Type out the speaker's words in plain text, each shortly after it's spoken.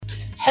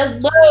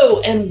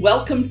Hello and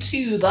welcome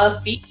to the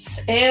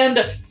Feats and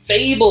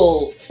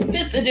Fables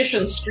 5th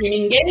edition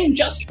streaming game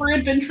just for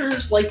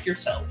adventurers like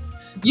yourself.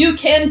 You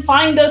can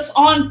find us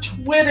on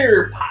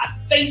Twitter,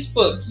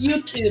 Facebook,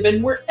 YouTube,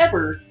 and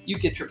wherever you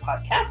get your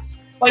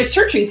podcasts by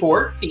searching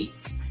for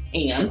Feats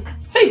and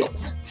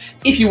Fables.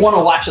 If you want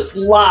to watch us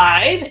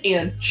live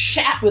and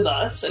chat with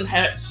us and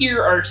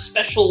hear our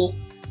special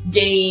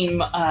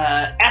game,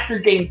 after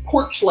game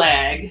porch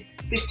lag,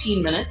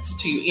 15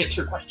 minutes to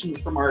answer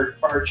questions from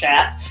our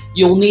chat,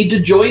 you'll need to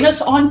join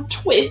us on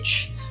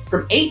Twitch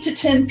from 8 to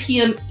 10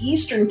 p.m.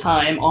 Eastern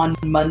Time on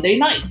Monday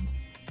nights.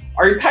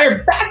 Our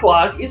entire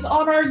backlog is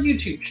on our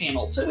YouTube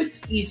channel, so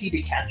it's easy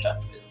to catch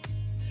up with.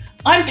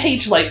 I'm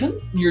Paige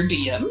Lightman, your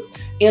DM,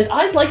 and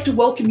I'd like to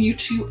welcome you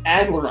to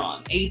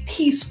Aglaron, a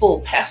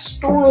peaceful,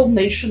 pastoral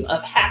nation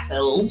of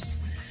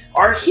half-elves.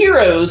 Our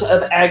heroes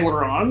of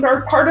Aglaron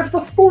are part of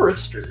the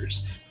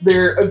Foresters.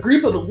 They're a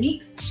group of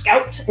elite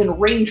scouts and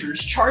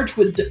rangers charged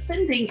with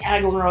defending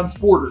Aglaron's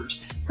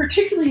borders,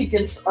 particularly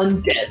against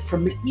undead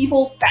from the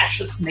evil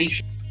fascist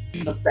nation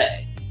of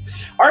Bay.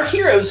 Our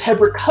heroes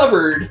have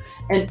recovered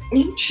an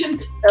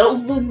ancient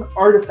elven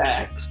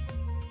artifact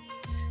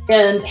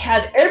and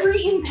had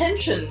every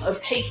intention of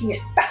taking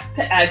it back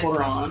to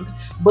Aglaron,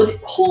 but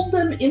it pulled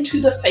them into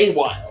the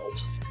Feywild.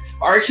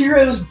 Our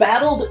heroes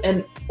battled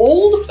an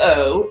old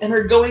foe and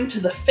are going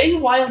to the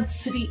Feywild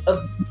city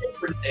of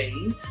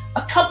Mithrandane,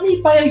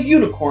 accompanied by a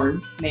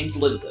unicorn named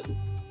Lyndon.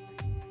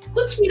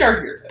 Let's meet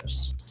our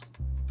heroes.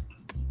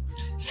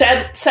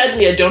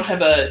 Sadly, I don't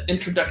have an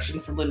introduction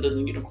for Lyndon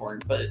the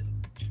unicorn, but...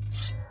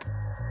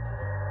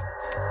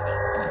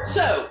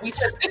 So, we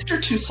have Victor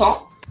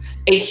Toussaint,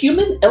 a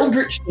human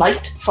eldritch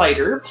knight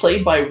fighter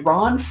played by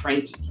Ron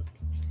Frankie.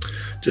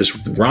 Just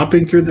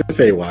romping through the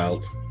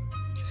Feywild.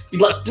 We'd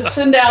like to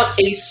send out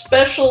a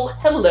special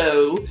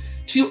hello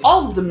to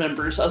all of the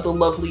members of the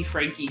lovely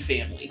Frankie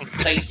family.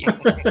 Thank you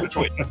for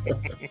joining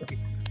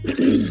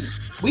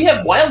us. We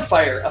have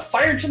Wildfire, a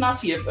fire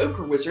genasi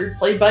evoker wizard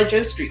played by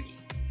Joe Streaky.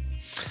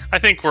 I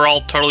think we're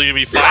all totally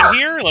going to be fine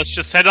here. Let's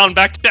just head on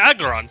back to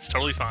Aglaron. It's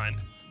totally fine.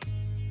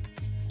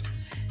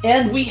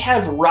 And we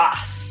have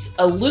Ross,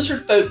 a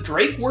lizard folk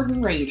Drake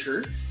Warden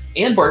Ranger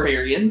and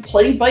Barbarian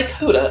played by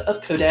Coda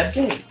of Codab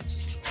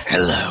Games.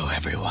 Hello,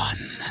 everyone.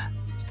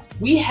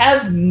 We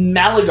have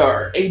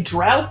Malagar, a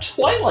Drow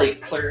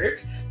Twilight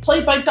cleric,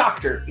 played by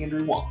Dr.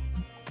 Andrew Wong,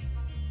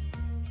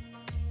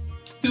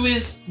 who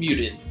is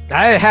muted.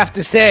 I have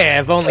to say,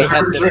 I've only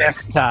had the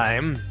best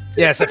time.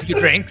 Yes, a few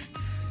drinks.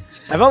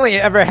 I've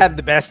only ever had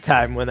the best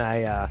time when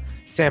I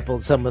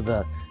sampled some of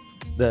the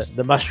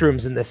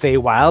mushrooms in the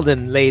Feywild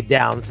and laid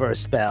down for a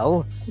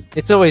spell.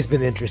 It's always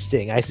been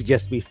interesting. I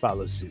suggest we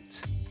follow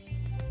suit.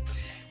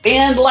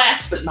 And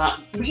last but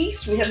not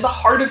least, we have the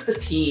heart of the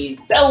team,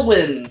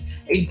 Belwyn,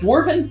 a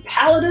dwarven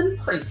paladin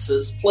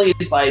princess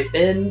played by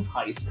Ben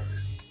Heiser.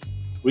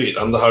 Wait,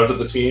 I'm the heart of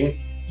the team?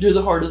 You're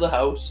the heart of the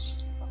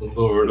house. I'm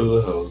the heart of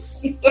the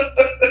house.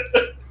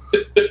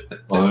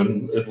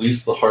 I'm at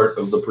least the heart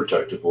of the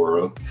protective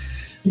aura.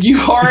 You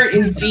are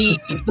indeed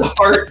the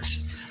heart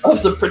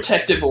of the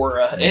protective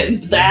aura,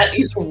 and that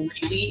is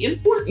really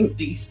important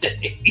these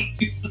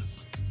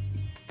days.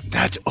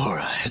 That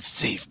aura has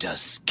saved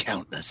us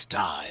countless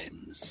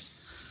times.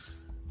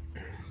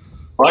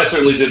 Well, I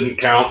certainly didn't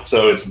count,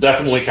 so it's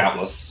definitely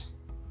countless.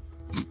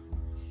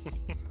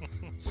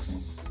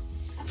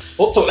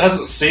 Well, so it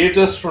hasn't saved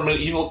us from an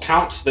evil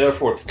count,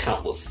 therefore it's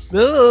countless.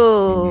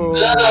 No.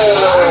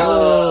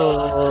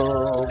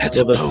 As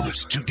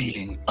opposed to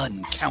being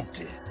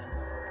uncounted.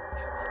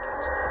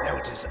 Now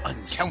it is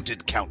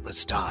uncounted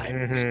countless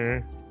times.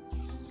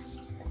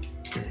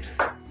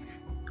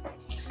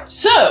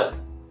 So,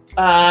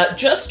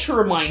 just to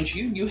remind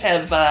you,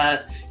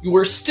 you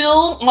are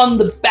still on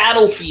the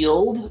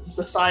battlefield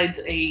beside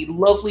a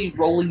lovely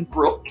rolling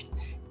brook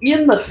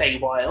in the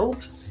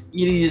Feywild.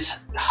 It is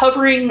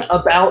hovering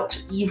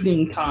about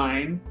evening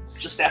time,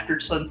 just after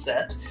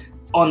sunset.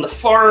 On the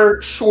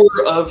far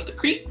shore of the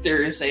creek,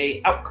 there is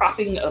a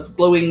outcropping of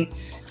glowing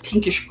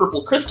pinkish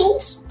purple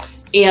crystals,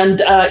 and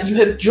you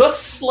have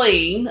just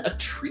slain a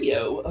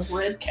trio of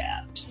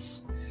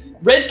redcaps.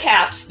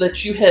 Redcaps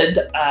that you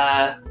had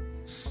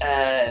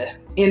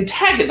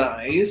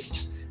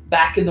antagonized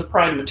back in the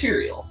Prime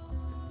material.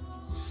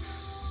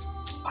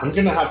 I'm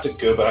going to have to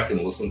go back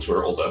and listen to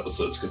our old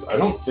episodes, because I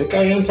don't think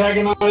I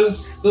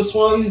antagonized this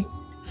one.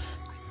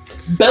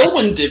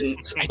 Belwyn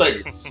didn't,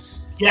 but...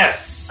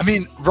 Yes! I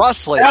mean,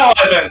 Ross, like... Now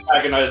I've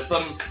antagonized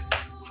them.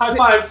 High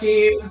five,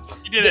 team!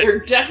 You did it. They're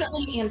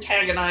definitely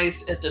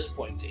antagonized at this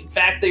point. In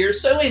fact, they are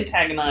so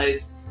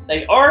antagonized,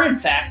 they are, in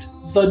fact,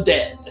 the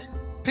dead.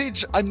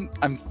 Paige,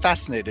 I'm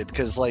fascinated,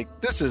 because, like,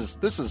 this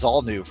is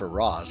all new for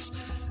Ross.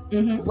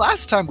 Mm-hmm.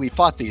 Last time we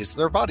fought these,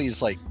 their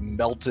bodies, like,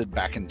 melted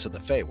back into the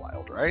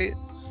Feywild, right?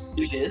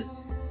 You did?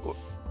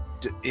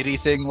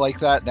 Anything like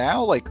that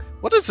now? Like,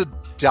 what does a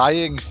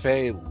dying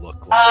Fey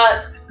look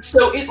like?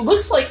 So it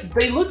looks like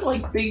they look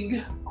like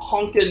big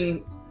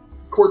honkin'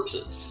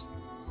 corpses.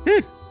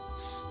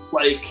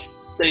 Like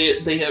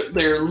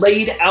they're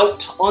laid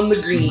out on the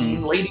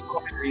green, laid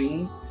on the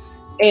green,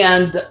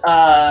 and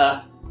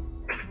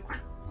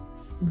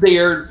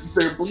they're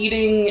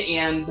bleeding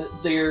and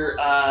they're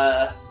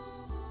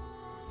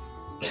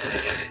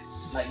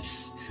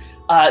nice.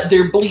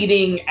 They're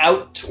bleeding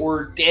out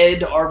or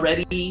dead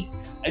already.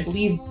 I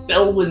believe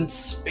Belwyn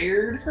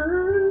spared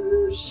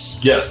hers.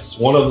 Yes,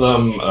 one of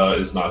them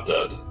is not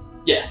dead.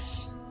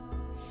 Yes.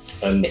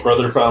 And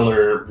Brother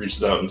Fowler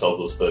reaches out and tells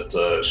us that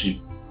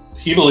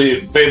they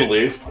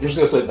believe, I'm just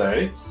going to say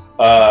they,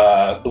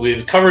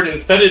 believe covered in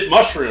fetid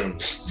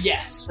mushrooms.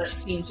 Yes, that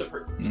seems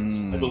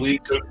appropriate. I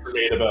believe jokes were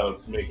made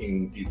about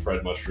making deep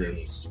fried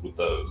mushrooms with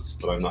those,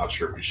 but I'm not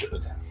sure we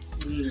should.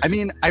 I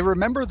mean, I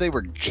remember they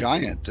were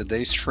giant. Did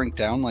they shrink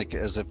down like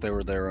as if they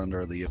were there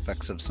under the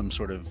effects of some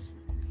sort of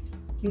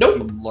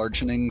Nope.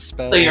 enlarging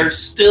spell? They are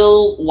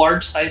still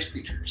large-sized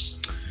creatures.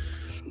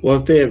 Well,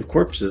 if they have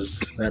corpses,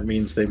 that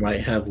means they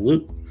might have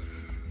loot.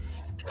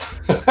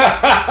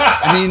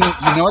 I mean,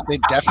 you know what they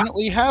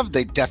definitely have?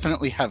 They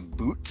definitely have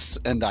boots,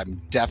 and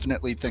I'm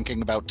definitely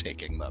thinking about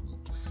taking them.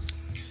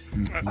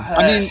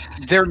 I mean,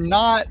 they're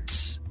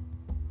not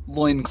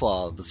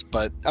loincloths,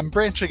 but I'm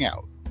branching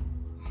out.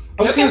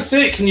 I was going to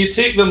say, can you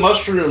take the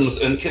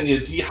mushrooms and can you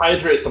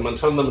dehydrate them and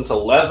turn them into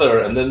leather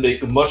and then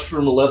make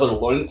mushroom leather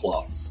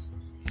loincloths?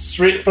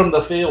 Straight from the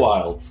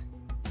Feywild.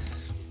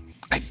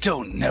 I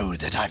don't know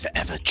that I've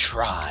ever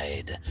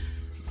tried.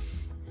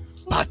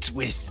 But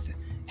with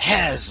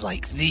hairs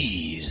like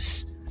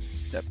these...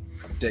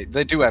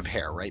 They do have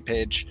hair, right,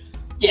 Paige?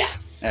 Yeah.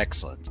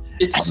 Excellent.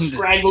 It's And-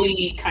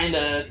 scraggly, kind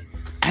of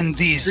And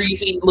these...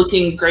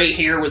 greasy-looking gray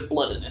hair with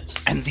blood in it.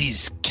 And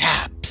these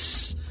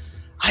caps...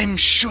 I'm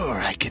sure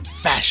I could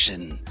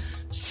fashion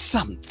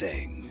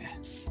something.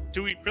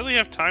 Do we really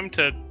have time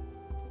to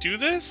do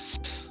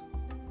this?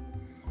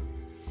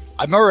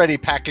 I'm already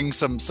packing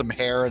some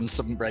hair and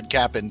some red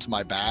cap into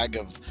my bag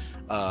of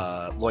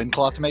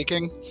loincloth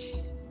making.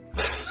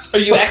 Are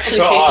you actually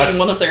God. taking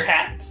one of their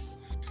hats?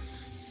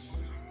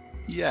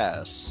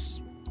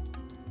 Yes.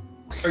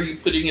 Are you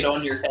putting it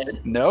on your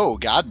head? No,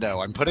 God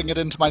no. I'm putting it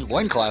into my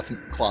loincloth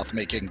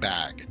making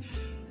bag.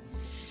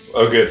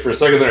 Oh, good. For a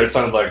second there, it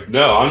sounded like,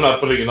 no, I'm not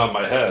putting it on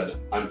my head.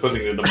 I'm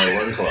putting it into my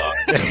loincloth.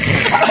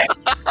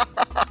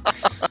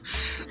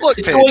 Look,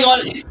 It's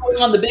Paige, going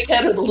on the big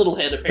head or the little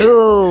head, apparently.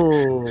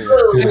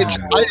 Ooh. Paige,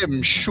 I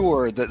am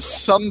sure that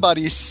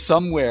somebody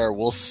somewhere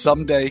will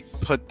someday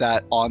put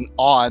that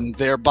on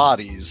their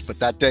bodies, but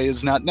that day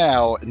is not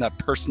now, and that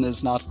person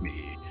is not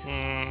me.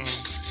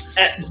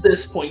 At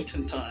this point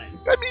in time.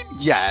 I mean,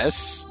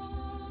 yes.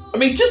 I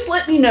mean, just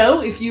let me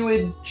know if you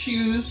would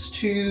choose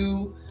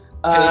to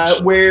Paige.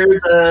 wear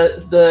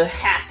the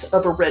hat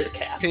of a red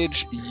cap.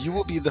 Paige, you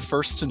will be the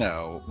first to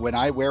know when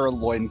I wear a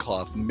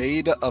loincloth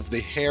made of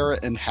the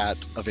hair and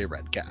hat of a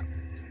red cat.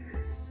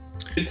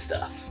 Good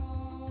stuff.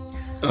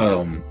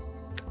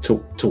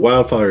 To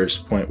Wildfire's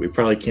point, we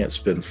probably can't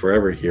spend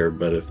forever here,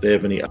 but if they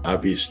have any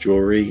obvious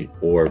jewelry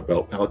or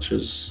belt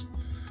pouches,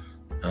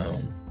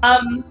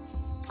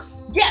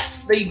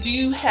 Yes, they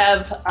do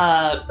have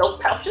belt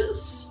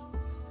pouches.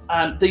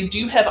 They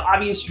do have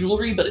obvious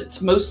jewelry, but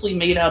it's mostly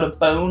made out of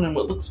bone and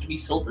what looks to be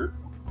silver.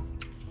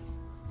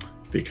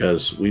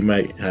 because we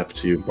might have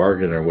to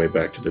bargain our way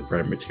back to the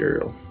prime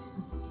material.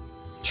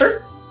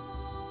 Sure.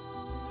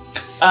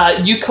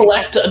 You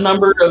collect a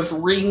number of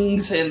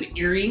rings and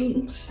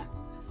earrings.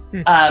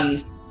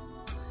 And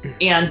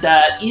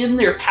in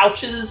their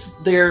pouches,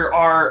 there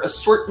are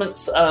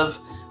assortments of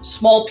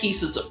small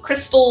pieces of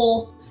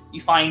crystal.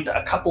 You find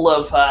a couple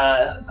of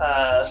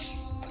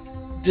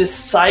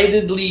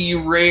decidedly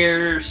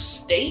rare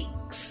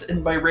steaks,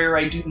 and by rare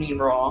I do mean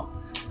raw,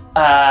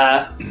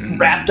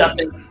 wrapped up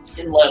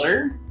in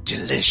leather.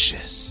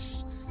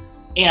 Delicious.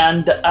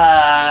 And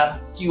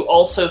you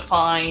also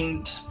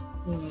find...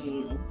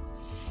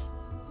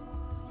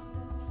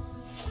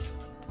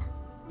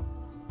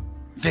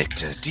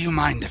 Victor, do you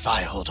mind if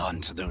I hold on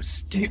to those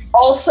sticks?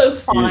 also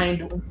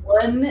find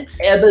one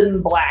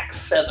ebon black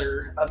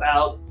feather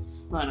about,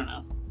 I don't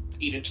know,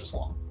 8 inches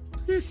long.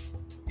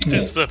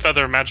 Is the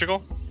feather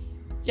magical?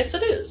 Yes,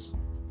 it is.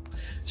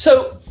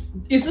 So,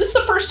 is this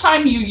the first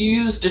time you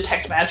use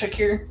Detect Magic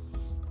here?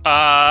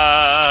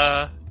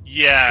 Yeah.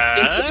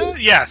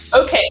 Yes.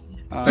 Okay.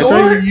 I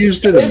thought you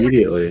used it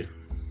immediately.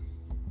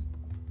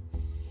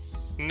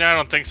 No, I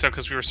don't think so,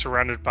 because we were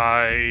surrounded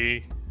by...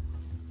 I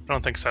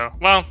don't think so.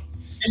 Well,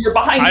 And you're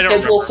behind I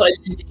don't schedule, remember. so I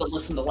didn't get to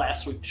listen to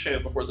last week's show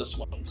before this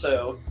one.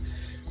 So,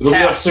 It'll be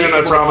up past soon, is a I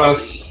little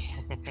promise.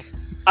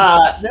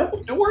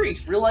 fuzzy. No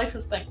worries. Real life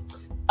is a thing.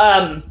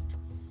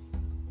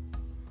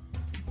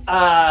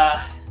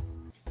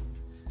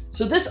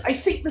 So this, I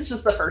think this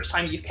is the first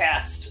time you've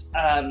cast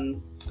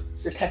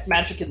Detect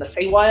Magic in the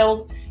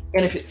Feywild,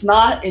 and if it's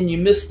not, and you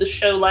missed the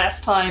show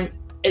last time,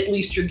 at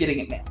least you're getting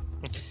it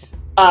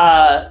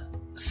now.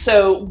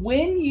 So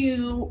when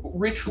you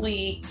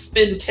ritually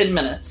spend 10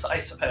 minutes, I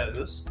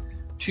suppose,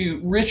 to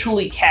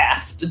ritually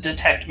cast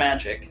Detect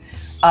Magic,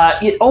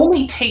 it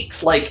only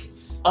takes like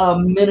a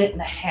minute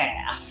and a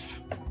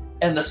half,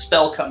 and the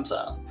spell comes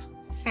up.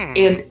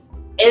 And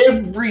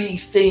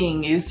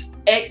everything is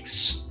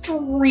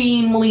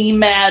extremely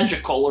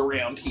magical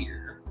around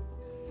here.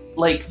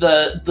 Like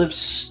the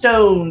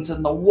stones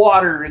and the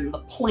water and the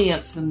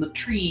plants and the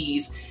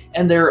trees,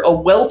 and they're a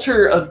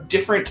welter of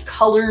different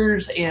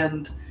colors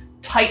and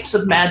types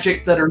of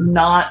magic that are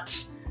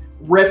not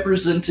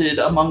represented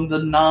among the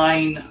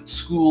 9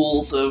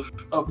 schools of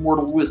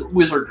mortal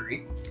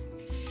wizardry.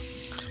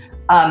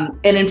 And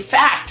in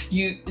fact,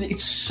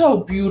 it's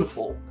so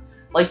beautiful.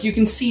 Like, you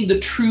can see the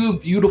true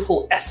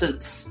beautiful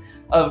essence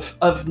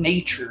of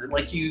nature.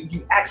 Like,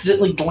 you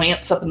accidentally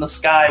glance up in the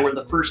sky where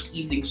the first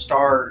evening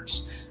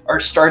stars are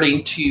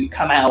starting to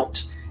come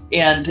out,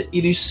 and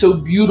it is so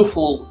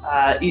beautiful,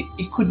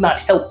 it could not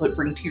help but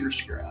bring tears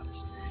to your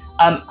eyes.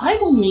 I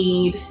will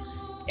need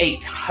a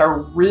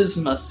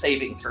charisma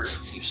saving throw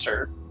from you,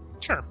 sir.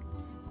 Sure.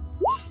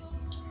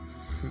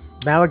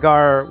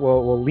 Malagar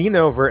will lean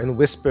over and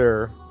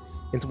whisper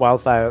into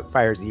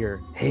Wildfire's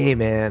ear, "Hey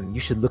man,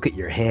 you should look at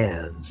your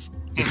hands.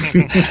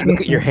 Look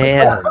at your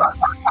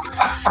hands."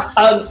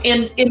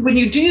 And when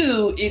you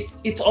do,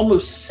 it's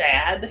almost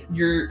sad.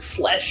 Your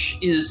flesh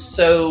is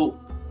so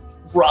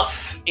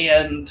rough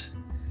and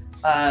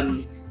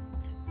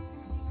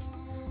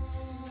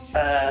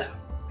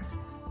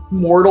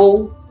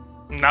mortal.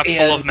 Not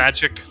full of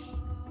magic.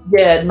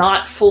 Yeah,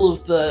 not full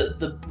of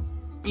the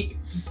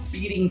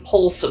beating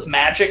pulse of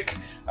magic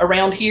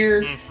around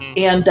here. Mm-hmm.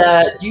 And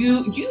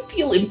you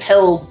feel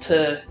impelled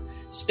to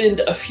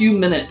spend a few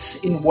minutes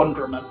in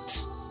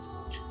wonderment.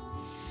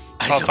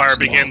 Wildfire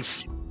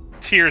begins.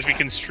 Tears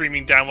begin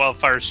streaming down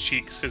Wildfire's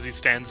cheeks as he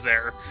stands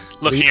there,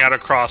 looking out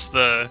across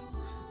the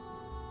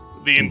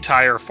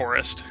entire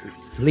forest.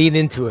 Lean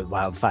into it,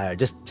 Wildfire.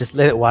 Just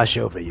let it wash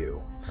over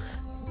you.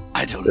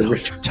 I don't know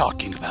what you're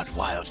talking about,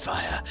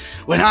 Wildfire.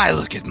 When I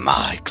look at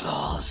my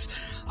claws,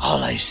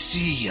 all I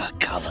see are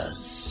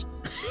colors.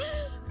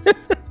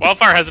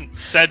 Wildfire hasn't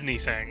said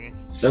anything.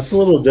 That's a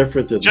little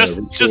different than Just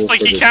like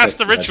he cast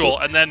the ritual,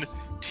 magic. and then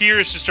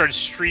tears just started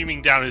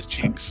streaming down his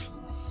cheeks.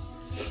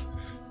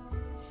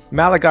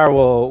 Malagar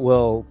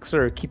will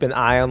sort of keep an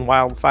eye on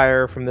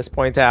Wildfire from this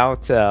point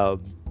out.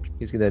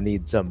 He's gonna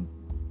need some,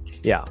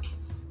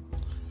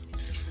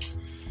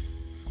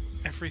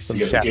 Everything.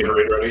 You get the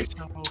Gatorade ready.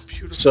 So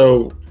beautiful.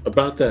 So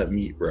about that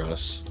meat,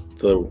 Russ,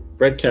 the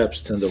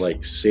redcaps tend to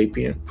like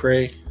sapient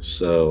prey,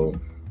 so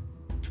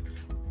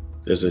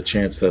there's a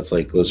chance that's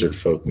like lizard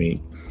folk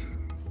meat.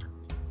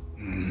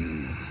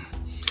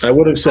 I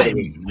would have said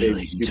I'm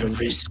willing to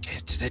risk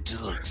it. That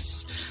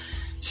looks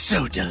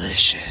so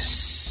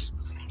delicious.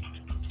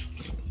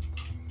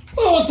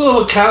 Oh, it's a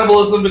little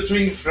cannibalism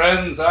between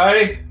friends,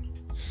 eh?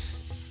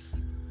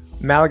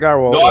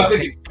 Malagar will. No, I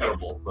think it's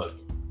terrible, but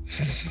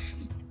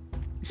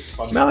it's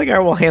fun.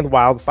 Malagar will hand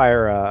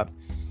Wildfire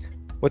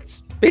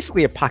what's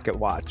basically a pocket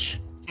watch.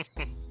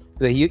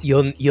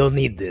 You'll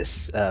need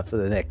this for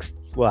the next,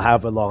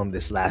 however long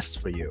this lasts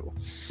for you.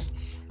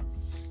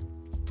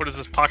 What does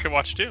this pocket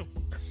watch do?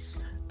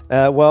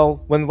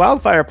 When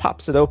Wildfire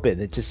pops it open,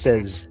 it just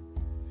says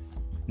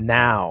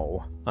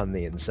 "now" on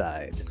the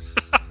inside.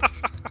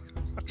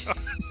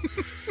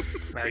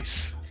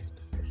 Nice.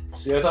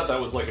 See, I thought that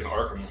was like an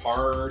Arkham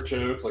Horror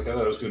joke. Like, I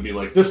thought it was going to be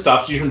like, this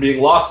stops you from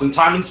being lost in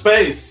time and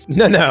space.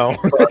 No. No.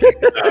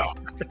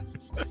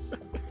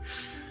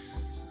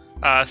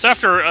 So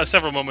after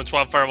several moments,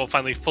 Wildfire will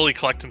finally fully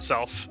collect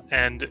himself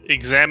and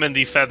examine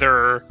the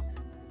feather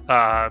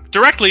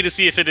directly to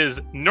see if it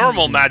is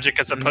normal magic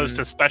as opposed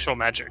to special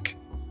magic.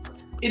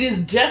 It is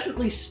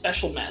definitely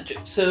special magic.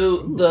 So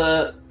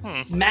the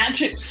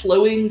magic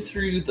flowing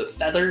through the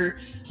feather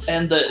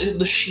and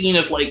the sheen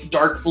of like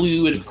dark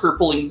blue and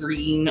purple and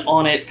green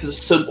on it, because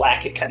it's so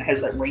black it kind of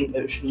has that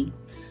rainbow sheen.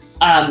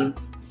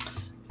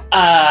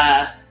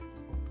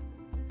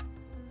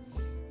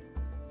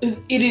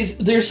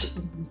 There's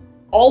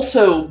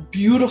also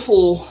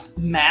beautiful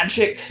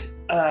magic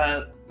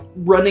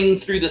running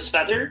through this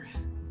feather,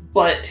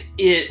 but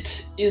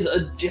it is a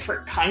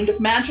different kind of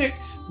magic,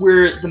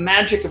 where the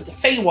magic of the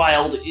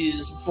Feywild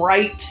is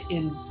bright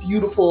and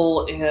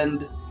beautiful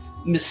and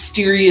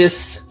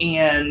mysterious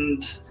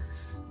and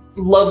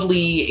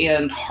lovely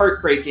and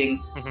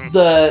heartbreaking. Mm-hmm.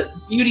 The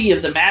beauty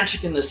of the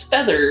magic in this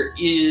feather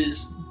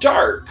is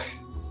dark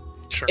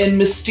and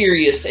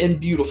mysterious and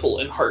beautiful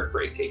and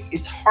heartbreaking.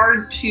 It's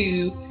hard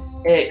to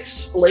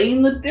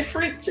explain the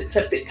difference,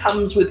 except it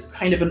comes with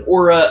kind of an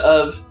aura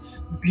of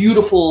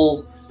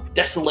beautiful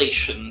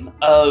desolation,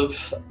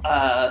 of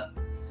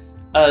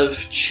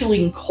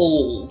chilling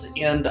cold,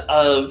 and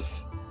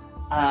of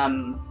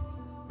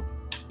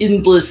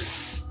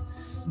endless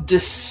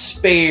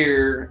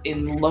despair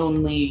in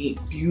lonely,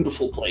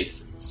 beautiful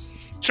places.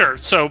 Sure.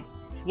 So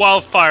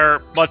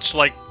Wildfire,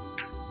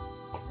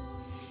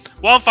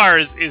 Wildfire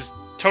is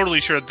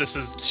totally sure that this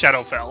is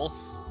Shadowfell,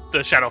 the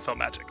Shadowfell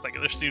magic. Like,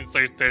 there seems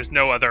like there's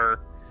no other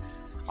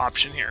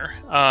option here.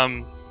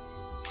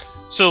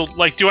 So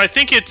like, do I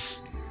think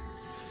it's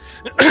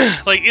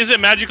like, is it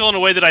magical in a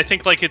way that I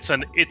think like it's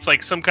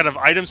like some kind of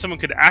item someone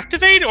could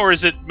activate, or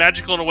is it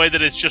magical in a way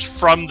that it's just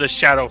from the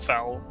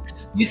Shadowfell?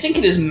 You think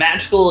it is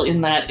magical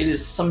in that it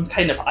is some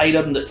kind of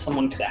item that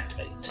someone could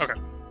activate. Okay.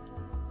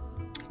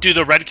 Do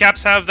the red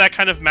caps have that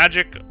kind of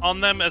magic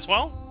on them as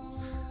well?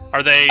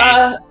 Are they...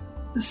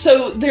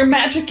 So their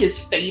magic is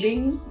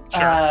fading.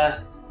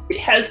 Sure. It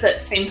has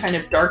that same kind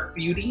of dark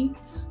beauty,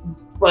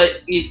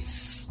 but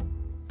it's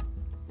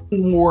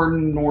more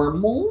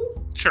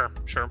normal. Sure.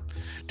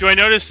 Do I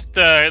notice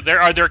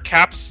their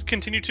caps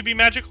continue to be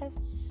magical?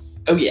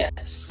 Oh,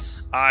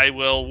 yes. I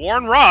will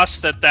warn Ross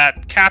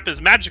that cap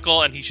is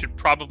magical and he should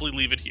probably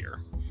leave it here.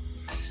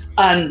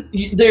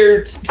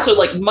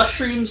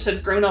 Mushrooms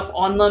have grown up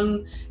on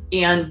them,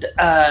 and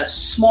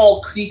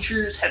small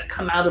creatures have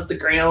come out of the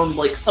ground,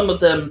 like some of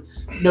them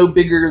no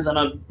bigger than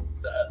a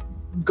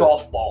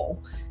golf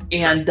ball,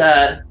 and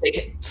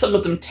some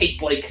of them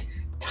take like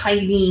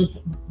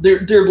tiny.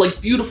 They're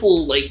like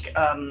beautiful, like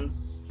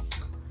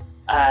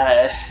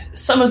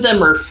some of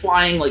them are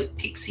flying like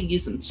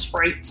pixies and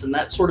sprites and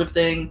that sort of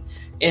thing,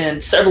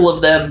 and several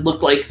of them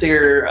look like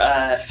they're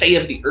fae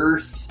of the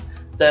earth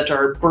that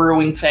are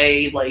burrowing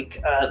fae, like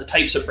the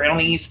types of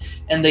brownies,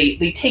 and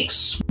they take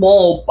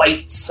small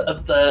bites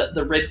of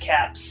the red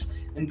caps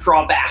and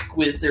draw back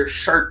with their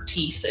sharp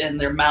teeth and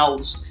their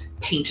mouths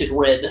painted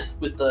red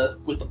with the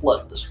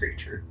blood of this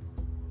creature.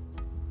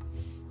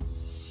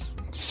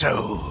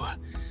 So,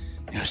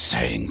 you're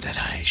saying that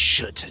I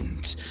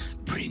shouldn't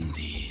bring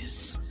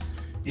these?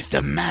 If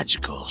they're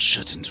magical,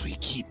 shouldn't we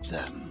keep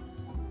them?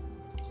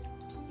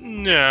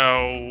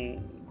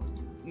 No.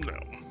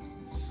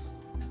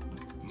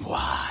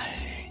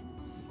 Why?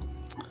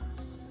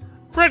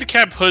 Red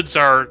cap hoods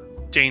are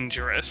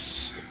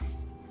dangerous.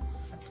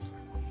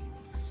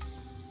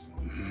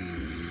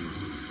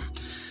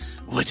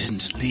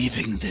 Wouldn't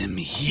leaving them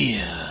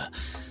here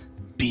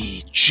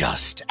be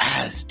just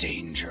as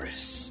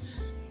dangerous?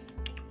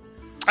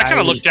 I kind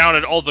of look down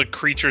at all the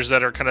creatures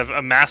that are kind of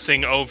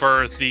amassing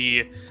over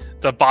the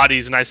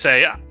bodies, and I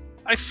say,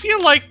 I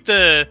feel like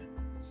the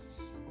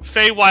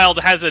Feywild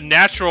has a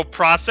natural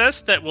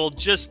process that will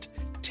just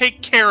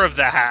take care of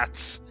the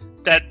hats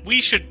that we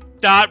should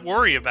not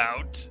worry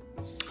about.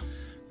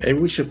 Maybe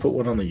we should put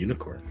one on the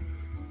unicorn.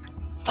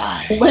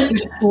 Fine.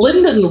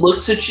 Lyndon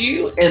looks at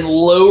you and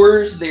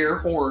lowers their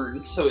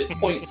horn so it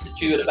points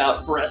at you at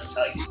about breast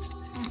height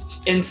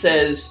and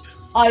says,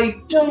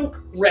 I don't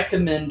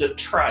recommend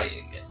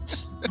trying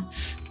it.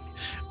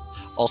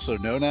 Also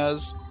known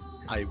as,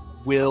 I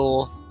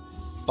will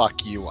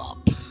fuck you up.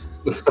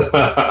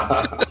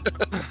 I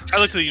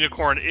look at the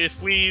unicorn.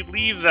 If we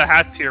leave the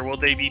hats here, will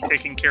they be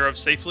taken care of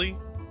safely?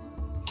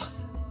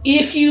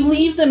 If you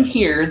leave them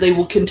here, they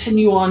will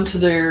continue on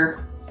to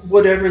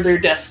whatever their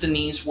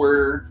destinies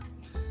were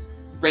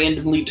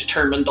randomly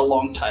determined a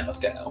long time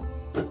ago.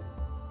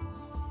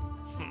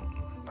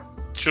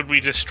 Should we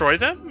destroy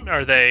them?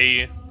 Are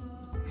they...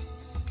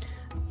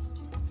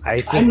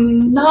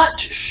 I'm not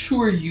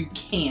sure you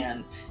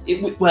can.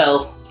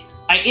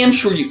 I am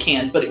sure you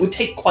can, but it would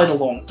take quite a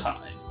long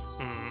time.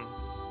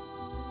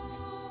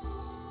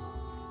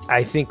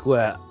 I think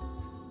we're,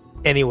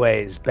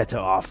 anyways, better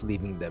off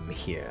leaving them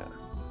here.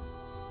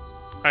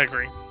 I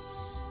agree.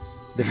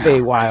 The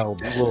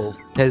Feywild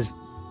has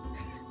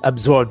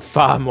absorbed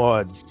far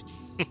more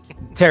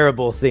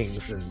terrible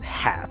things than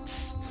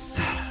hats.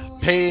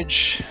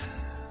 Paige,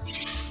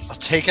 I'll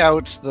take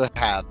out the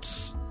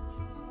hats,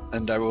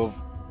 and I will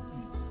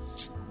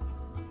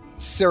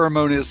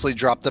ceremoniously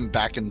drop them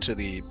back into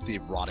the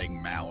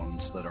rotting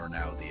mounds that are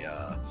now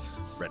the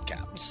red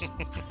caps.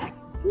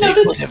 They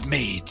would have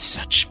made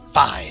such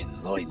fine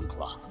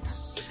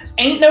loincloths.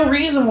 Ain't no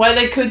reason why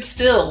they could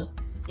still.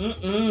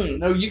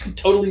 No, you could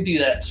totally do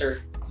that,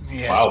 sir.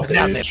 Yes, Wow, but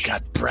now Paige. they've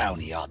got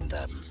brownie on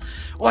them.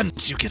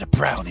 Once you get a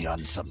brownie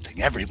on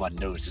something, everyone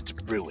knows it's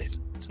ruined.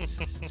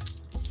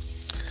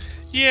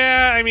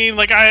 Yeah, I mean,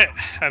 like, I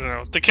don't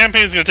know. The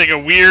campaign's going to take a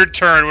weird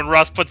turn when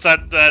Russ puts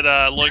that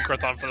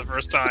loincloth on for the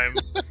first time.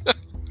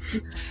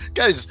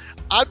 Guys,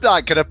 I'm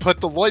not going to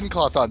put the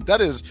loincloth on. That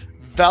is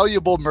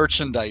valuable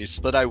merchandise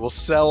that I will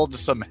sell to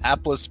some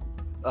hapless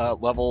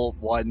level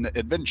 1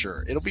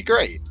 adventurer. It'll be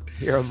great.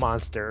 You're a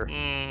monster.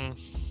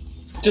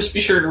 Just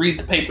be sure to read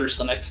the papers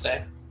the next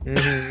day.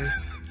 Mm-hmm.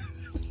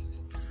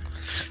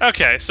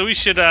 Okay, so we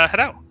should head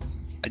out.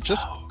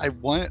 I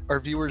want our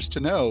viewers to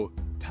know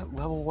that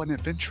level 1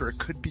 adventurer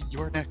could be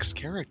your next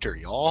character,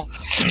 y'all.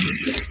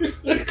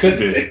 It could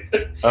be.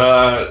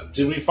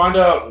 Did we find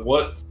out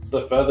what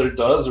the feather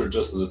does, or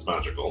just that it's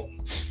magical?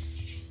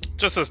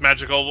 Just as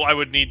magical, I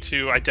would need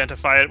to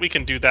identify it. We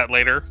can do that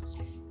later.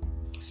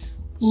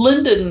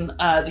 Lyndon,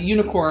 the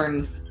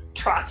unicorn,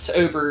 trots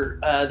over,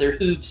 their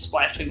hooves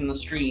splashing in the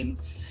stream,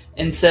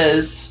 and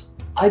says,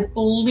 I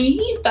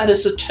believe that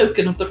is a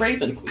token of the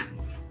Raven Queen.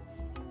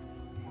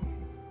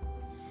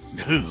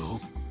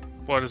 Who?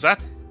 What does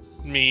that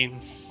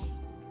mean?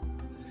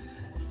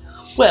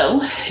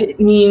 Well, it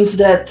means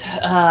that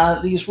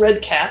these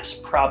red caps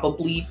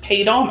probably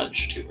paid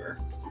homage to her.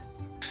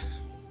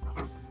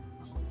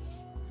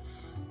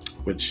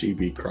 Would she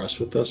be cross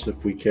with us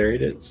if we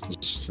carried it,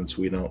 since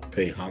we don't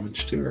pay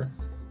homage to her?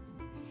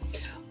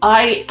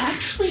 I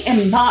actually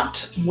am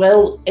not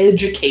well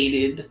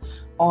educated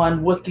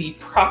on what the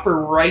proper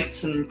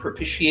rites and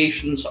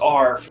propitiations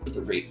are for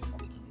the Raven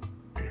Queen.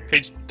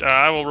 Okay,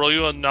 I will roll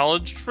you a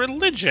knowledge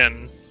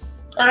religion.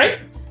 All right.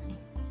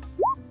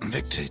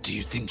 Victor, do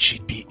you think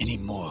she'd be any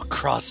more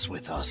cross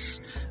with us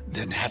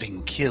than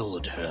having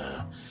killed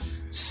her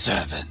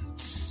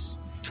servants?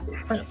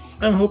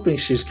 I'm hoping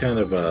she's kind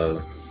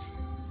of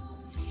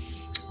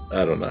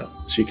I don't know.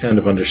 She kind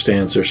of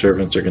understands her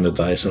servants are going to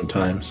die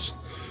sometimes.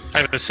 I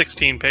have a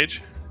 16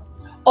 page.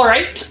 All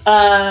right.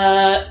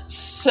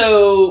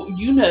 So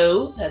you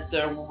know that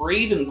the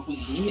Raven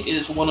Queen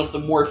is one of the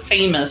more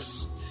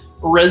famous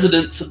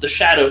residents of the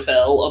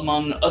Shadowfell,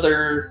 among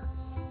other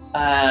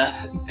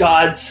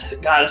gods,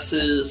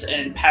 goddesses,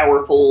 and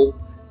powerful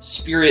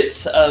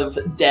spirits of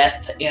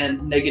death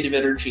and negative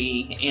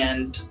energy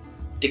and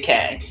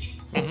decay.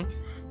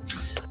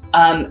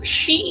 Mm-hmm.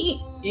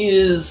 She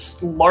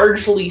is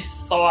largely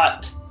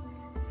thought.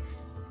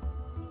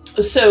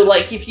 So,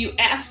 like, if you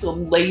ask a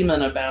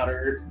layman about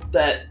her,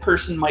 that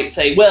person might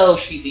say, well,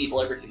 she's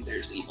evil, everything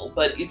there's evil.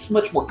 But it's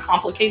much more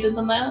complicated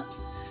than that.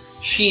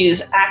 She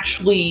is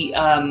actually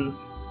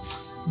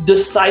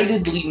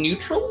decidedly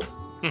neutral.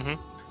 Mm-hmm.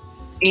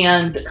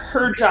 And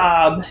her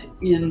job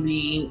in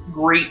the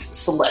Great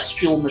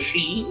Celestial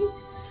Machine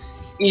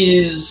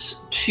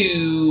is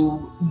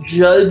to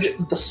judge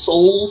the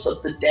souls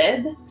of the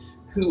dead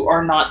who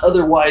are not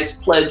otherwise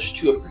pledged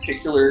to a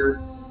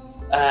particular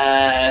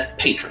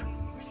patron.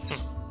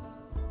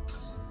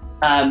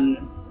 And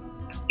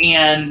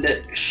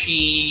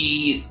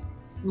she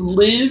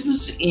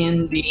lives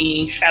in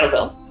the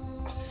Shadowfell,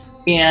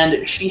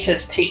 and she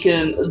has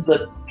taken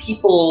the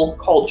people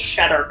called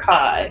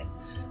Shadarkai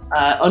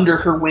under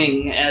her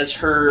wing as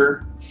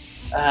her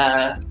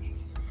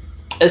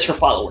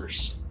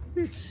followers.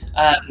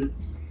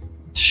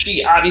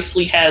 She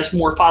obviously has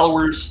more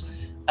followers.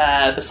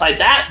 Beside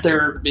that,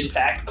 they're in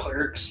fact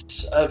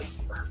clerics of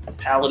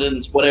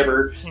paladins,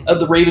 whatever, of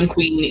the Raven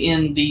Queen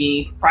in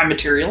the Prime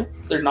Material.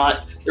 They're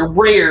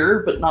rare,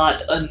 but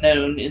not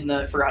unknown in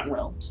the Forgotten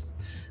Realms.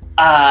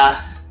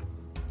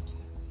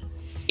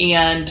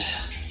 And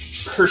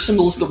her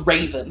symbol is the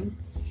raven,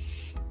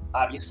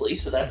 obviously,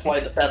 so that's why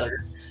the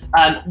feather.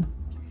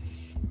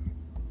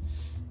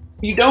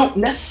 You don't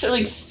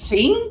necessarily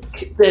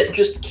think that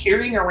just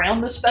carrying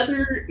around this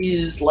feather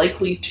is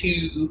likely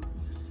to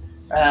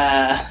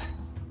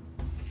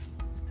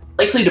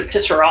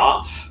piss her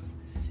off.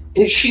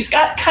 She's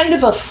got kind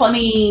of a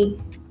funny...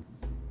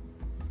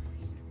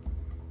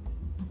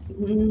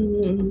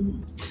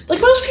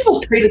 like, most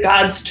people pray to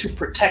gods to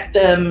protect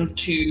them,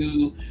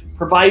 to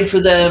provide for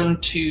them,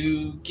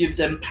 to give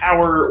them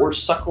power or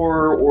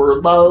succor or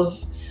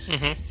love.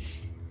 Mm-hmm.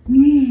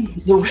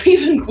 The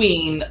Raven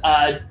Queen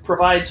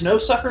provides no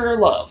succor or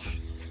love,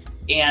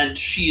 and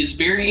she is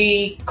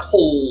very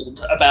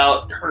cold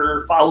about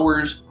her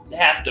followers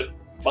have to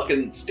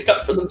fucking stick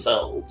up for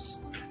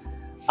themselves.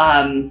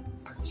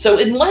 So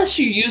unless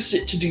you used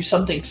it to do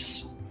something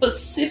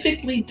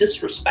specifically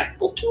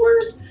disrespectful to her,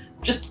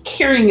 just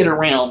carrying it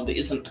around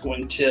isn't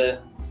going to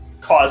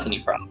cause any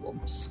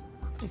problems.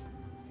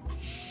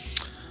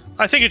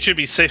 I think it should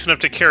be safe enough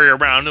to carry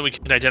around, and we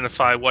can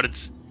identify what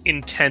its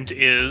intent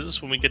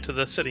is when we get to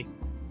the city.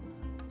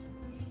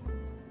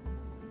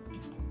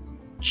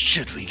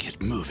 Should we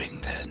get moving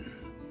then?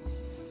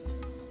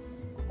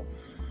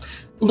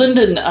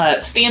 Lyndon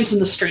stands in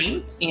the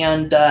stream,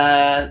 and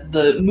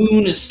the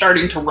moon is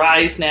starting to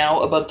rise now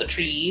above the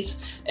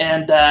trees,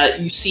 and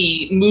you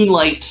see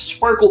moonlight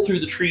sparkle through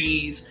the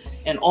trees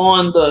and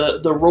on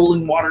the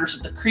rolling waters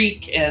of the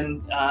creek,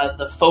 and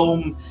the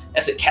foam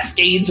as it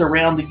cascades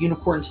around the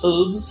unicorn's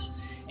hooves.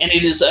 And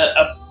it is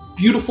a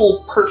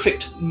beautiful,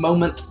 perfect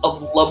moment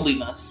of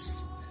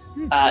loveliness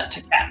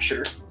to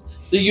capture.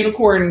 The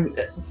unicorn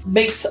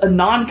makes a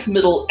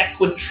non-committal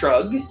equine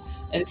shrug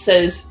and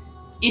says,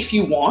 if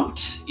you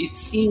want. It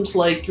seems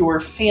like your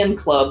fan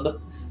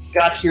club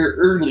got here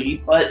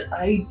early, but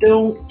I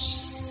don't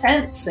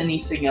sense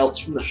anything else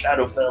from the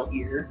Shadowfell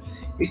here.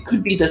 It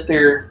could be that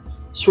they're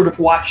sort of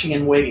watching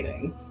and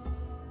waiting.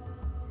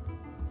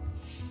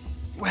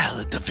 Well,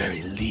 at the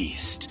very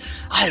least,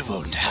 I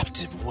won't have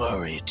to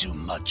worry too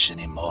much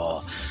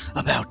anymore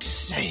about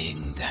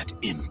saying that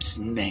imp's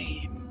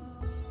name.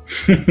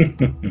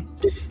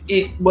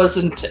 It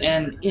wasn't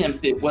an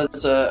imp, it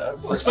was a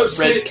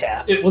red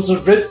cap. It was a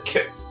red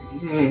cap.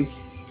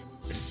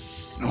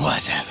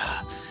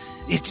 Whatever.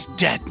 It's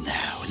dead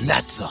now, and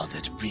that's all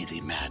that really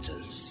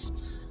matters.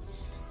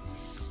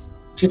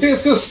 Do you think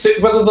it's going to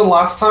stick better than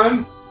last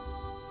time?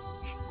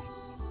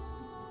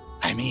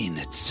 I mean,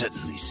 it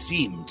certainly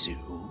seemed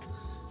to.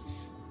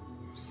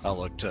 I'll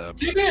look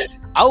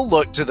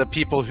to the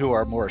people who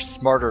are more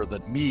smarter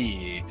than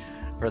me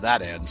for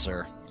that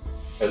answer.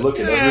 And look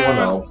at everyone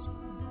else.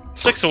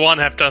 6 of one,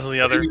 half dozen of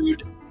the other.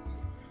 Dude.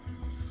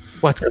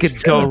 What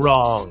could go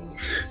wrong?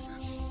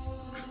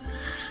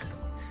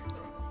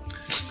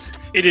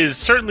 It is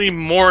certainly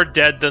more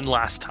dead than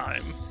last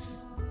time.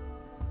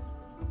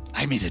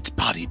 I mean, its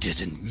body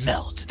didn't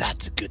melt.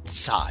 That's a good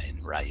sign,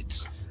 right?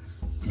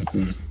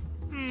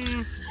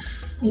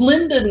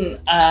 Lyndon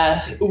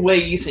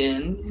weighs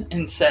in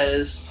and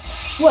says,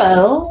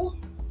 well,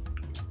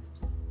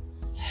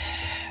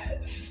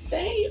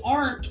 they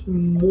aren't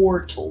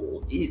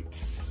mortal.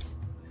 It's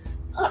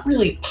not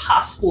really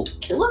possible to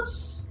kill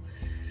us,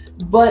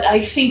 but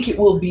I think it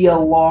will be a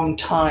long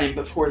time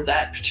before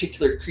that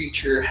particular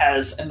creature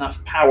has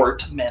enough power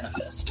to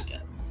manifest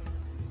again.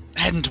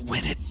 And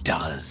when it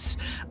does,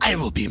 I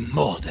will be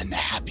more than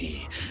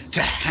happy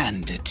to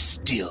hand its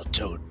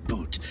steel-toed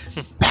boot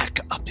back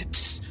up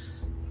its,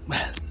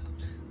 well,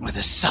 where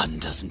the sun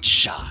doesn't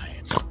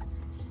shine.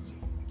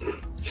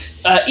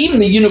 Even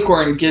the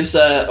unicorn gives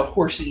a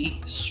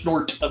horsey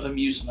snort of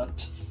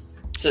amusement.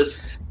 It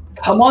says,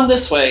 come on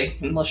this way,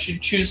 unless you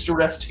choose to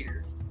rest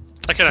here.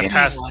 I could have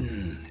passed.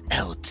 Anyone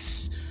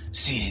else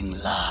seeing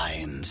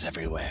lines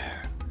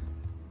everywhere?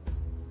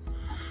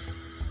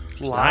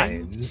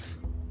 Lines?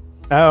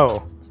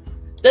 Oh.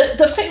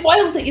 The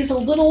Feywild is a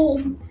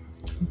little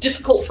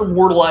difficult for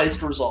mortal eyes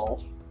to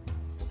resolve.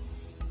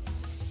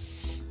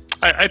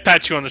 I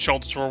pat you on the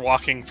shoulder as we're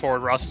walking forward,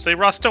 Ross, and say,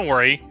 Ross, don't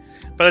worry.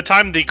 By the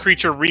time the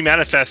creature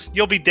remanifests,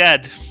 you'll be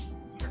dead.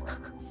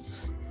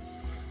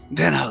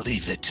 Then I'll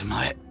leave it to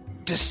my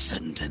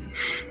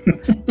descendants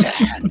to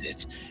hand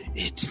it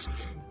its...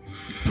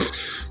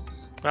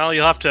 Well,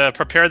 you'll have to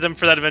prepare them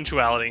for that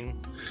eventuality.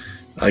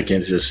 I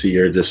can just see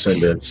your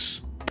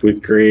descendants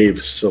with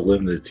grave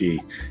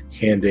solemnity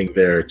handing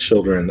their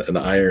children an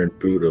iron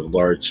boot of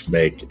large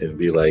make and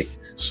be like,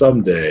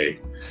 someday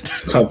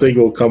something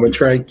will come and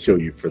try and kill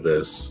you for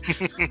this.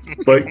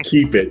 But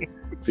keep it,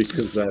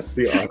 because that's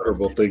the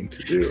honorable thing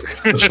to do.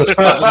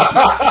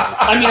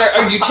 I mean,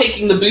 are you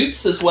taking the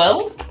boots as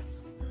well?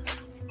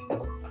 I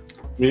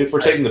mean, if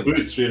we're taking the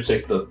boots, we have to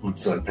take the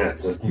boots and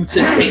pants. Boots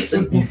and pants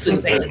and boots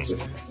and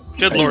pants.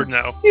 Good lord,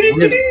 no.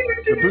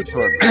 The boots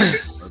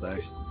are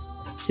they?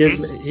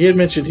 He had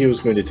mentioned he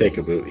was going to take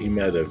a boot. He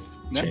might have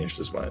changed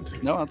his mind.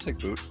 No, I'll take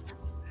boot.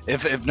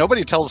 If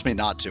nobody tells me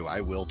not to, I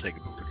will take a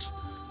boot.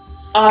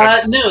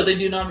 No, they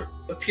do not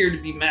appear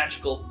to be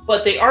magical,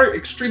 but they are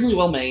extremely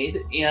well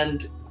made,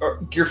 and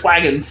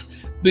Gearflagon's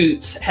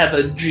boots have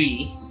a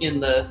G in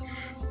the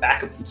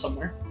back of them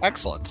somewhere.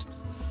 Excellent.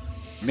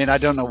 I mean, I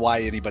don't know why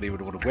anybody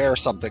would want to wear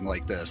something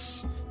like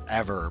this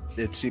ever.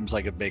 It seems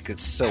like it'd make it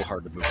so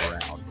hard to move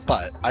around,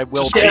 but I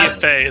will Just take be a it.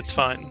 Fae, it's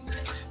fine.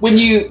 When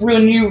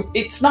you,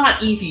 it's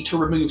not easy to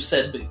remove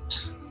said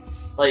boot.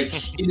 Like,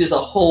 it is a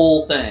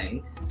whole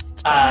thing.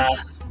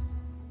 But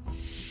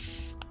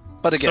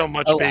again, So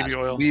much alas, baby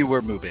oil. we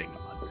were moving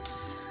on.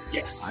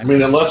 Yes. I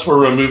mean, unless we're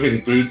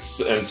removing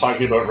boots and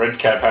talking about red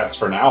cap hats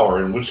for an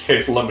hour, in which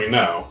case, let me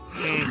know.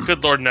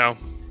 Good lord, no.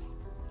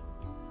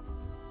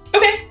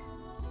 Okay.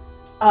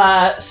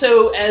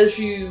 So as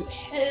you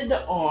head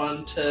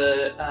on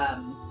to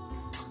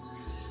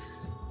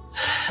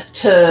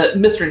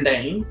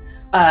Mithrandane,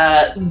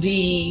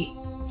 the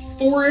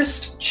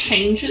forest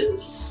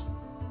changes.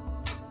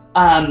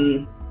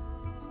 The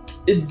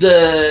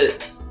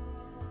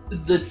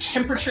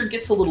temperature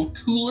gets a little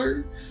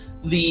cooler.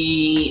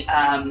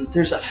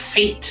 There's a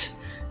faint,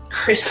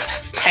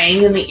 crisp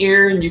tang in the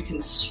air, and you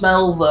can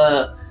smell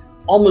the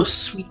almost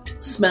sweet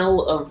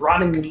smell of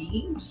rotting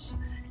leaves.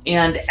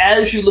 And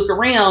as you look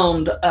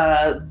around,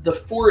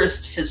 the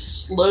forest has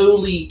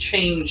slowly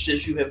changed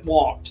as you have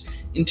walked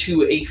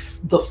into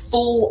the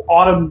full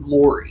autumn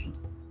glory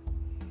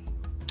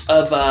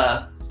of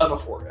a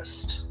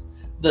forest.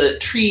 The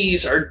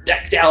trees are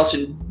decked out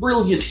in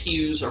brilliant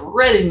hues of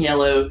red and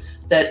yellow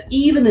that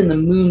even in the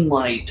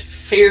moonlight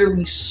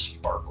fairly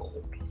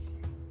sparkle.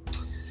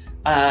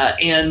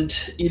 And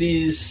it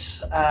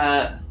is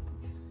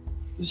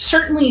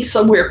certainly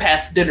somewhere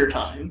past dinner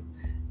time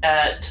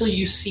till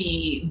you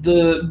see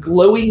the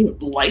glowing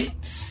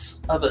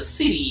lights of a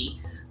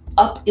city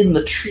up in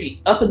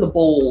the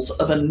boles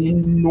of an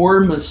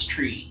enormous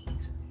tree.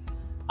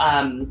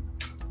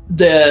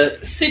 The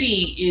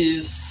city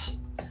is...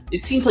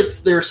 It seems like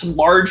there are some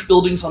large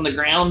buildings on the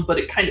ground, but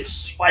it kind of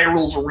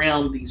spirals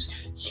around these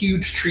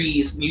huge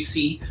trees, and you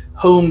see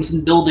homes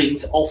and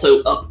buildings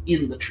also up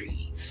in the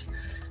trees.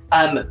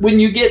 When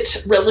you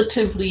get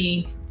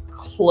relatively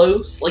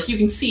close, like you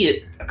can see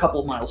it a couple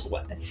of miles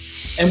away,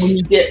 and when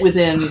you get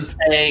within,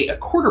 say, a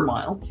quarter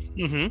mile,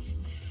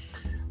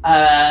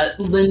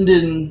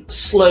 Lyndon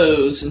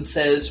slows and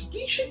says,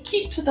 "We should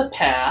keep to the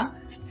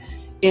path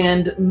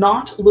and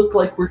not look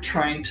like we're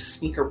trying to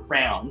sneak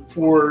around,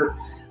 for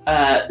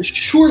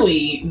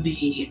surely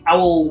the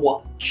Owl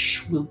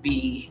Watch will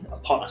be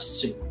upon us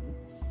soon."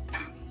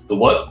 The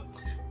what?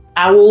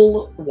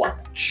 Owl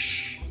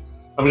Watch.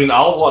 I mean,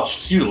 I'll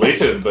watch too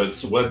later, but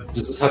what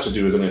does this have to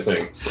do with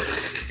anything?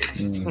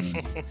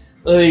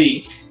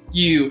 Oy,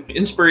 you.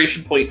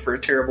 Inspiration point for a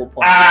terrible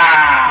plan.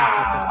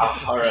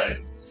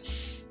 Alright.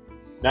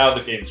 Now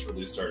the game's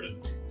really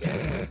started.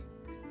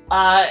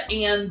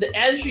 And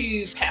as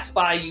you pass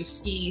by, you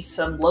see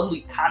some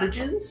lovely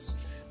cottages.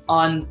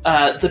 On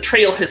the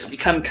trail has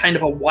become kind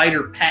of a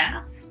wider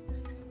path,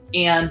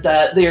 and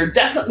they are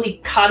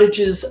definitely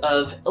cottages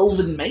of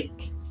elven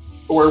make,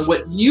 or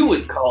what you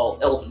would call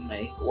elven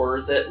make,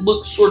 or that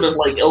look sort of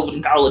like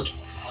elven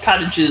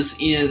cottages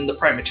in the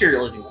Prime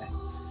Material anyway.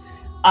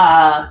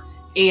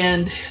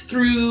 And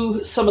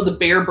through some of the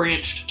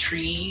bare-branched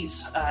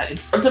trees in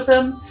front of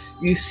them,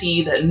 you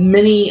see that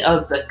many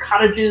of the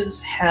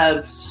cottages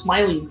have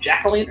smiling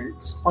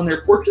jack-o'-lanterns on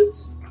their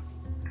porches.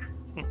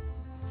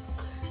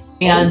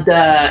 And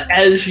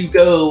as you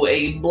go,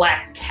 a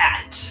black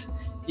cat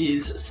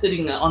is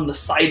sitting on the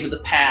side of the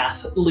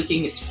path,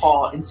 licking its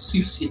paw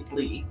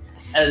insouciantly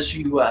as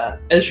you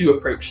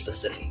approach the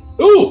city.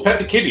 Ooh, pet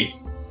the kitty.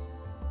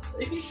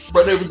 If you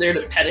run over there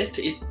to pet it,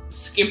 it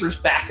scampers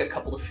back a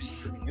couple of feet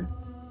from you.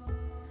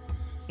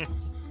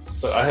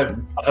 But I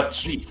have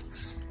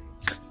treats.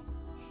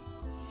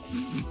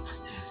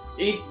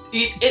 It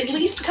at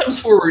least comes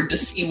forward to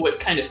see what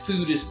kind of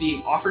food is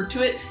being offered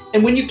to it,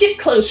 and when you get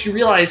close, you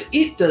realize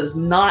it does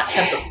not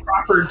have the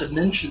proper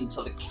dimensions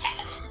of a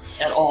cat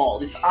at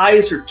all. Its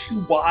eyes are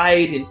too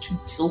wide and too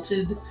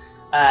tilted.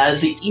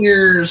 The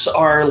ears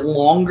are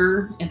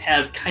longer and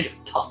have kind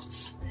of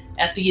tufts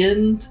at the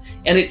end,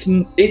 and it's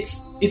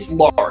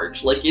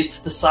large. Like, it's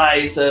the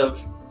size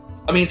of,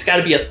 I mean, it's got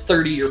to be a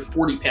 30 or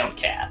 40 pound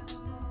cat.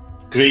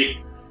 Great.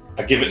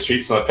 I give it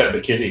treats and I pet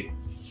the kitty.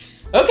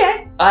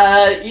 Okay.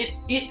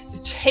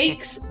 It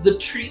takes the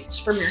treats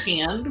from your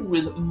hand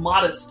with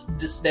modest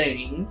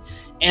disdain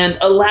and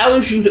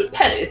allows you to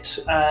pet it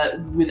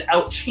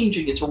without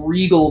changing its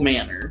regal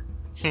manner.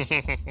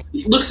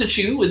 It looks at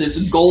you with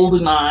its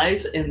golden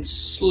eyes and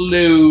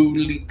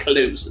slowly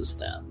closes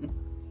them.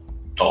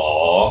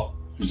 Aww,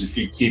 who's a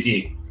good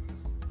kitty.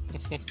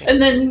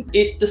 And then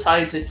it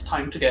decides it's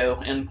time to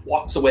go and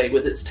walks away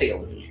with its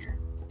tail in the air.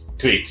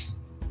 Great.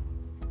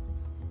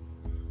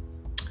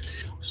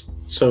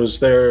 So is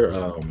there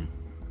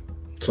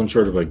some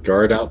sort of a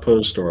guard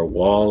outpost or a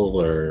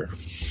wall or...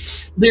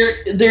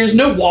 There's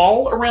no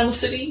wall around the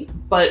city,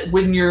 but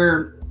when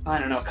you're, I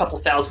don't know, a couple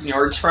thousand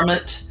yards from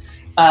it,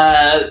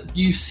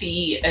 you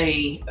see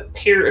a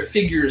pair of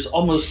figures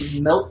almost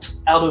melt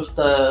out of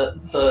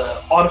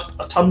the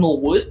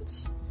autumnal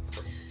woods.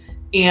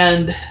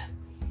 And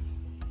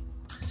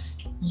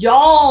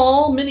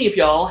many of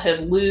y'all have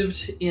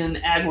lived in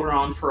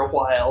Aglaron for a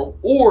while,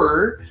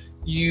 or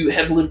you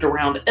have lived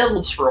around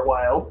elves for a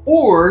while,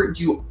 or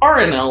you are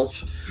an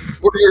elf,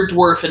 or you're a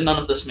dwarf, and none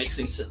of this makes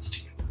any sense to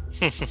you.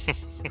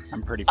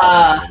 I'm pretty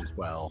familiar as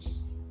well.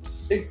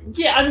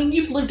 Yeah, I mean,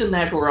 you've lived in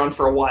Aglaron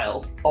for a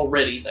while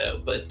already,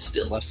 though, but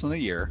still. Less than a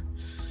year.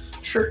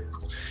 Sure.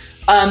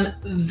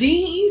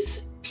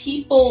 These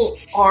people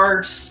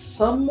are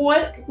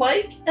somewhat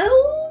like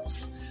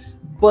elves,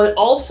 but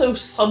also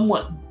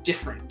somewhat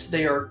different.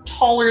 They are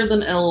taller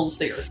than elves,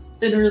 they are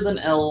thinner than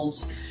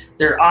elves,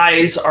 their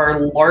eyes are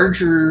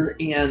larger,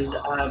 and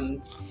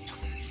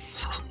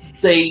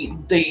they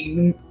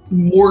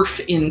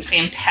morph in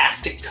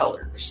fantastic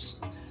colors.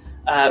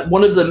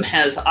 One of them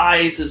has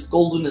eyes as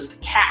golden as the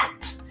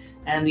cat,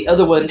 and the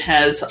other one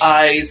has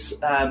eyes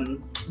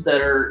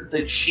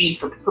that shade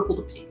from purple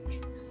to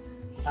pink.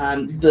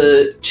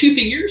 The two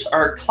figures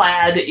are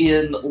clad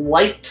in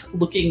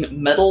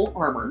light-looking metal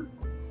armor,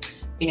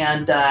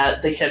 and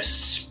they have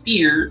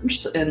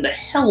spears, and the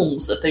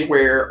helms that they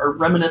wear are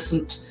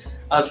reminiscent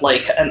of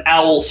like an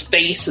owl's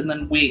face and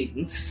then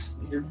wings.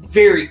 They're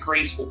very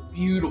graceful,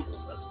 beautiful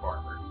sets of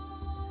armor.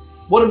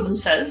 One of them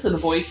says, in a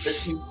voice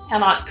that you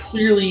cannot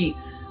clearly,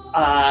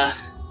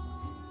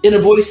 in a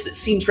voice that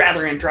seems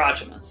rather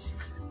androgynous,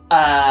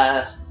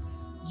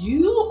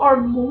 you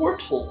are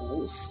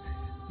mortals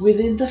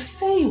within the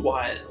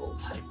Feywild.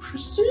 I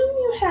presume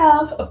you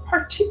have a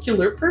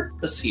particular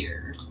purpose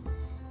here.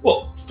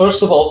 Well,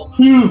 first of all,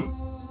 who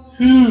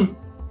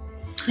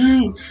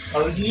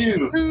are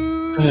you?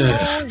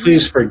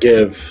 Please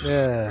forgive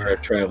Yeah. our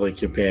traveling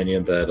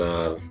companion that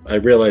I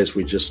realize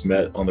we just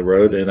met on the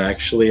road and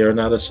actually are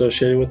not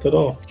associated with at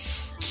all.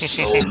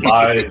 Oh,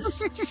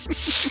 lies.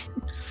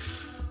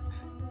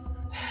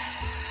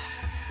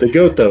 The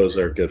goat, though, is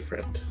our good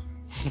friend.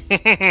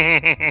 What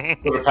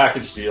a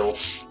package deal.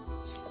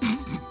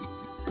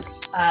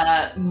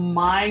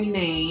 My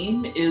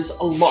name is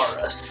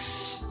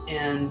Alaris,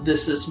 and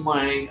this is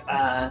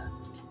my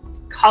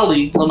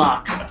colleague,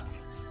 Lanaka.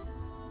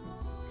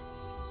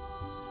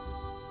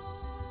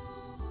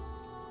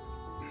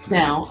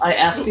 Now, I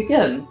ask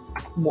again,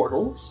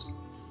 mortals,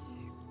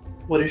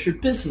 what is your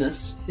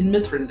business in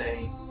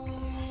Mithranday?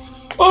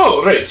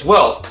 Oh, right.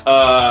 Well,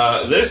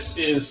 this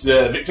is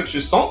Victor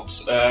Toussaint.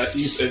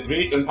 He's a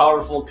great and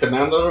powerful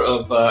commander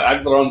of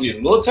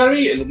Aglarondian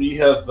military, and we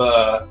have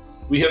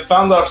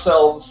found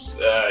ourselves,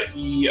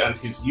 he and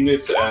his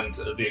unit and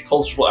the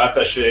cultural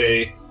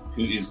attaché,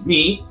 who is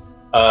me,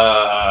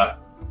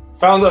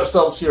 found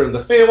ourselves here in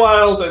the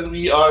Feywild, and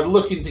we are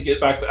looking to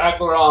get back to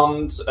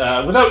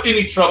Aglarond without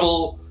any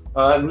trouble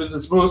and with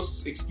as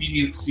most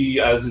expediency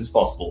as is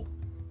possible.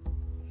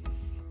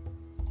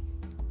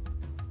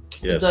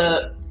 Yes.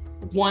 The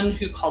one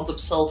who called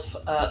himself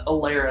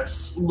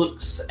Alaris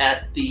looks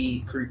at the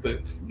group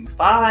of you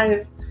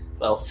five,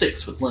 well,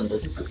 6 with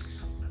Lyndon.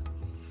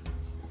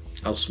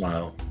 I'll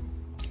smile.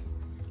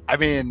 I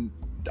mean,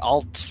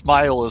 I'll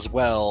smile as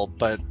well,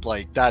 but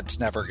like that's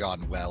never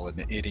gone well in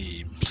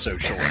any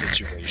social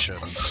situation.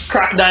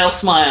 Crocodile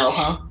smile,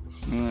 huh?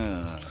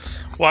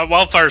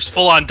 Wildfire's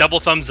full on double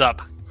thumbs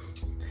up.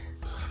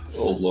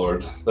 Oh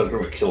lord, they're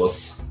gonna kill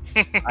us.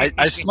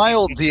 I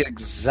smiled the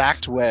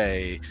exact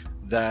way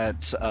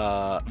that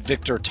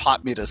Victor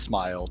taught me to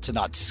smile to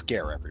not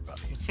scare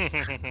everybody.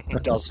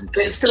 It doesn't.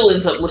 It still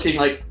ends up looking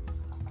like.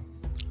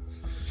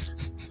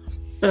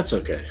 That's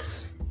okay.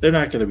 They're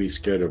not going to be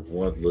scared of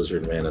one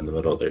lizard man in the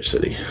middle of their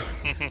city.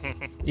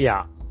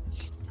 Yeah.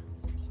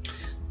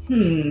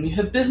 You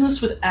have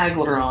business with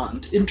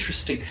Aglarond.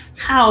 Interesting.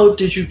 How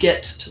did you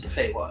get to the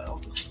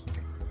Feywild?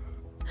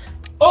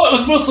 Oh, it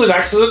was mostly an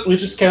accident. We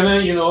just kind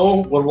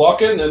of, were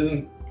walking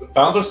and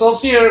found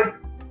ourselves here.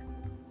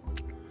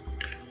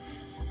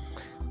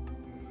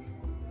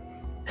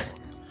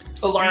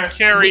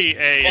 Alaris,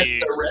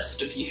 and the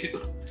rest of you.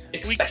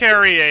 We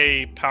carry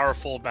a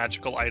powerful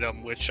magical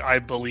item, which I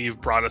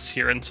believe brought us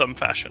here in some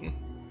fashion.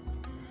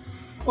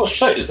 Oh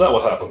shit, is that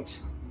what happened?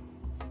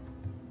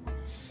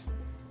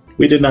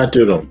 We did not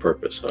do it on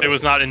purpose. Huh? It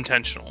was not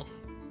intentional.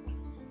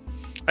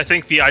 I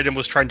think the item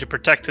was trying to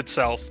protect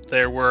itself.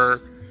 The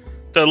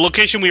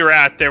location we were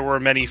at, there were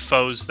many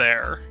foes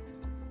there.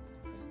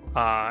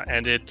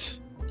 And it,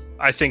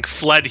 I think,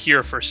 fled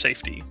here for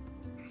safety.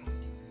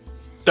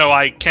 Though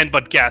I can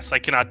but guess, I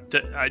cannot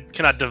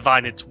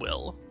divine its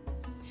will.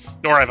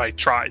 Nor have I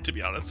tried, to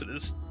be honest. It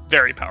is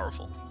very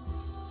powerful.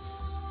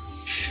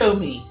 Show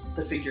me,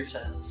 the figure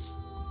says.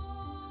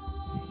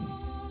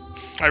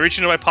 I reach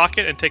into my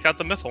pocket and take out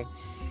the mithril.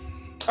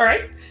 All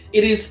right.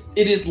 It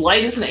is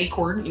light as an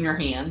acorn in your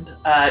hand.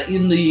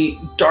 In the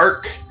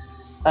dark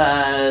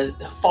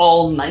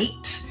fall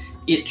night,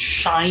 it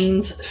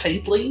shines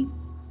faintly,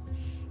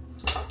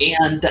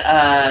 and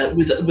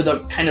with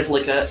a kind of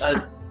like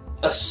a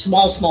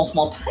small,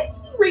 tiny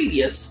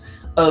radius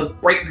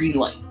of bright green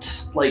light.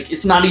 Like,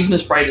 it's not even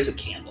as bright as a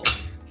candle.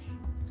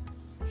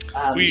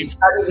 It's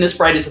not even as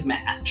bright as a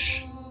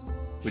match.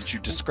 Would you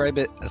describe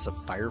it as a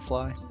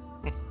firefly?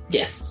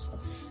 Yes.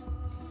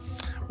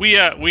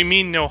 We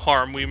mean no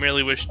harm. We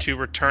merely wish to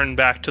return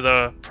back to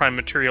the prime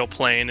material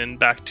plane and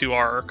back to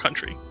our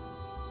country.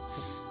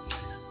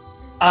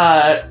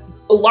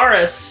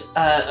 Alaris,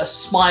 a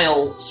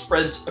smile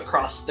spreads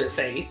across their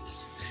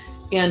face,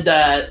 and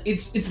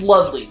it's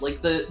lovely.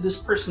 Like, this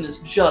person is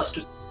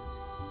just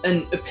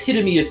an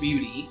epitome of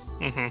beauty.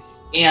 Mm-hmm.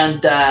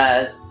 And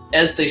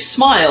as they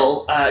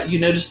smile, you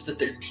notice that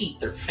their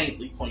teeth are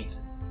faintly pointed.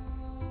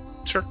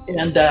 Sure.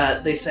 And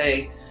they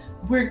say,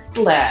 "We're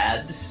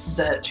glad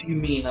that you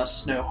mean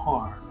us no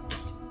harm.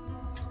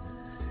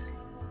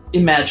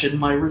 Imagine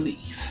my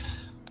relief."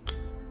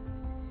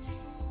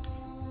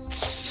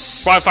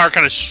 Wildfire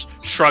kind of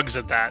shrugs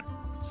at that.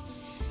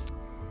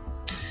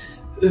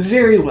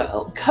 Very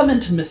well. Come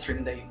into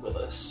Mithrandane with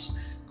us.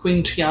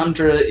 Queen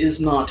Tiandra is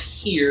not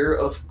here,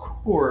 of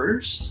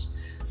course,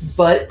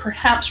 but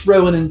perhaps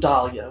Rowan and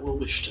Dahlia will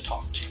wish to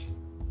talk to you.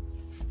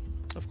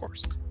 Of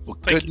course. Well,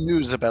 good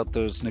news about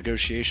those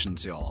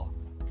negotiations, y'all.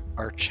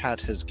 Our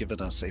chat has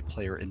given us a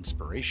player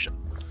inspiration.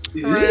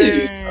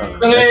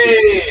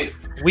 Hey!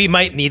 We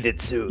might need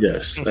it soon.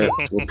 Yes, that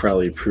will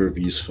probably prove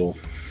useful.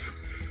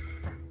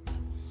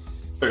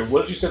 Wait,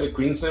 what did you say the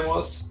queen's name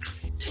was?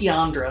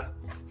 Tiandra.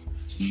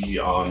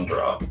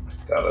 Tiandra.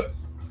 Got it.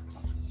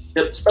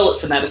 Yep, spell it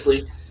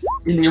phonetically.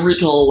 In the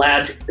original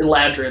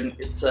Eladrin,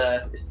 it's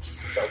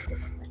spelled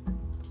phonetically.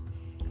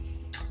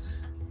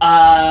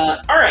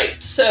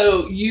 Alright,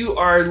 so you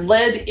are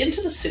led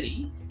into the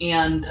city,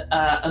 and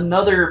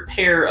another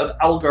pair of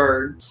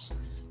Algards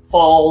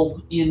fall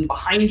in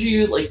behind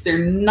you. Like,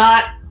 they're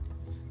not...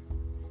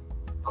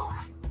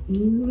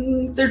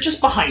 They're just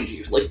behind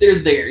you. Like, they're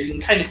there. You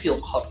can kind of feel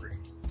them hovering.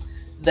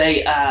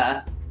 They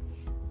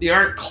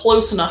aren't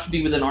close enough to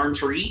be within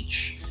arm's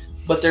reach,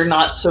 but they're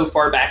not so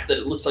far back that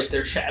it looks like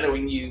they're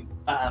shadowing you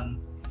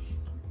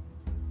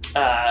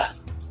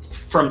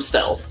from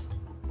stealth.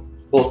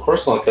 Well, of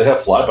course not. They have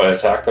flyby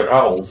attack. They're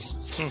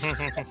owls.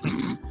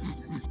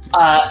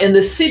 And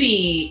the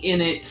city, in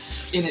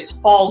its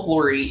fall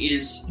glory,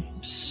 is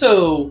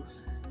so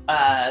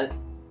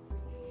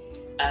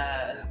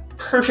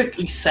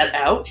perfectly set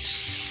out.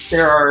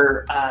 There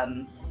are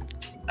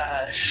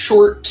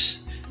short.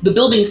 The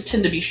buildings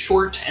tend to be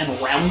short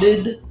and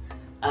rounded,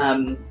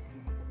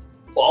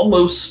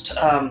 almost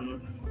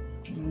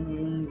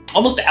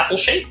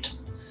apple-shaped.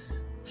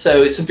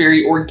 So it's a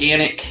very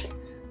organic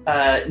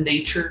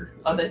nature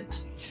of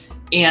it.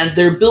 And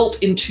they're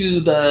built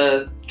into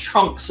the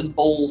trunks and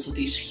boles of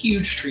these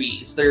huge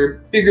trees. They're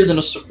bigger than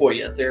a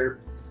sequoia. They're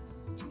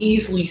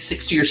easily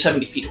 60 or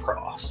 70 feet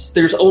across.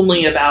 There's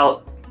only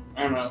about,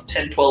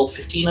 10, 12,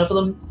 15 of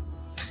them.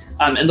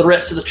 And the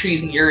rest of the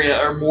trees in the area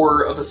are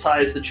more of a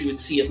size that you would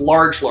see of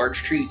large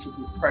trees in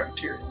the prime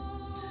material.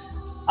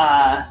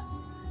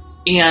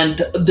 And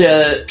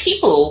the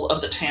people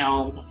of the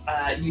town,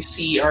 you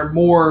see, are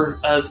more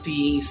of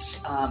these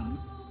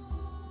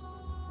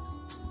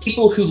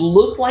people who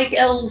look like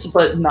elves,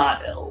 but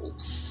not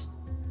elves.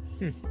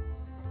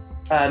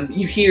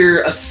 You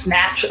hear a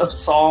snatch of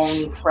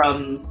song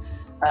from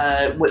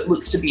what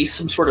looks to be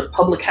some sort of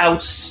public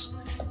house,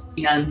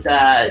 and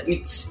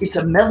it's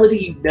a melody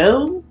you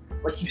know,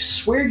 like you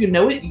swear you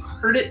know it. You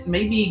heard it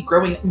maybe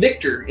growing up.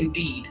 Victor,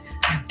 indeed,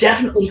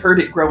 definitely heard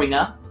it growing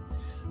up,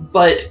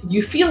 but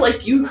you feel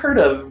like you heard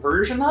a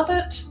version of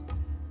it,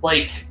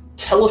 like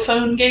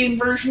telephone game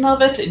version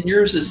of it, and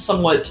yours is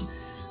somewhat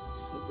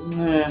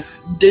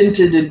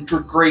dented and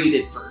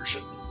degraded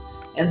version.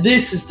 And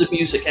this is the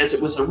music as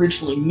it was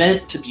originally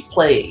meant to be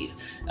played.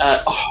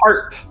 A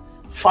harp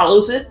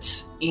follows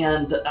it,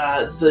 and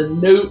the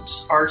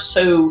notes are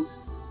so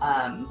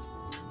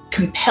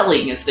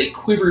compelling as they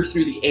quiver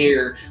through the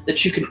air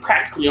that you can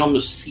practically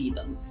almost see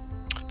them.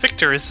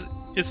 Victor, is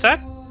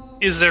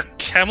there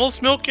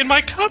camel's milk in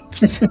my cup?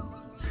 It's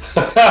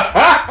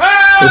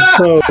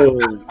so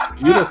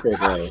beautiful,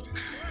 though.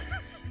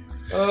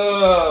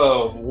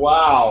 Oh,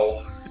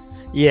 wow.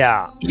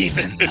 Yeah.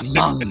 Even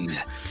among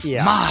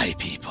Yeah. my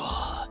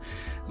people,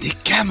 the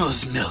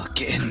camel's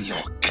milk in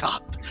your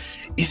cup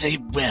is a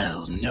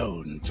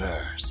well-known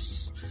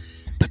verse.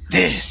 But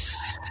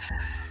this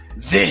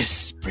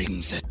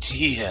brings a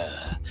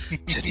tear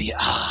to the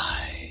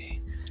eye.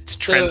 It's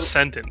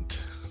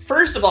transcendent.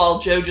 First of all,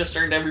 Joe just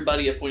earned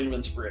everybody a point of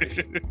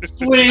inspiration.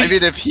 Sweet. I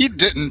mean, if he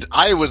didn't,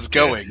 I was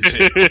going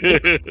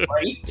to.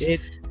 Right?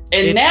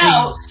 And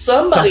now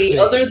somebody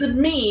other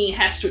than me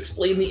has to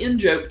explain the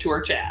in-joke to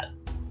our chat.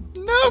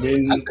 No, I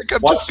mean, I think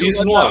I'm watch just going to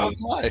season let that one.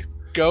 one lie.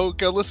 Go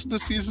listen to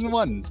season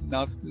 1.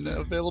 Not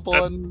available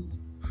on.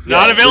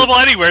 Not available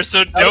anywhere,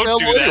 so Not don't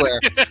available do anywhere.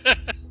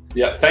 that.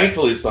 Yeah,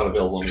 thankfully it's not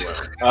available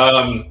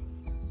anywhere.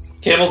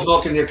 Camel's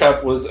Milk in Your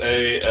Cup was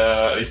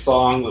a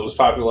song that was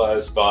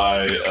popularized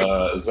by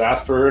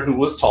Zasper, who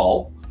was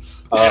tall.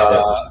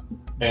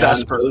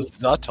 Zasper and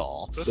the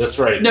Tall. That's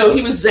right. No,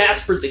 he was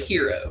Zasper the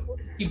hero.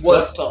 He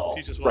was tall.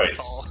 He just was Right.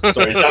 tall.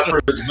 Sorry, Jasper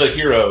is the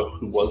hero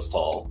who was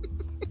tall,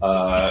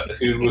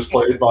 who was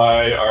played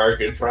by our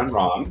good friend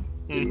Ron,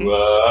 who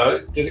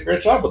did a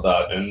great job with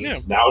that, and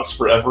now it's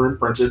forever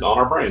imprinted on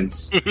our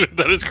brains.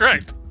 That is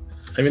correct.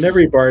 I mean,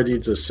 every bar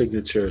needs a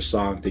signature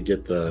song to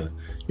get the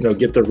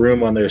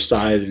room on their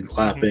side and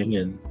clapping,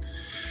 and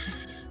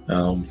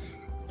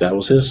that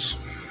was his.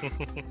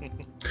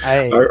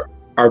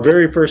 Our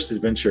very first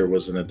adventure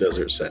was in a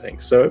desert setting,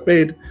 so it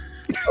made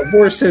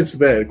more sense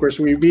then. Of course,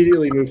 we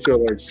immediately moved to a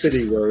large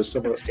city where it was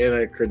somewhat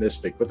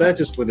anachronistic, but that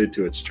just lended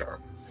to its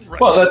charm.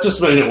 Right. Well, that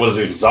just meant it was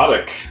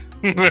exotic.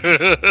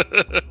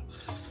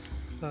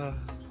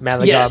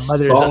 Malagar Yes.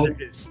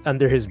 mutters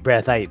under his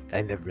breath, I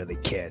never really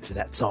cared for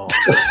that song.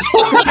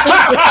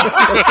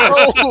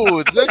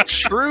 Oh, the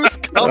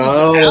truth comes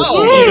Oh, out.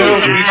 So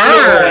much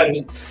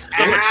shade.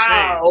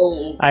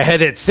 Ow! I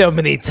heard it so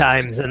many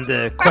times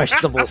under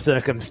questionable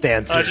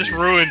circumstances. I just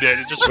ruined it.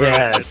 It just ruined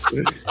Yes.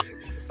 it.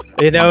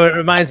 You know, it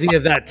reminds me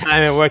of that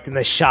time I worked in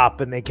the shop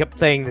and they kept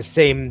playing the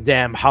same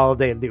damn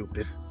holiday loop.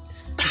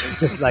 It's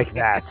just like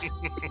that.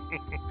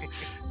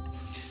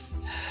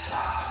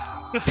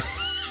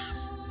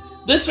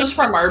 This was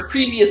from our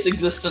previous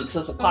existence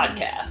as a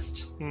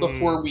podcast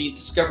before we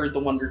discovered the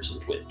wonders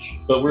of Twitch.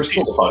 But we're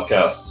still a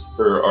podcast.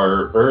 For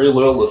our very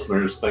loyal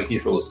listeners, thank you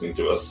for listening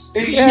to us.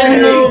 You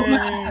know,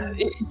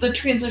 the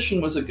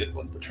transition was a good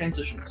one.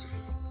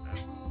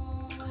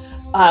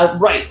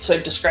 Right, so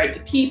I've described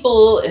the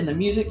people and the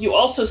music. You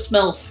also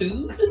smell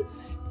food,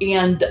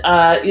 and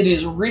it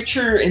is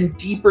richer and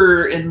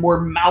deeper and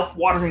more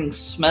mouth-watering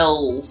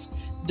smells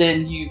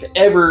than you've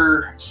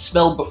ever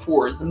smelled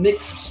before. The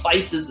mix of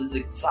spices is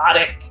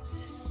exotic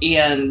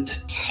and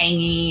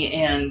tangy,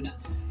 and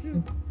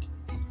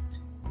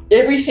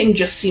everything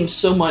just seems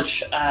so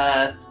much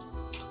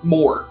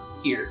more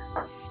here.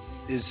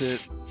 Is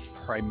it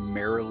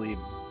primarily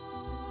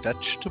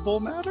vegetable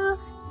matter?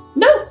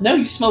 No,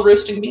 you smell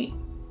roasting meat.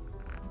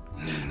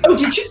 Oh,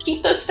 did you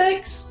keep those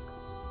steaks?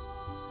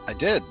 I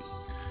did.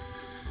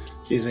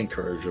 He's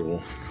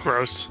incorrigible.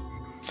 Gross.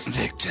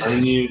 Victor, I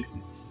mean, you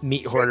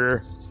Meat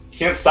hoarder.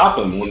 can't stop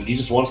him when he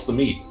just wants the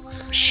meat.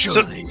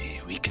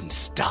 surely we can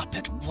stop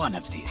at one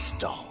of these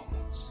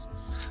stalls.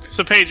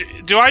 So, Paige,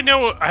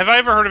 have I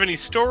ever heard of any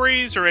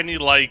stories or any,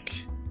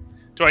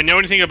 do I know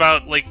anything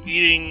about,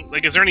 eating,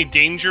 is there any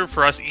danger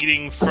for us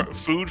eating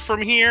food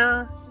from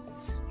here?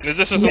 And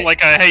this isn't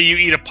like hey, you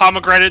eat a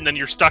pomegranate and then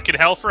you're stuck in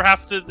hell for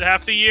half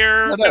the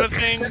year No, kind of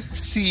thing?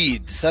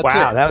 Seeds. That's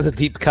Wow, it. that was a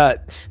deep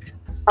cut.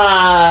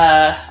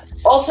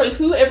 Also,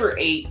 whoever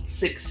ate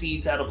 6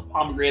 seeds out of a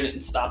pomegranate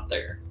and stopped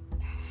there?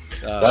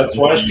 That's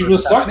why she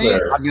was stuck Persephone?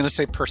 there. I'm going to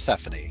say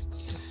Persephone.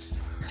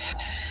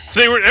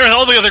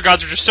 All the other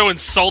gods are just so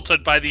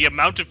insulted by the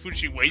amount of food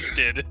she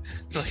wasted.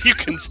 You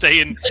can stay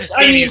in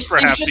Hades for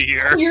half the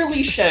year. It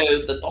clearly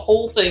showed that the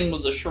whole thing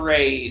was a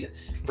charade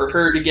for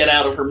her to get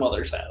out of her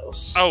mother's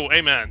house. Oh,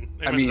 amen.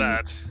 Amen mean, to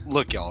that.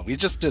 Look, y'all, we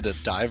just did a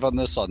dive on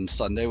this on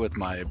Sunday with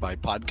my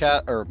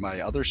podcast or my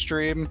other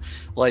stream.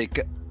 Why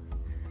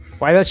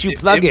don't you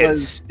plug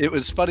it? It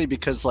was funny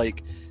because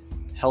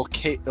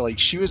Hellcat,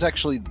 she was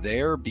actually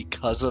there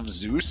because of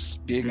Zeus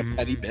being a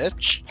petty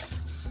bitch.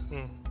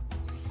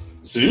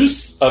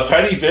 Zeus, a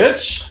petty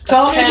bitch?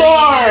 Tell me Petty,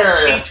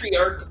 more!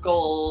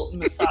 patriarchal,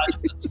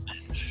 misogynist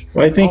bitch.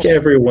 Well, I think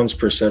everyone's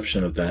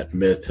perception of that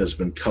myth has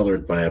been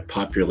colored by a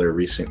popular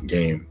recent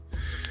game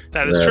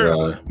That is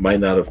true. might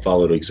not have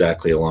followed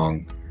exactly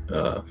along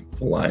the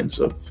lines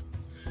of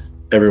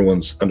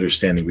everyone's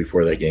understanding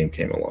before that game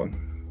came along.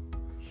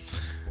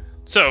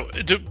 So,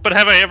 but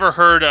have I ever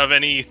heard of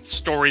any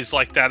stories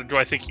like that? Do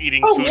I think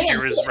eating food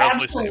here is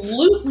relatively safe?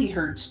 Absolutely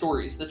heard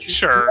stories that you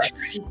Sure. should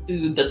never eat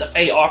food that the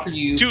Fae offer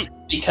you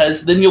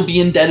because then you'll be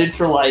indebted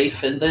for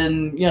life, and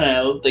then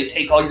they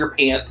take all your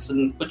pants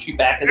and put you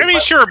back. I mean,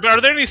 sure, but are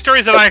there any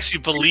stories that I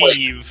actually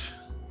believe?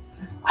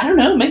 I don't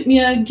know.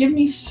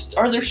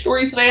 Are there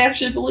stories that I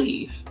actually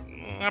believe?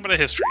 How about a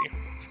history?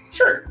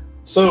 Sure.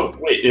 So,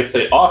 wait, if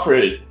they offer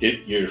it,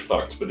 you're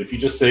fucked. But if you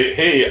just say,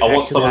 hey, I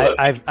want some of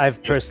that...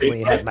 I've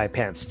personally had my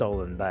pants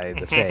stolen by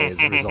the Fae as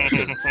a result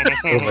of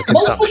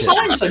Multiple overconsumption.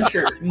 times, I'm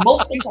sure.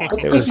 Multiple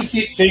times. It was-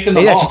 you keep taking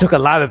them They off. actually took a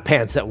lot of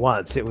pants at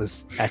once. It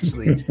was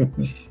actually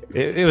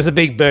it was a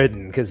big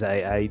burden because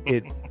I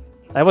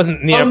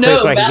wasn't near a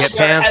place where I could get Valigar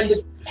pants.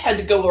 had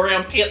to go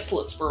around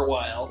pantsless for a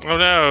while. Oh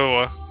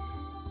no!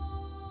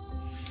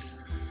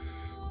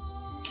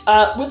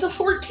 With the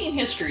 14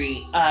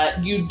 history,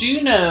 you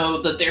do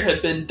know that there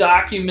have been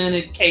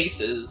documented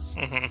cases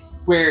Mhm.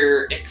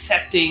 where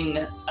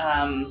accepting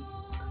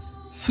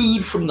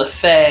food from the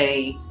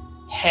Fae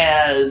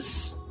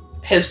has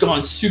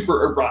gone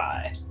super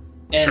awry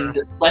and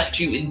left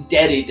you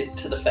indebted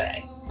to the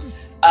Fae.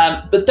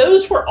 But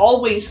those were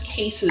always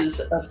cases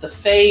of the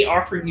Fae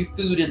offering you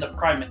food in the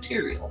prime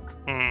material.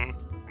 Hmm.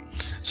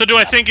 So, do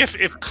I think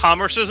if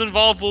commerce is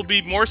involved, we'll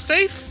be more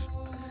safe?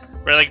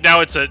 Right, like now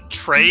it's a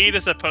trade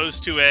as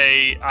opposed to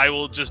I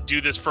will just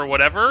do this for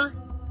whatever?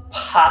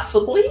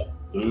 Possibly.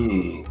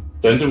 Ooh.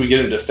 Then do we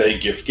get into Fae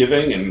gift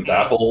giving and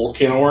that whole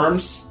can of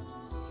worms?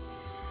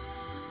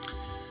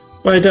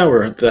 But I doubt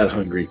we're that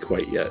hungry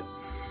quite yet.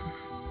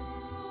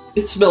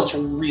 It smells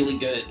really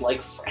good,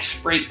 like fresh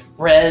baked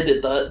bread,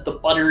 and the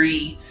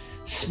buttery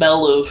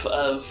smell of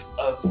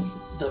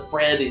the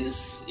bread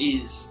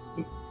is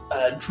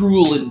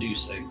drool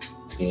inducing.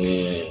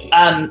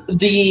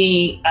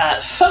 The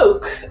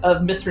folk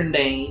of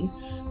Mithrandain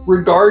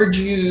regard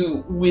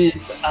you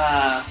with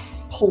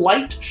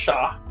polite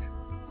shock,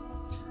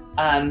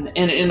 and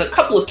in a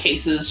couple of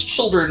cases,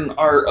 children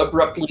are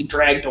abruptly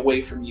dragged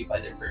away from you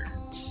by their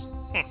parents.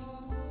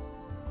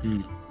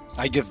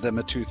 I give them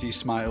a toothy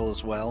smile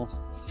as well.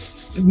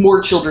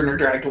 More children are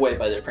dragged away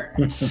by their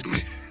parents.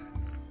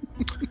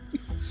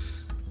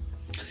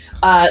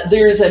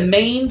 There is a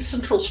main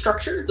central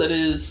structure that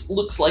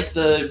looks like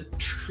the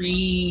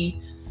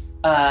tree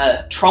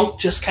trunk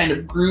just kind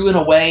of grew in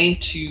a way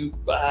to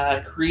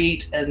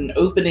create an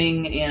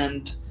opening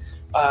and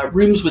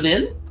rooms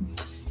within.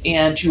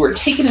 And you are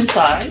taken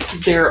inside.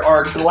 There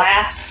are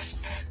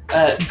glass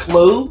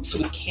globes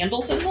with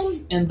candles in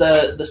them, and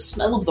the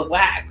smell of the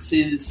wax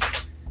is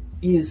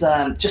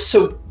just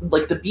so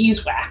like the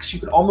beeswax. You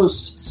can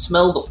almost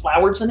smell the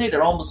flowers in it. It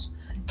almost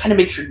kind of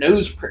makes your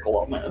nose prickle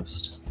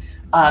almost.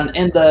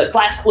 And the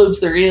glass globes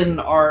they're in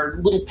are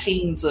little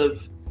panes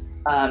of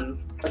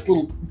like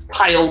little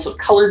piles of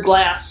colored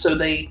glass, so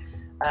they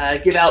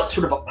give out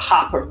sort of a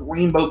pop of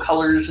rainbow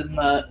colors in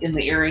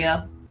the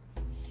area.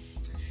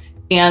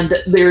 And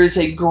there's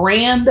a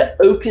grand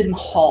oaken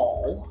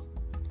hall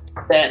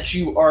that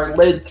you are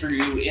led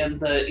through, and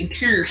the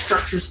interior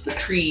structures of the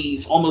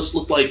trees almost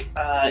look like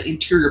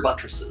interior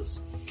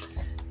buttresses.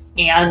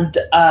 And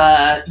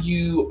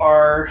you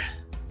are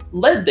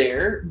led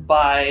there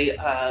by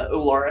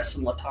Olaris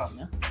and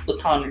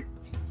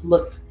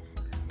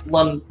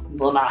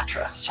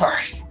Lanatra.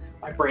 Sorry,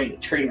 my brain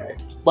train wreck.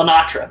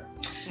 Lanatra.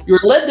 You're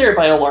led there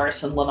by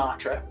Olaris and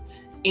Lanatra,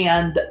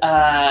 and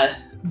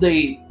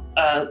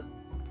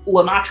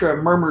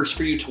Lanatra murmurs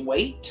for you to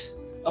wait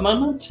a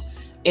moment,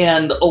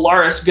 and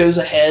Olaris goes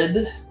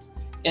ahead,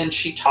 and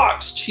she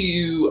talks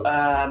to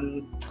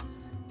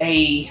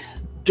a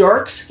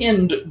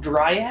dark-skinned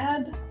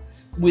dryad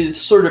with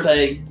sort of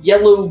a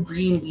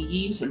yellow-green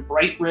leaves and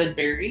bright red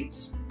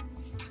berries.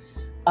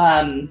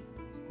 Her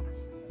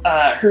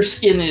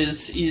skin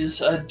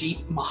is a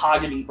deep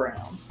mahogany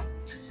brown.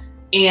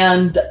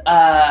 And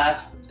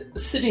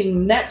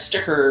sitting next to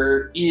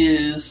her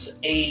is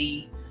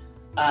a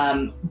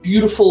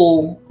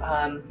beautiful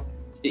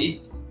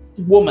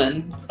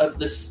woman of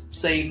this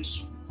same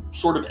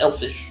sort of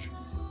elfish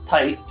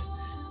type.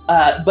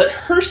 But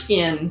her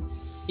skin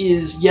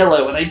is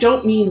yellow, and I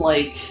don't mean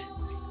like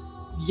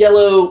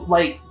yellow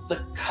like the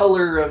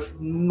color of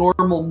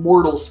normal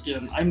mortal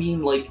skin. I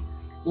mean like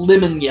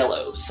lemon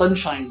yellow,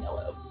 sunshine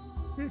yellow.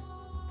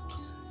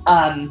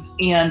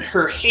 And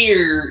her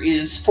hair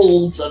is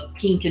folds of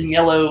pink and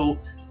yellow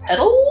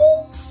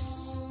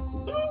petals?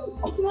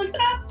 Something like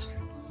that.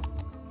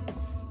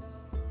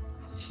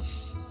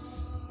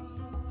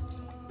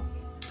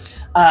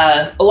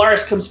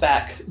 Olaris comes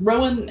back.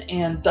 Rowan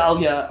and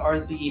Dahlia are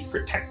the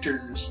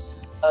protectors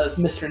of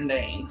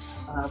Mithrandain,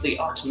 the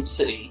Autumn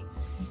City.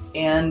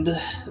 And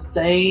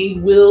they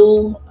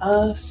will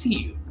see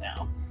you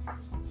now.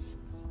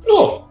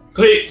 Oh,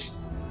 great.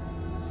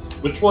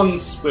 Which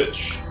one's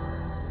which?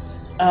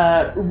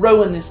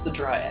 Rowan is the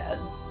Dryad.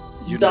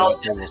 You know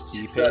what they Dahlia will see,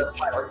 is the Paige?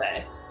 Flower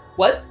Fae.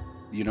 What?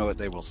 You know what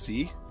they will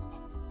see?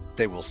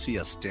 They will see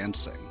us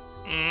dancing.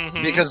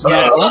 Mhm. Because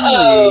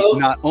Uh-oh.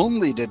 not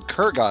only did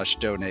Kurgosh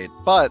donate,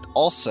 but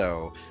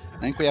also I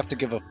think we have to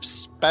give a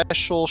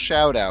special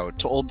shout out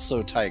to Old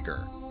So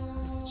Tiger.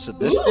 So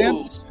this Ooh.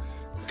 dance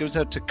goes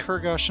out to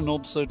Kurgosh and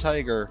Old So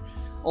Tiger.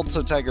 Old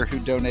So Tiger, who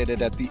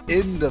donated at the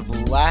end of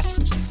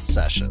last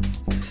session.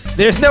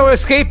 There's no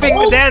escaping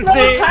the Old dancing.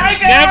 Snow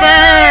Tiger!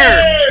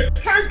 Never!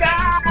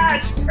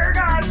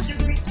 Kurgosh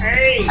should be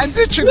paid. And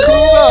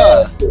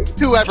Ichiguma!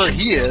 Whoever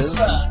he is,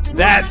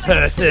 That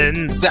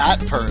person.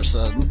 that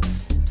person.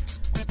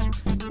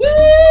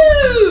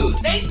 Woo!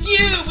 Thank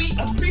you. We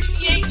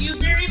appreciate you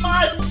very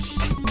much.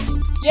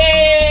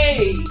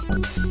 Yay!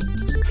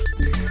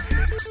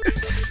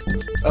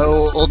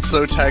 Oh, Old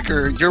So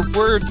Tiger, your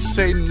words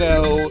say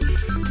no,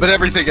 but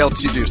everything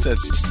else you do says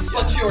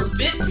But yes. your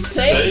bits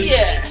say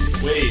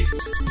yes. Wait.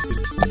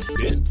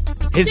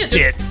 His Yeah,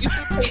 bits. you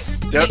should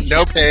say-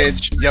 No,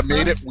 Paige, you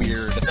made it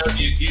weird.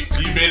 You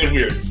made it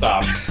weird.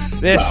 Stop.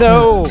 They're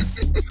so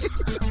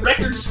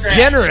Record scratch.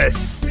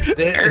 generous.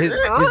 His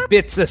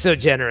bits are so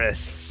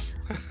generous.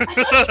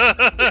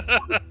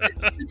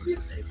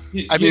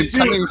 I mean,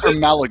 coming from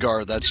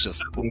Malagar, that's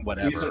just These are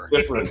whatever.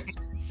 different.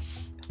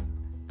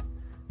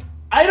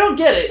 I don't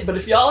get it, but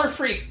if y'all are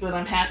freaked, then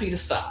I'm happy to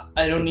stop.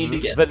 I don't need to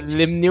get it.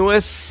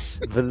 Voluminous.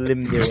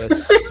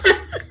 Voluminous.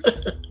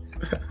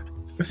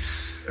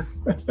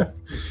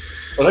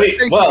 Right.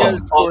 Thank Well, you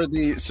guys for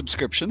the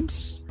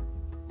subscriptions.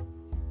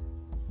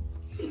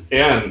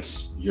 and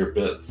your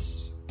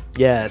bits.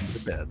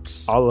 Yes. The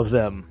bits. All of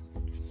them.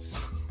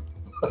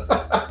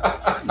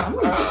 I'm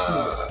gonna get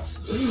some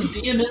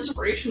DM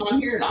inspiration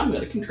on here, and I'm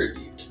gonna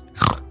contribute.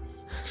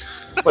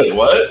 Wait,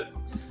 what?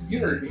 You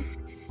heard me.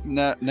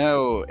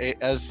 No.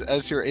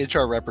 As your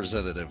HR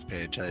representative,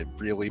 Paige, I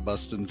really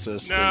must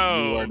insist that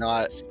you No. are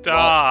not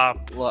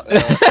Stop.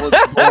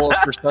 eligible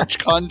for such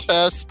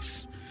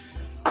contests.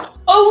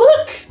 Oh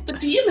look, the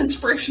DM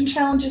inspiration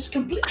challenge is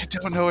complete. I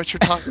don't know what you're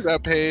talking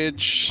about,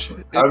 Paige.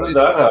 How did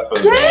that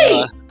happen?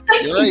 Yay!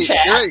 Thank You're you, right.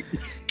 chat. You're right.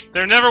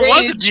 There never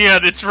was a Paige.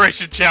 Gian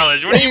Inspiration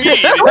Challenge. What do you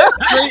mean?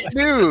 Great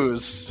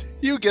news!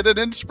 You get an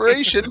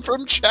inspiration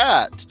from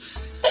chat.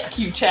 Thank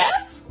you,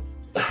 chat.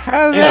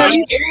 How Yeah.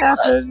 did that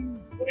happen?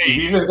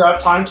 You even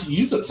got time to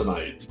use it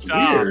tonight. It's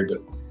Stop. weird.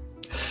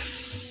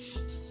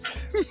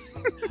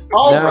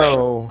 All right.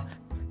 No.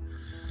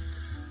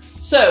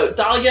 So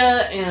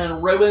Dahlia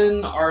and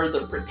Rowan are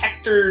the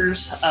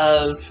protectors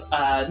of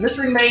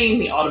Mithrin May in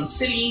the Autumn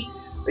City.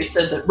 They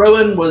said that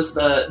Rowan was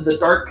the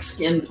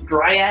dark-skinned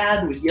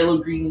dryad with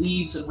yellow-green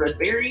leaves and red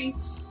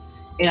berries,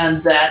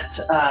 and that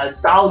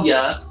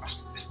Dahlia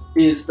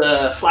is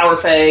the flower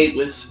fae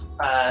with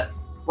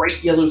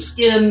bright yellow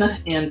skin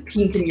and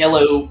pink and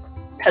yellow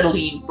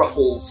petally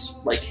ruffles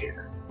like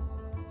hair.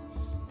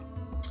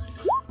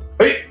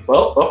 Right.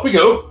 Well, up we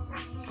go.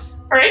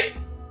 All right,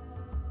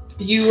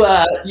 you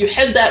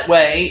head that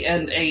way,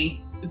 and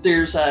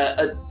there's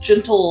a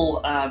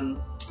gentle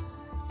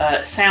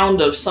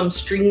sound of some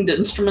stringed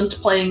instrument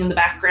playing in the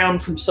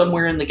background from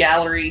somewhere in the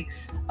gallery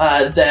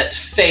that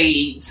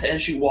fades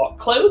as you walk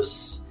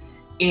close,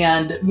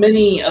 and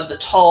many of the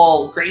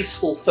tall,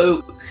 graceful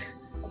folk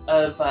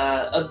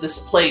of this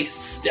place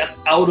step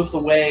out of the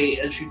way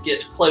as you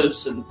get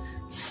close, and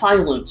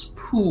silence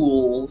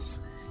pools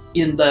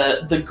in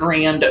the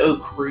grand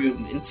oak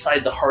room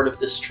inside the heart of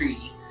this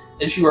tree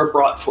as you are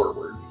brought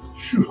forward.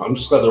 Phew, I'm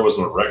just glad there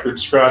wasn't a record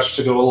scratch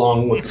to go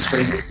along with the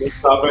stranger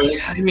stopping.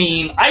 I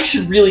mean, I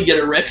should really get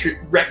a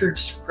record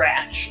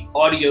scratch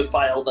audio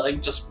file that I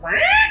can just...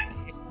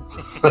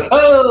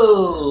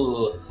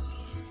 Oh!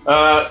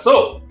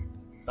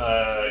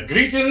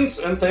 Greetings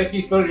and thank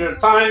you for your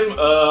time,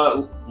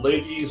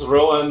 ladies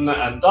Rowan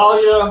and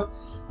Dahlia,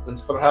 and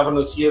for having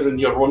us here in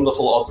your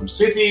wonderful Autumn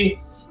City.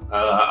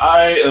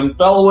 I am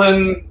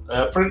Belwyn,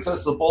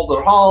 Princess of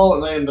Boulder Hall,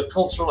 and I am the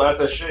cultural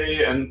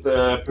attaché and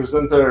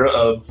presenter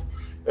of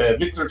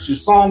Victor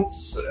Toussaint,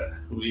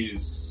 who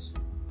is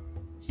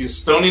His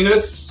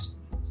Stoniness.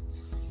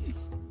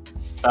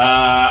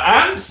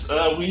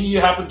 And we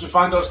happen to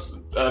find us,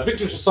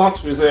 Victor Toussaint,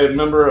 who is a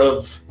member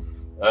of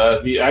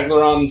the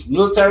Aglarond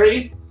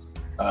military.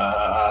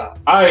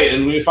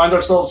 And we find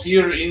ourselves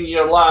here in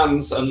your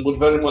lands and would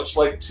very much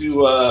like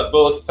to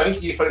both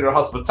thank you for your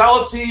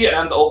hospitality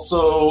and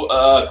also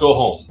go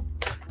home.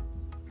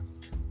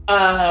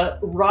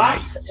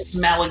 Ross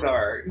and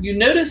Malagar, you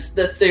notice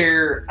that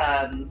their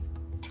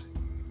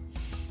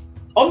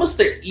almost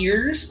their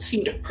ears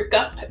seem to prick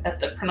up at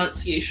the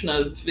pronunciation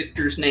of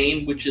Victor's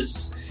name, which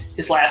is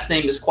his last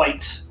name is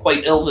quite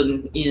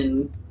Elven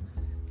in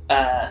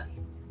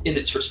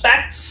its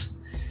respects.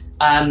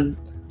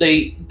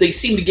 They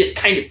seem to get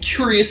kind of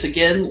curious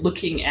again,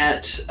 looking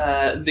at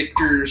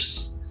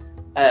Victor's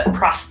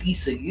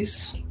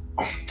prostheses.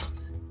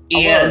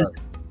 And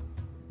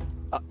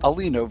I'll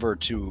lean over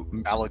to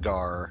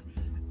Malagar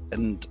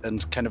and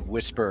kind of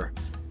whisper,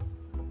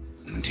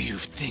 Do you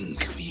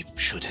think we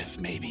should have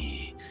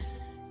maybe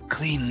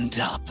cleaned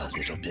up a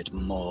little bit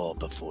more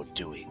before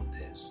doing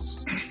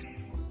this?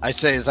 I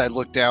say as I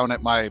look down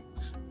at my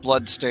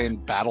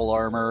bloodstained battle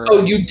armor.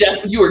 Oh,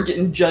 you are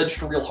getting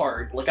judged real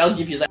hard. Like, I'll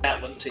give you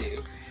that one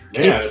too.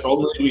 Man, if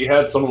only we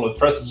had someone with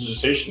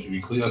prestidigitation who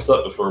could clean us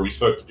up before we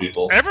spoke to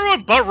people.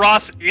 Everyone but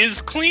Ross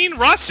is clean.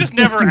 Ross just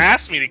never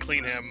asked me to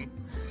clean him.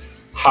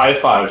 High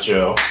five,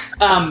 Joe.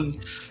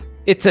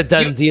 It's a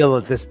done deal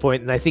at this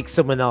point, and I think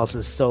someone else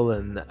has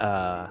stolen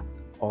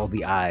all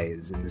the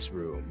eyes in this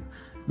room.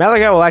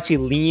 Malachi will actually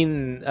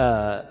lean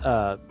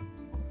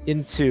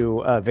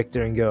into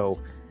Victor and go,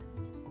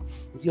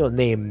 "Is your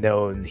name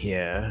known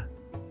here?"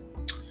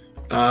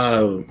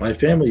 My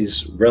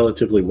family's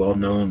relatively well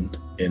known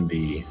in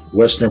the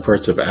western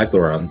parts of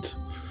Aglarond.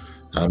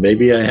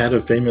 Maybe I had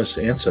a famous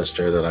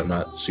ancestor that I'm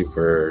not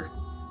super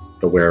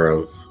aware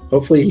of.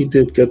 Hopefully he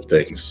did good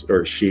things,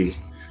 or she.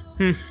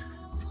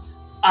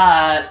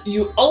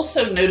 You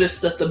also notice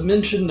that the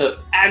mention of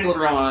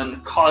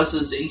Aglaron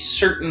causes a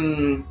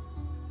certain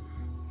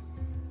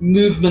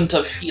movement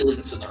of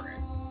feelings in the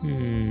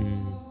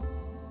room.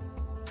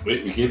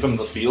 Wait, we gave him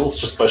the feels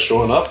just by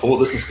showing up? Oh,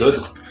 this is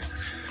good.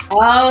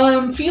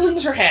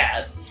 Feelings are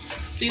had.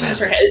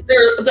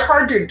 They're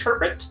hard to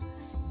interpret,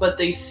 but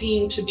they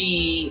seem to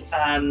be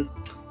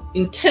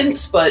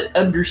intense but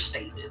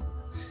understated.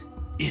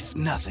 If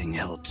nothing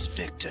else,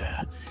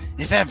 Victor,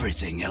 if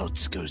everything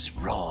else goes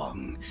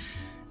wrong,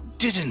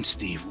 didn't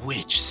the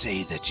witch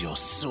say that your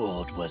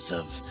sword was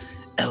of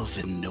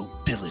elven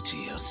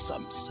nobility or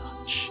some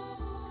such?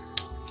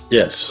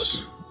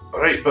 Yes.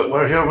 Right, but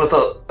we're here with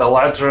a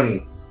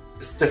Eladrin.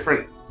 It's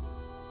different.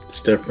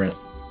 It's different.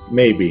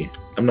 Maybe.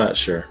 I'm not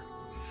sure.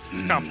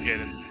 It's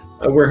complicated.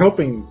 We're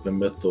hoping the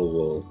Mythal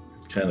will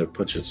kind of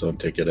punch its own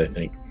ticket, I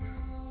think.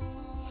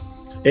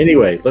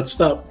 Anyway, let's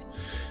stop.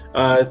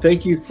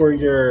 Thank you for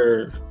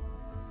your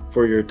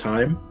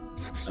time,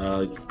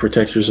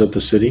 protectors of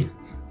the city.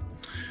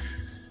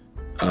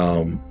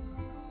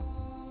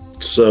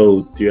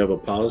 So, do you have a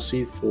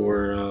policy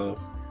for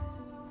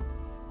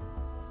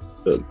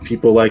the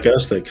people like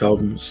us that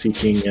come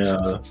seeking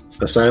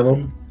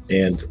asylum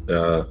and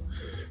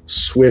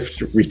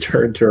swift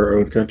return to our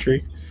own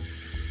country?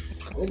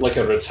 Like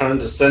a return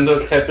to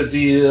sender type of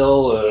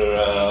deal,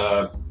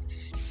 or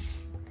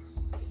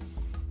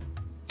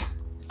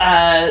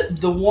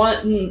the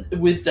one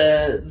with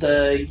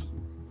the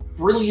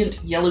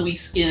brilliant yellowy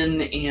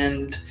skin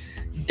and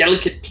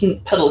delicate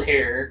pink petal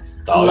hair,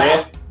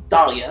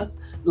 Dahlia,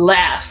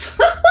 laughs.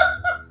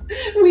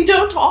 We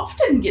don't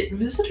often get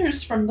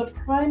visitors from the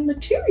Prime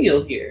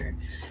Material here.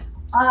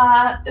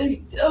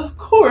 Of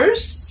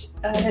course,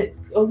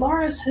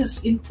 Olaris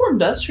has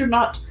informed us you're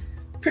not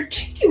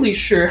particularly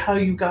sure how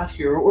you got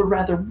here, or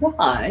rather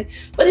why,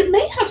 but it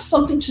may have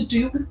something to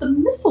do with the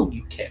Mythal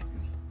you carry.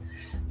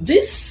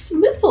 This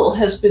Mythal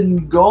has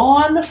been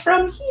gone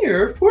from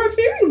here for a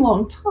very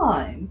long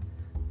time.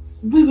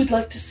 We would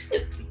like to see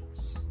it,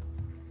 please.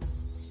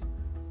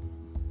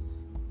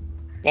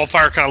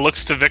 Wildfire kind of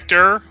looks to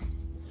Victor.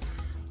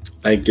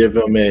 I give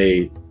him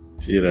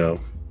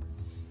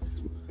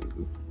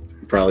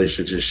probably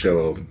should just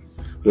show him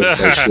with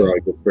my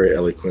shrug. It's very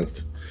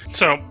eloquent.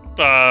 So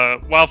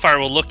Wildfire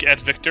will look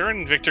at Victor,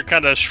 and Victor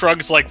kind of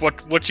shrugs like,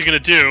 what you gonna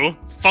do?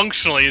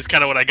 Functionally is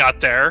kind of what I got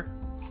there.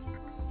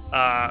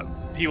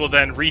 He will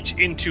then reach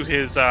into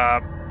his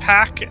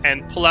pack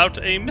and pull out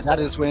a myth. That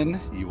is when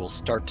you will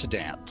start to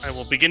dance. I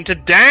will begin to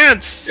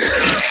dance!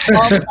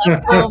 With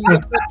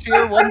the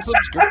tier 1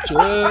 subscription.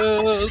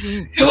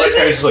 Who is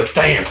it? just like,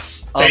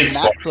 dance! Dance!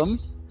 Maxim.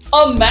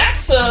 A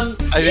Maxim!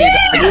 I mean,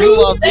 I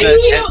do love Thank that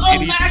you, at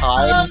any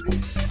time.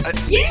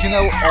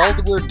 Yeah. All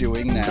that we're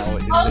doing now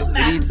is at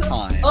any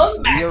time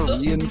we are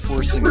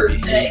reinforcing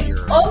behavior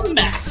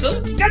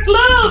Maxim! Got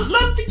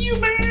love for you,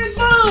 man,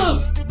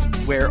 love!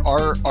 where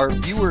our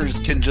viewers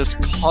can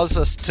just cause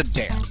us to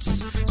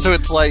dance. So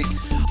it's like,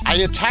 I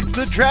attack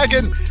the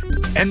dragon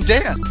and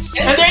dance.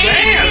 And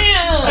dance!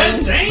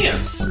 And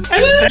dance!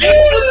 And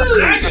dance with the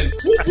dragon!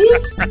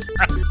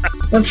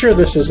 I'm sure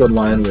this is in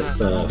line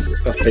with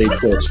a Fade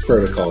Force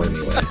protocol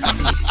anyway.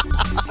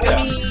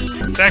 I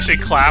mean, It's actually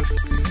clap.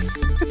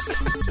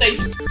 thank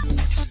you.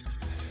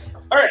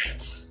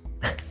 Alright.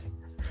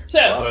 So,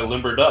 I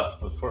limbered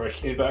up before I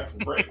came back from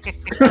break.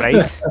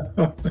 Right?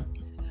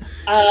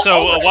 So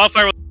alright.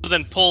 Wildfire will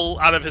then pull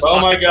out of his Oh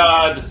my pocket.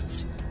 god!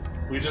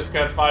 We just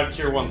got 5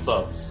 tier 1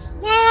 subs.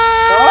 What?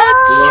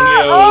 Bologna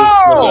is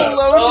the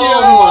best.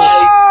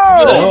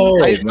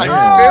 Oh, I'm man.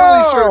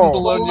 fairly certain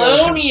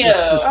Bologna has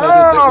just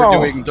Bologna. decided that we're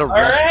doing the All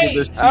rest right. of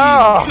the scene.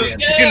 Oh.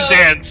 and- You can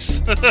dance.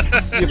 You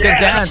can Yeah,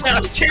 dance.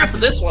 have a chair for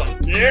this one.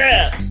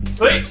 Yeah.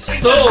 Wait,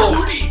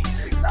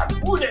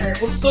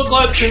 we're so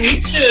glad to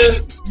meet you,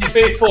 you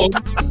faithful.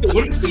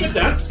 We're just gonna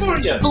dance for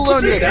you.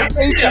 Bologna, Dance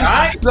thank for you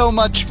ya. so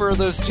much for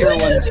those tier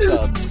 1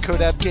 stubs.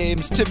 Kodab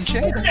Games,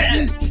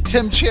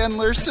 Tim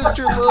Chandler,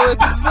 Sister Lilith,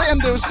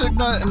 Rando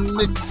Sigma, and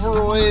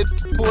McBroyd,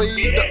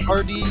 Boyd,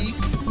 Hardy.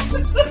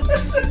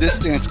 This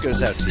dance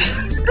goes out to you.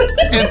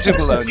 And to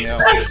Bologna.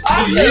 That's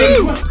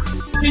awesome.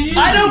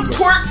 I don't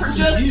twerk for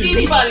just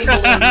anybody.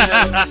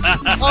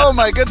 Oh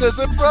my goodness,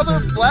 and Brother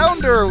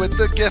Flounder with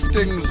the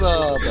gifting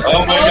sub.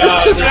 Oh my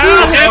god.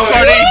 Dance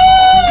party.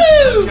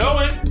 Woo!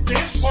 Going.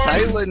 Dance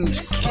party.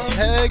 Silent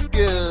Keg.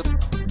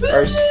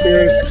 Our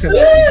spirits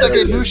connect.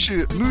 Okay,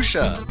 Musha.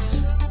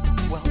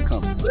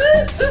 Welcome.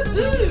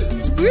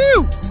 Woo!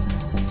 Woo!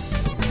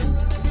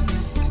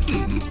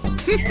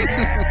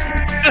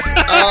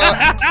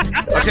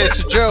 Okay,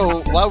 so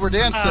Joe, while we're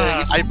dancing,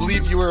 I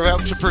believe you were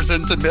about to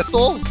present a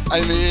mythal.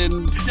 I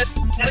mean,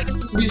 Gotta get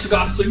this music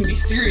off so we can be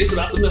serious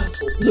about the mythal.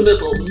 The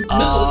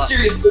mythal is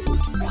serious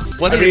business.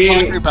 what are you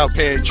talking about,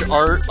 Paige?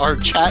 Our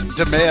chat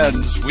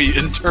demands we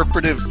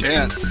interpretive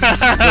dance the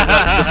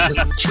rest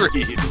of this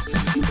tree.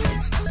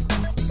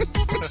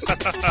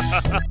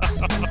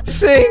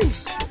 Sing!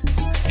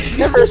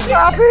 Never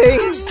stopping!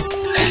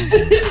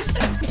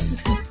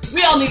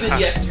 We all needed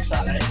the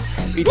exercise.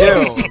 We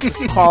do. This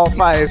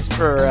qualifies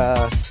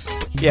for,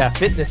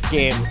 fitness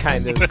game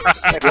kind of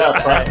exercise.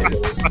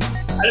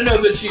 I don't know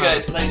about you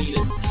guys, but I need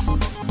it.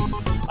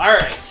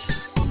 Alright.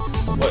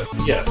 But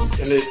yes,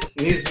 and it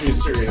needs to be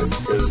serious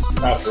because,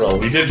 after all,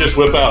 we did just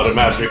whip out a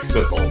magic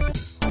mythal.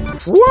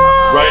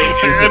 What? Right?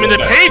 I mean, the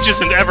into page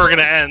isn't ever going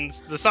to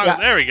end. The song, Yeah.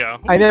 there we go.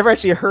 I never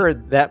actually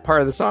heard that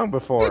part of the song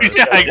before.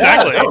 Yeah,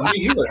 exactly. No,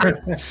 me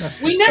either.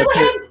 We never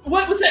had,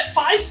 what was that,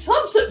 5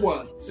 subs at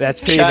once? That's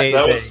pretty Chat,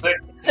 That amazing.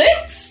 was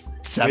 6?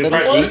 7,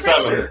 Right, 8?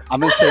 7. I'm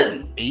gonna say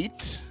 7.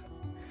 8.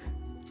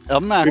 A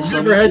We've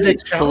maximum. never had to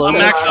It's a count. little A bit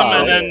maximum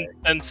high.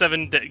 and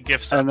 7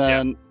 gifts. And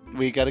then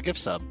we got a gift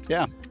sub.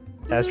 Yeah.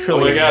 That's Oh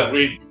truly my god,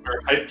 we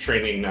are hype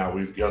training now.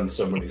 We've done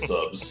so many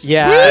subs.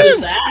 Yeah. What is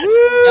that?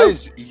 Woo!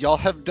 Guys, y'all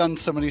have done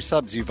so many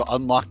subs, you've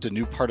unlocked a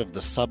new part of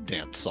the sub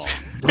dance song.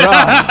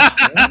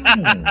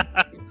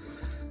 Bruh.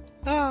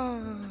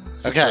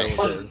 Okay.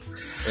 Fun.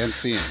 And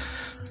scene.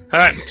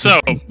 Alright, so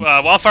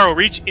Wildfire will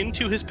reach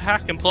into his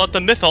pack and pull out the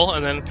mythal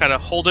and then kind of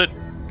hold it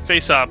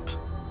face up.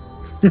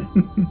 I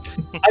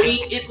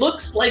mean, it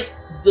looks like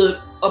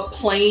a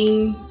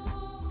plain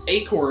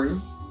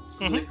acorn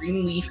with a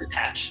green leaf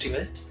attached to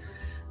it.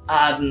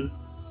 And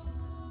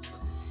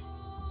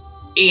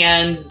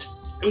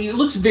I mean, it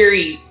looks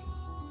very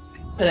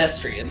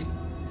pedestrian.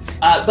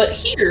 But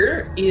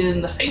here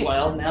in the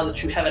Feywild, now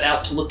that you have it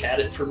out to look at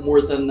it for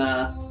more than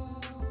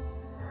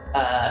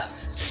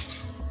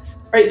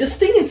right, this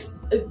thing is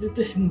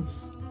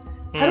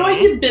how do I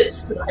give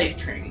bits to the hype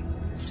training?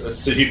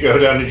 So you go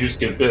down and you just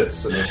get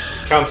bits, and it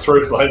counts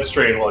towards the hype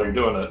strain while you're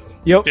doing it.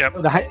 Yep.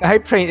 Yep. The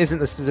hype train isn't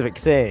the specific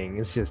thing.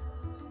 It's just,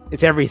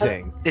 it's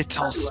everything. It's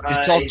all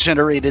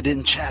generated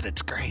in chat.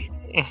 It's great.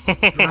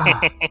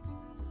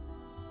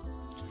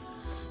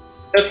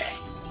 Okay.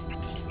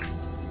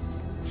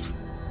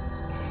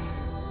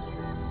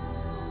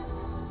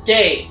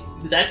 Yay.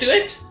 Did that do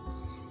it?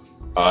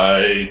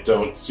 I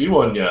don't see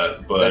one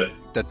yet, but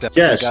That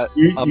definitely Yes, got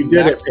you a did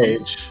it, maximum.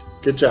 Paige.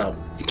 Good job.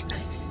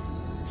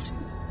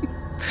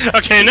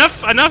 Okay,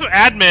 enough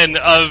admin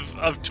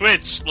of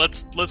Twitch.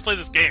 Let's play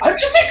this game. I'm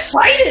just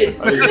excited.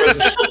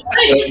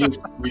 Thanks.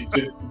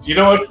 you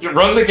know what?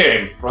 Run the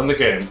game. Run the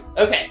game.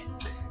 Okay.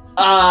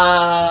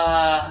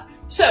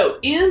 So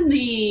in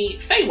the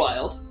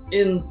Feywild,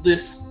 in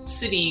this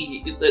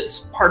city that's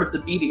part of the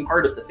beating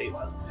heart of the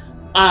Feywild,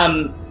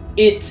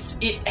 it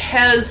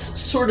has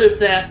sort of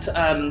that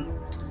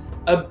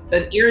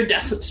an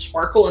iridescent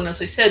sparkle, and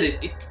as I said,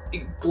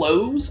 it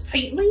glows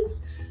faintly,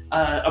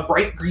 a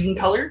bright green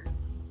color,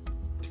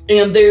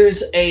 and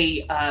there's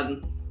a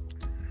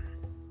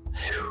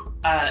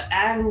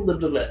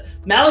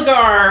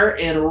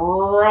Malagar and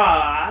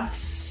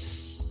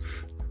Ross.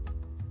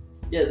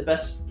 Yeah,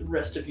 the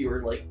rest of you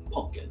are like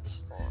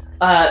pumpkins.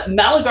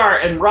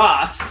 Malagar and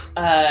Ross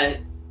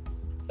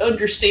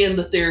understand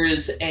that there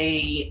is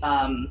a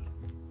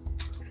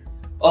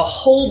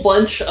whole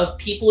bunch of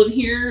people in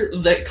here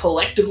that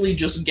collectively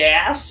just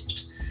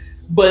gasped,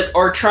 but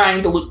are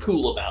trying to look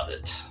cool about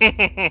it.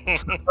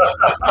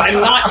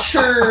 I'm not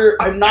sure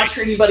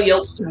anybody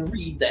else can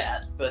read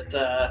that, but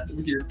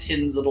with your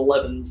 10s and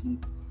 11s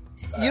and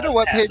You know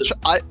what, passive.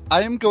 Paige?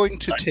 I am going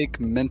to take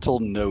mental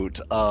note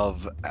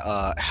of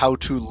how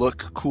to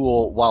look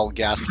cool while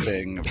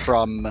gasping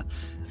from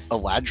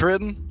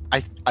Eladrin.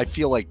 I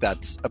feel like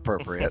that's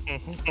appropriate.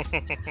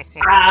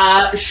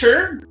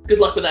 Sure. Good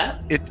luck with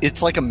that.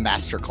 It's like a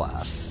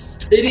masterclass.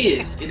 It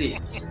is.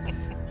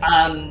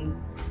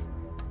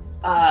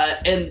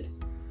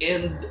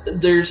 And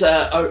there's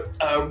a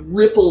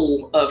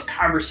ripple of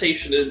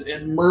conversation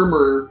and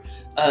murmur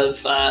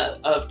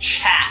of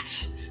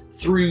chat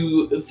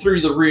through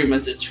the room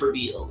as it's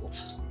revealed.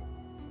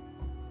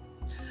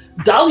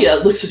 Dahlia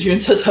looks at you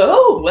and says,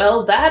 "Oh,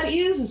 well, that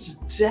is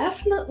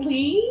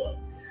definitely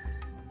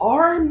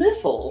our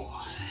mythal.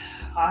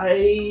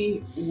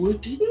 I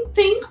didn't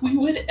think we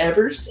would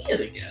ever see it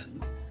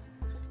again.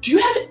 Do you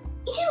have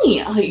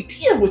any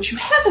idea what you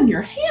have in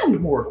your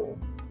hand, mortal?"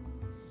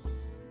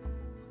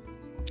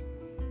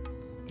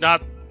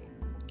 Not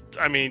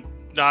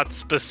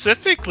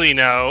specifically,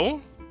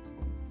 no.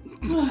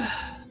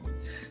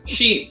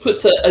 She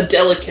puts a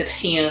delicate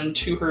hand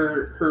to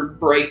her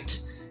bright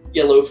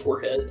yellow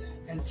forehead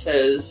and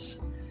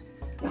says,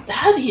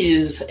 "That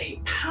is a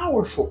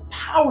powerful,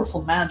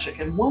 powerful magic,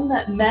 and one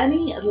that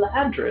many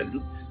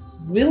Eladrin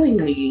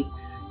willingly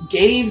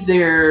gave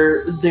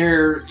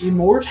their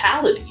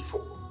immortality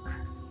for.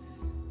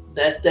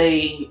 That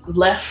they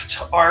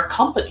left our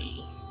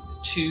company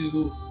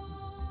to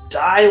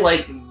die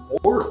like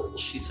mortals,"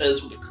 she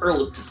says with a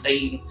curl of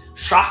disdain,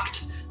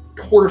 shocked,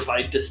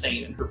 horrified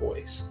disdain in her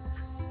voice.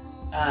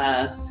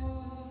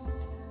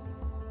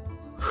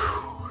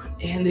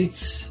 And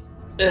it's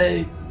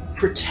a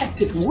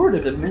protected ward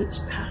of immense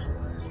power.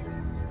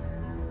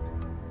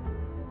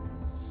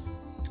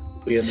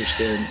 We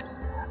understand.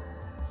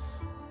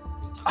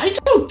 I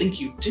don't think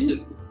you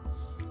do.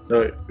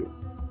 No,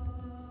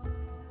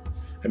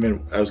 I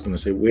mean, I was going to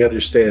say, we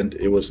understand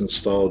it was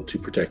installed to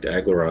protect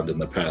Aglarond in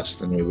the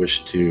past, and we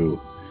wish to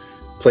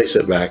place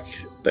it back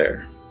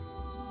there.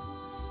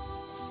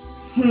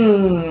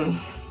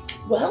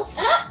 Well,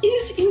 that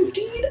is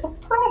indeed a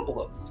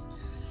problem.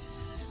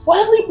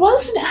 While it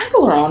was in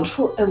Aglarond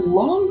for a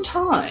long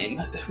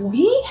time,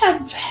 we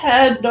have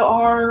had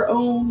our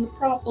own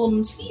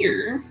problems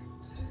here.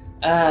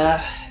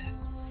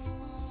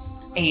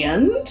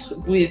 And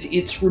with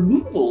its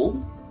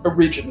removal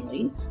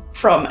originally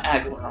from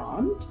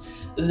Aglarond,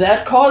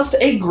 that caused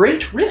a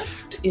great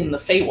rift in the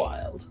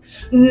Feywild.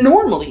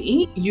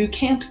 Normally, you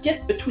can't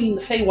get between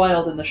the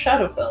Feywild and the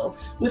Shadowfell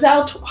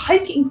without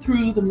hiking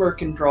through the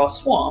Merkendraw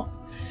Swamp,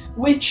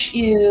 which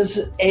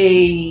is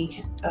a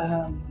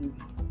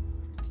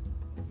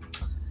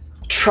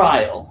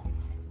trial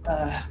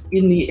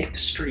in the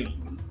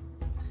extreme.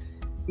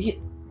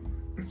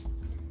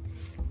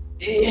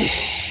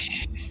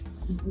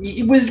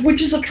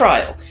 Which is a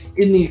trial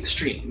in the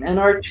extreme. And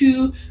our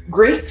two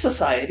great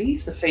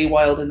societies, the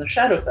Feywild and the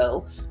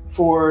Shadowfell,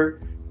 for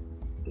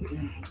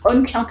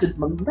uncounted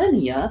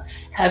millennia,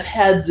 have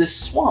had this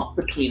swamp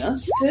between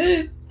us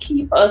to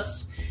keep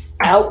us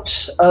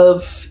out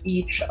of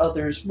each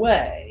other's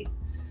way.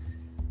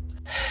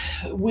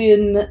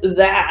 When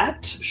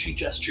that, she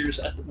gestures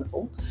at the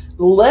Mythal,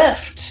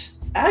 left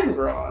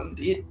Aglarond,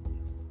 it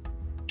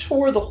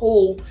tore the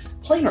whole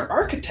planar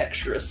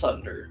architecture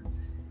asunder.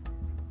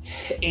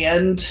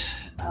 And,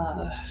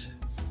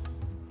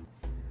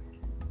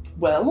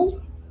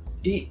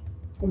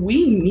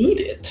 we need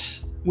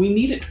it. We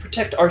need it to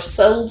protect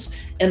ourselves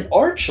and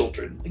our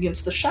children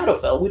against the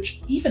Shadowfell,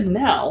 which even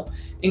now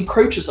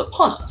encroaches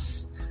upon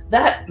us.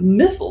 That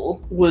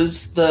Mythal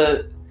was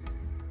the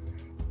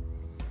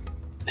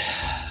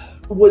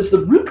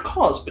root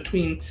cause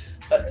between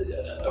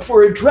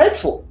for a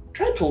dreadful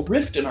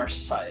rift in our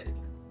society.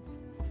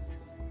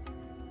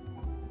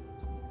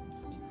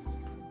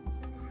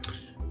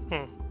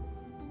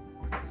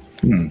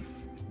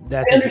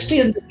 I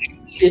understand that you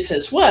need it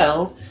as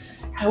well.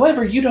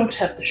 However, you don't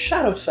have the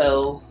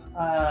Shadowfell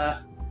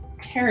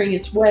tearing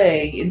its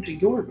way into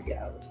your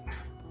reality.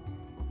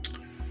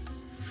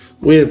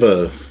 We have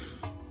a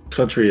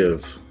country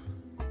of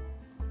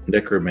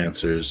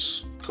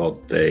necromancers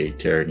called They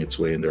tearing its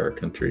way into our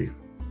country.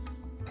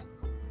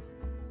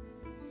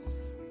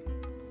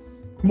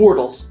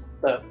 Mortals,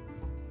 though.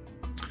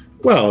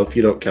 Well, if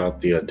you don't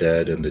count the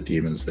undead and the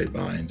demons they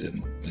bind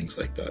and things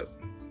like that.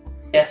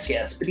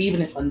 Yes, but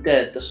even if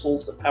undead, the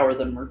souls that power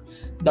them are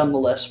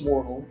nonetheless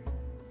mortal.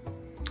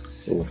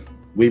 Well,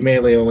 we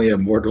mainly only have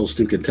mortals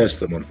to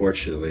contest them,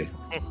 unfortunately.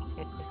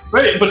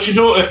 Right, but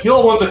if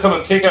you'll want to come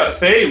and take out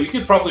Faye, we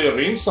could probably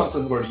arrange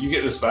something where you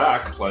get this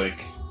back,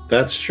 like...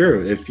 That's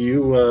true. If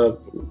you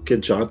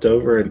could jaunt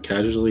over and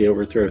casually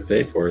overthrow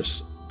Thay for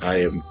us, I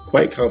am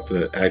quite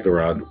confident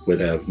Aglarond would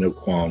have no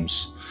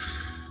qualms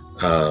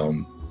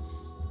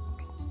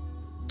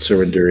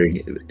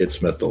surrendering its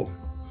Mythal.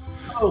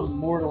 Oh,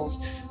 mortals.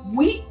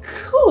 We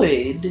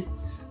could...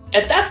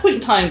 At that point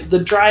in time, the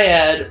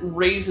Dryad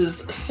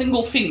raises a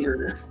single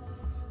finger,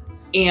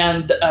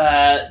 and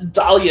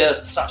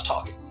Dahlia stops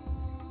talking.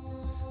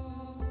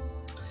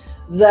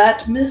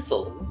 That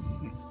Mythal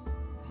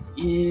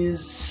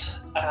is...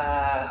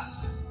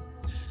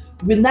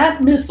 when that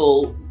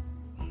Mythal...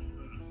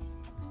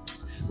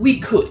 We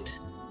could.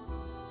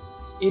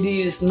 It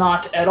is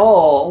not at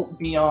all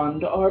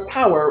beyond our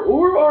power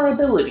or our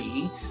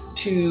ability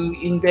to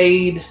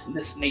invade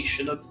this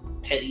nation of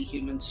petty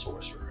human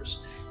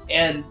sorcerers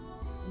and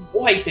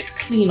wipe it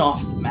clean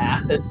off the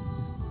map and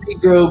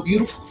regrow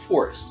beautiful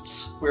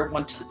forests where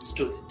once it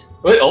stood.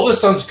 Wait, all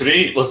this sounds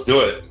great. Let's do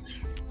it.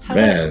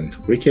 Man,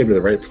 we came to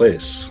the right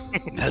place.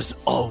 As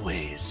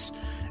always,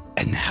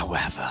 and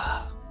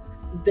however.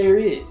 There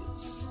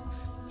is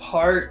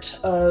part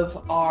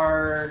of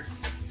our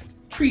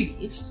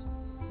treaties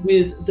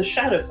with the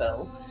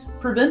Shadowfell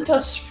prevent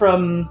us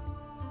from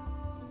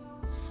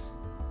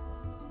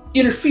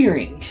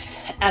interfering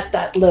at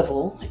that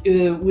level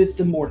with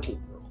the mortal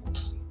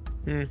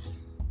world.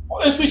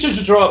 What if we should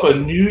draw up a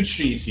new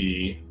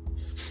treaty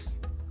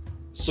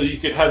so you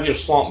could have your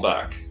swamp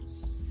back?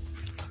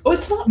 Oh,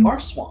 it's not our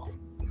swamp.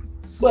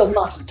 Well,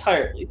 not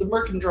entirely. The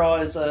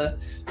Merkendraw is a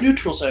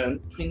neutral zone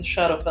between the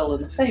Shadowfell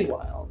and the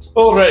Feywild.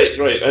 Oh, right.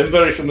 I'm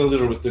very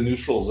familiar with the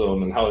neutral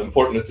zone and how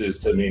important it is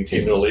to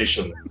maintain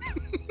relations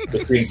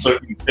between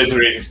certain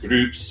federated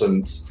groups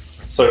and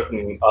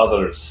certain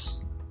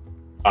others.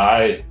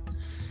 Aye.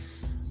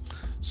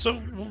 So,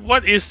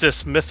 what is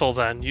this mythal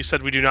then? You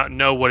said we do not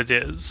know what it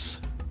is.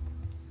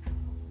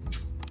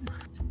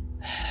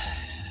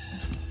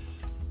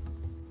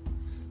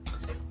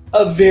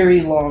 A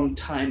very long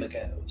time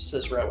ago,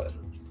 says Rowan.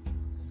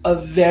 A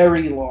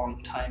very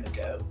long time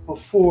ago,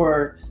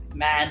 before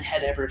man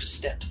had ever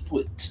stepped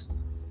foot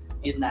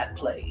in that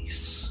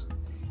place,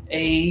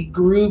 a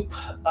group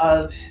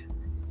of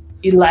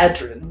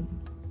Eladrin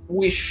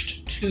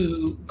wished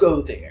to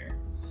go there,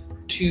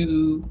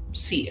 to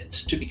see it,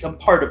 to become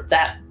part of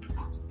that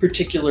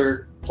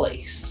particular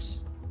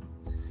place.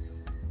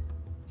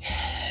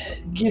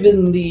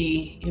 Given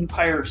the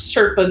Empire of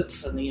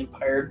Serpents and the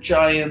Empire of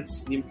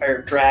Giants and the Empire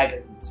of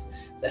Dragons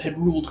that had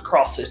ruled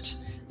across it,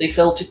 they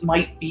felt it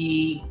might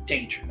be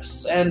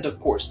dangerous, and of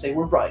course they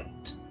were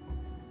right.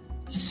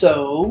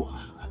 So,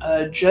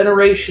 a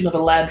generation of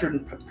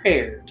Eladrin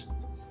prepared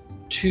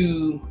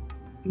to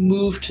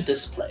move to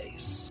this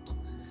place.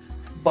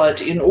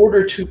 But in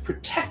order to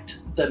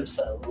protect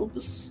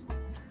themselves,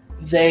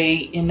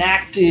 they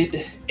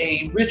enacted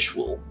a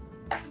ritual.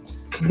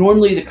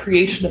 Normally the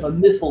creation of a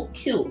mythal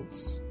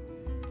kills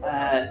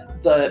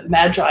the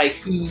Magi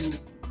who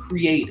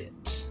create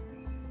it.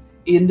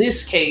 In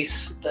this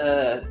case,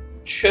 the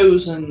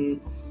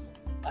chosen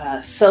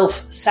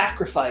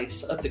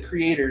self-sacrifice of the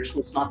creators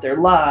was not their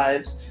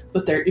lives,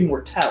 but their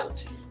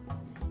immortality.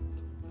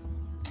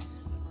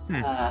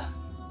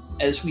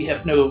 As we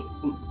have no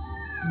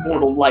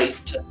mortal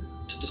life to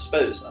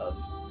dispose of.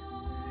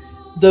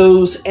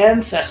 Those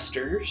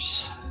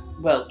ancestors,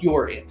 well,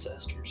 your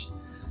ancestors,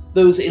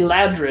 those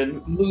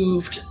Eladrin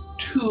moved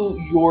to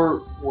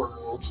your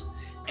world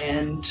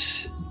and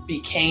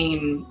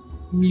became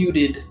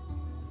muted,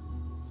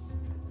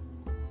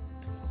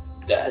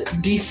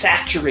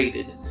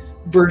 desaturated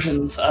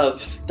versions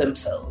of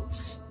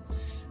themselves.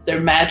 Their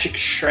magic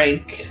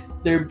shrank,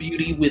 their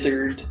beauty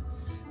withered,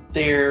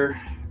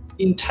 their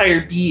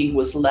entire being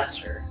was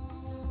lesser.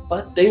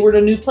 But they were in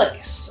a new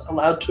place,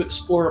 allowed to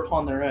explore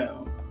upon their own.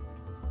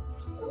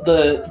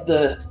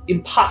 The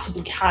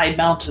impossibly high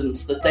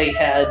mountains that they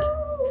had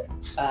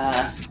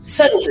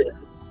settled in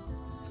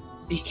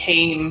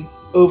became,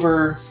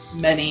 over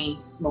many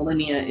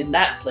millennia in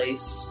that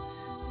place,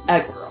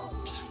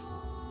 Aglarond.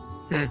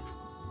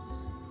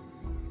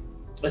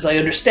 As I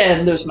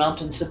understand, those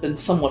mountains have been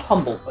somewhat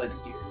humbled by the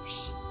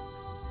years.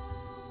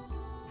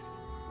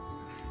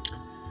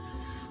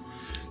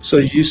 So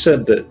you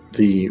said that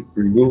the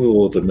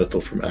removal of the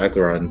mythal from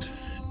Aglarond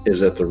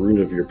is at the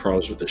root of your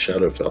problems with the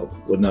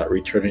Shadowfell. Would not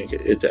returning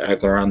it to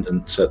Aglarond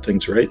then set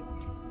things right?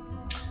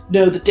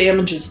 No, the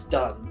damage is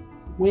done.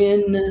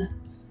 When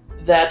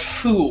that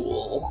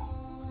fool,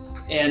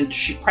 and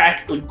she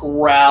practically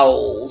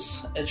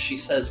growls as she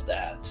says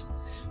that,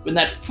 when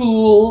that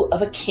fool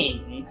of a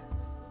king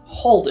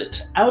hauled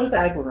it out of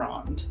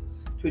Aglarond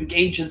to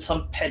engage in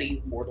some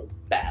petty mortal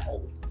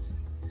battle,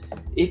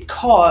 it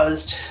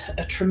caused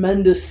a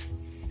tremendous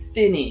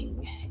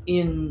thinning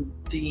in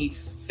the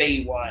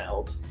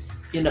Feywild,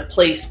 in a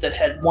place that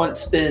had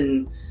once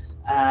been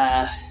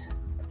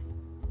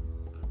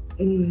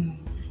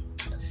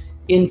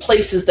in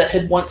places that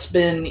had once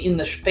been in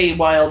the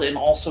Feywild and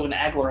also in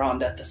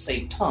Aglarond at the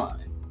same time.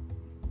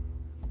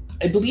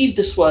 I believe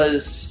this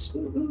was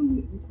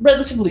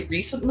relatively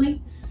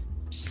recently,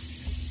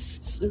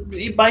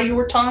 by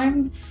your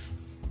time.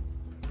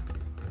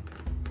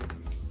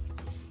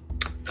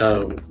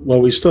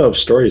 Well, we still have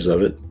stories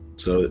of it,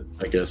 so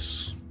I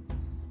guess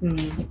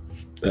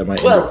that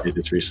might indicate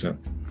it's recent.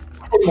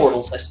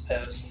 Immortals, I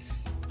suppose.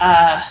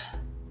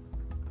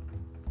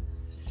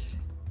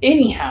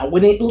 Anyhow,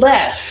 when it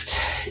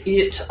left,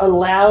 it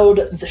allowed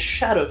the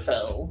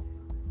Shadowfell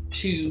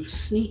to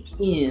sneak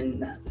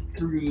in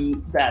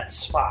through that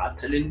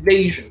spot, an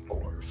invasion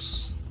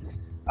force,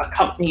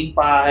 accompanied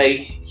by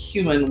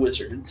human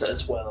wizards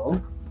as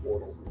well,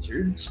 mortal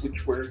wizards,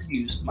 which were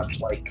used much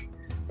like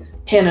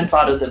cannon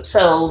fodder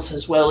themselves,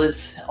 as well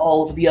as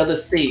all of the other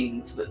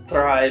things that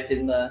thrive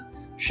in the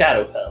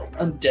Shadowfell,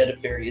 undead of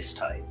various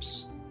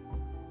types.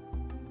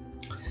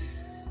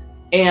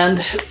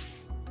 And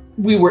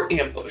we were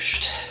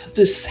ambushed.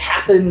 This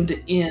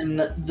happened in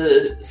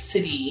the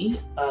city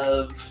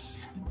of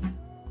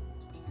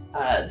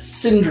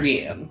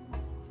Sindrian.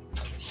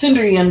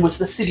 Sindrian was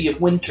the city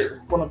of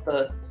winter, one of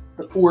the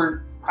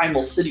four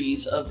primal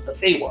cities of the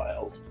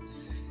Feywild.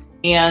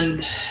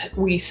 And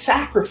we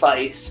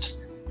sacrificed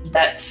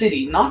that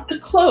city, not to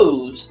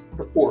close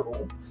the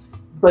portal,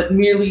 but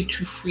merely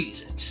to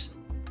freeze it,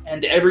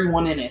 and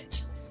everyone in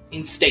it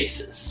in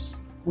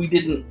stasis. We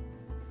didn't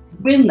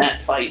win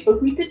that fight,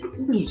 but we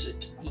didn't lose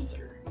it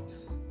either.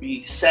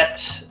 We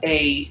set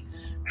a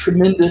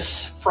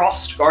tremendous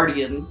Frost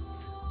Guardian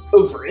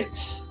over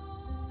it,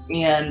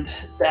 and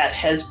that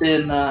has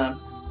been a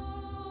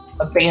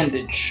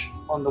bandage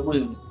on the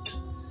wound.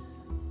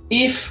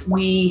 If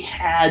we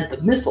had the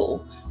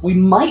mythal, we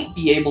might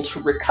be able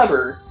to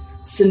recover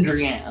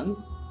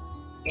Cindrian,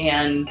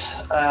 and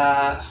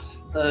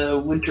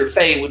the Winter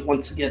Fae would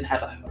once again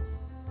have a home.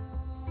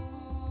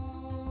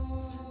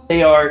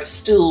 They are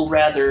still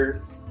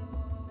rather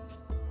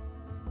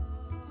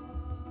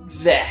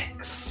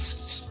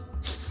vexed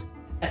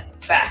at the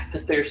fact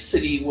that their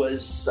city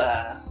was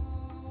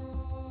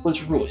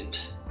ruined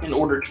in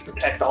order to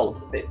protect all of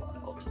the Feywild.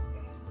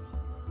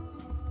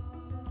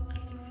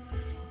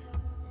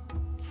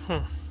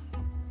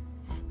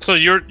 So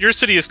your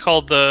city is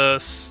called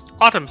the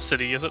Autumn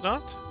City, is it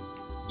not?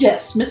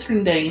 Yes,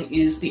 Mithrandane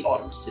is the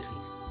Autumn City.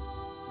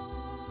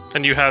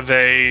 And you have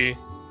a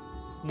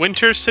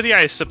Winter City.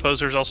 I suppose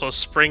there's also a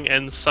Spring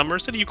and Summer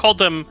City. You called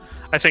them,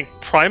 I think,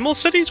 Primal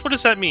Cities? What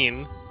does that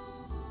mean?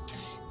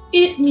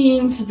 It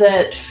means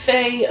that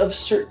Fae of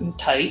certain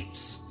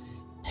types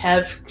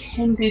have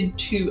tended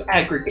to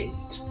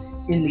aggregate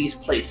in these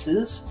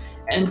places,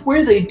 and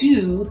where they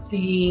do,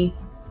 the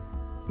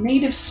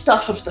native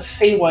stuff of the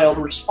Feywild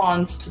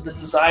responds to the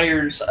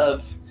desires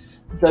of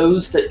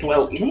those that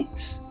dwell in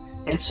it,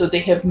 and so they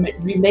have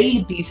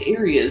remade these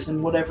areas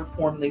in whatever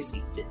form they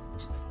see fit.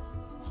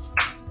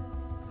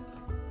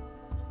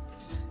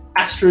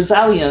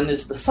 Astrozalion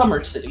is the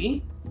Summer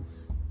City,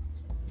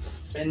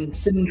 and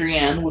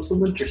Cindrian was the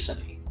Winter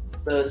City.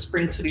 The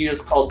Spring City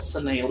is called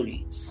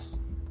Senales.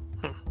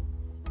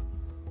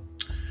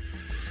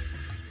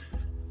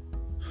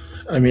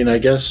 I mean, I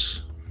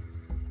guess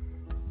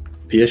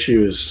the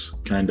issue is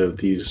kind of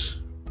these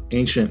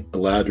ancient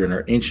Eladrin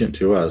are ancient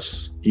to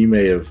us. You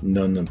may have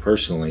known them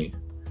personally.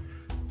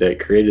 That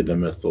created the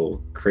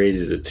Mythal,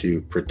 created it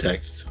to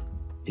protect,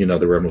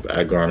 the realm of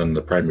Agron and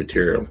the Prime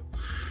Material.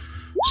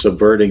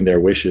 Subverting their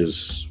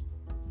wishes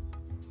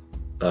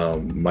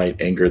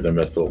might anger the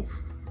Mythal.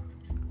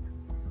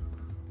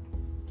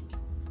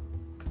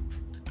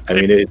 I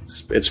mean,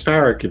 its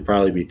power could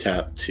probably be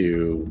tapped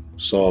to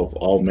solve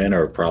all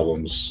manner of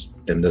problems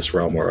in this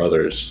realm or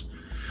others,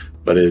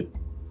 but it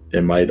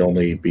might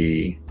only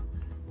be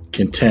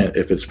content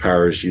if its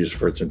power is used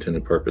for its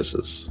intended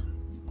purposes.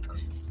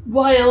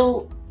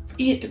 While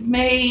it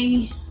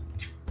may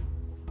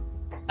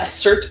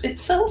assert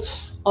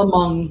itself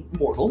among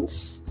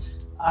mortals,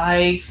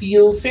 I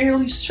feel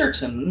fairly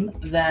certain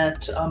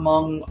that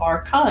among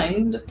our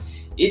kind,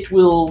 it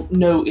will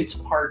know its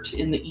part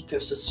in the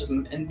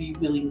ecosystem and be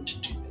willing to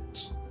do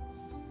it.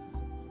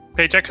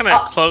 Paige, I kind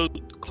of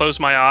close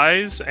my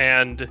eyes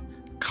and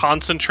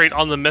concentrate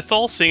on the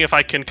Mythal, seeing if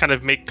I can kind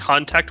of make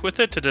contact with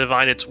it to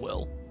divine its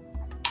will.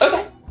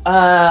 Okay.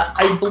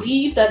 I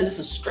believe that is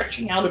a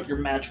stretching out of your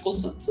magical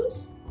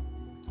senses.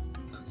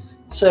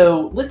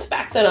 So let's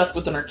back that up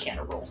with an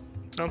Arcana roll.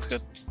 Sounds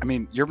good. I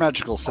mean, your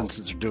magical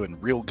senses are doing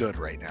real good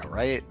right now,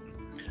 right?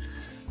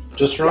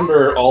 Just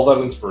remember all that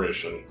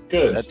inspiration.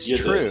 Good. That's you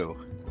true.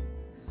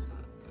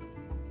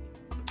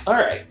 All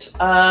right.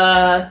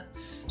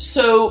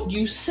 So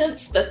you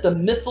sense that the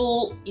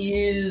Mythal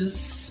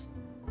is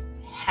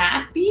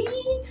happy,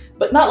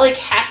 but not like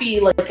happy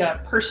like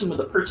a person with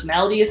a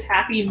personality is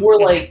happy, more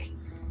like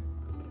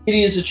it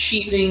is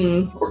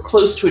achieving or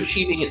close to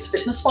achieving its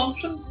fitness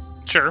function.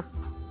 Sure.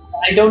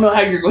 I don't know how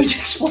you're going to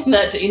explain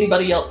that to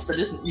anybody else that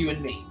isn't you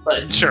and me,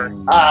 but Sure.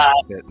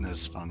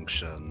 Fitness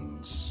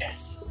functions.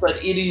 yes, but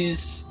it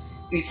is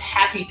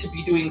happy to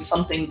be doing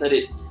something that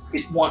it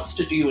wants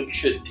to do and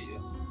should do.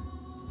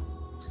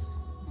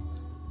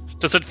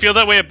 Does it feel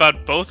that way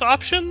about both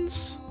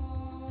options?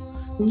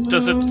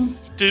 Does it?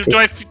 Do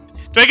I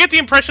get the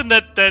impression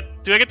that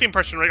do I get the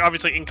impression, right?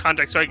 Obviously, in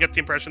context, do I get the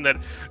impression that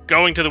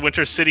going to the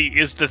Winter City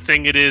is the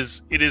thing it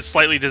is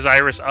slightly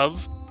desirous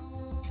of?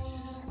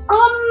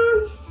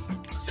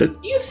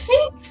 You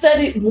think that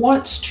it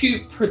wants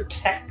to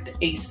protect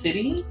a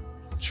city,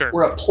 Sure.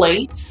 or a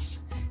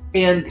place,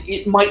 and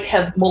it might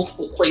have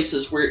multiple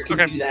places where it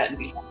can Okay. do that and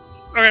be happy.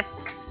 Okay.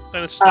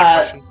 Then it's just my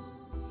question.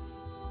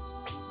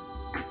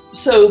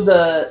 So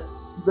the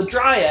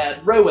Dryad,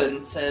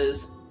 Rowan,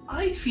 says,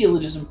 I feel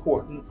it is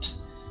important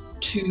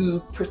to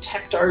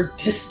protect our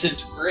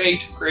distant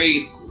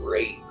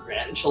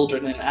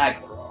great-great-great-grandchildren in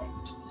Aglarond.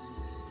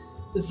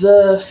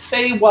 The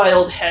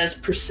Feywild has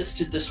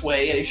persisted this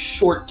way a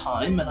short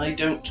time, and I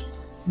don't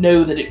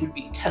know that it would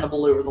be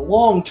tenable over the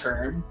long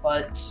term,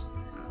 but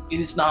it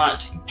is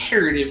not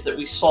imperative that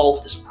we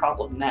solve this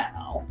problem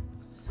now.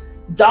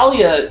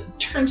 Dahlia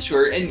turns to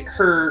her, and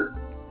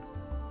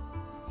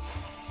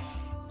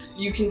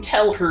you can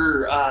tell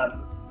her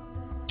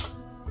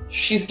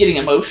she's getting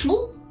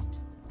emotional,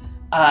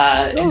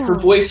 and her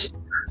voice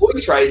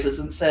rises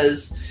and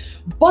says,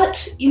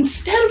 but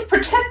instead of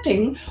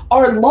protecting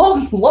our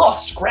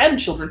long-lost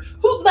grandchildren,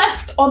 who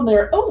left on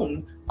their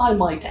own, I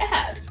might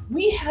add,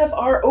 we have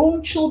our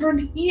own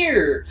children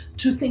here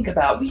to think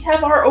about. We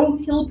have our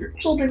own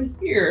children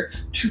here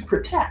to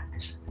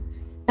protect.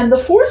 And the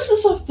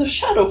forces of the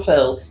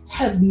Shadowfell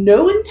have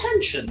no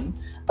intention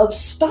of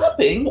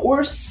stopping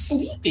or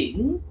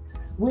sleeping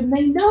when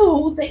they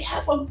know they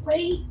have a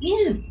way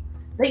in.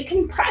 They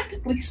can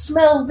practically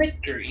smell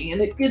victory,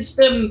 and it gives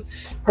them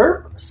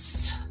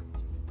purpose.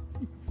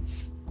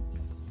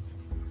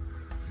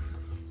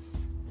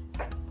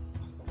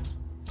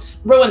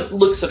 Rowan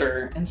looks at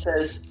her and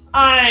says,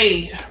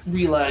 I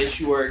realize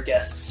you are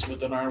guests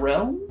within our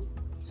realm,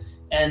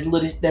 and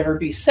let it never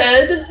be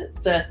said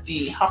that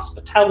the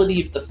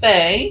hospitality of the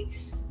Fae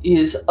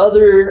is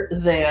other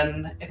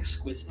than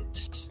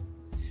exquisite.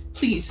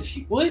 Please, if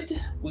you would,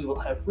 we will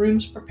have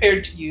rooms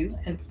prepared to you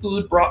and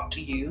food brought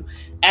to you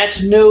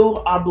at no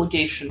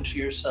obligation to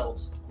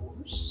yourselves, of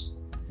course.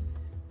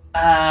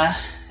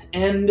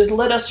 And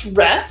let us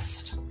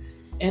rest,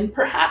 and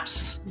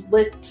perhaps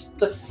let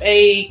the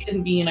Fae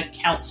convene a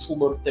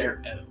council of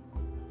their own.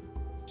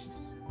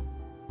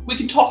 We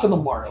can talk on the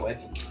morrow, I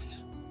believe.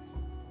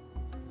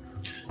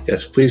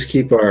 Yes, please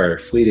keep our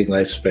fleeting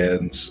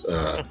lifespans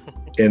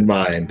in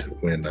mind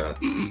when,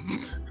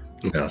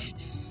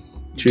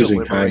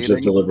 choosing times of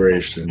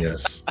deliberation.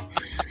 Yes.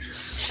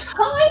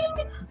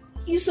 Time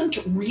isn't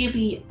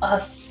really a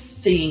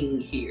thing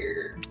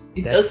here.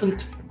 It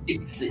doesn't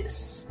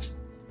exist.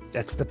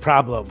 That's the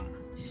problem.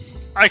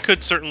 I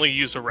could certainly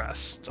use a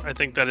rest. I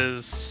think that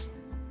is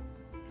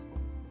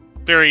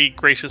very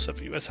gracious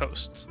of you as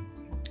hosts.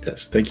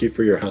 Yes, thank you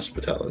for your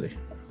hospitality.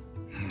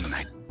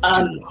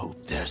 I do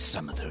hope there's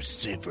some of those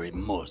savory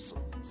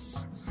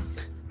morsels.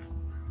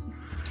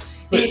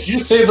 Wait, did you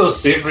say those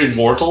savory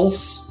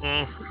mortals?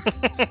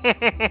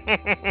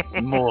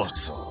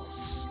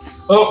 Morsels.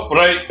 Oh,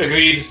 right,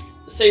 agreed.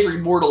 The savory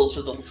mortals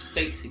are the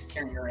steaks he's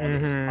carrying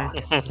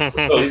around.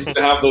 Oh, he's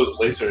gonna have those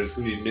later. It's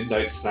gonna be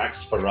midnight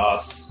snacks for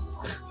us.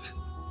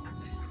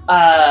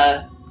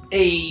 A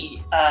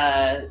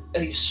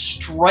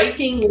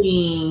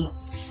strikingly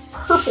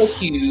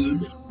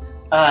purple-hued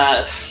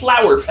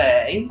flower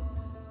fae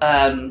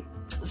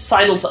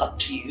sidles up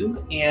to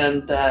you,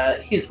 and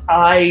his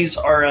eyes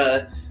are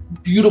a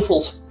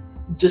beautiful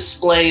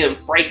display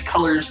of bright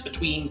colors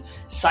between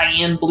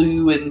cyan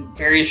blue and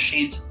various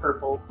shades of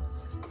purple.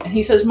 And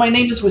he says, my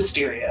name is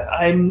Wisteria.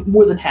 I'm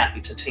more than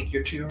happy to take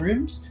your 2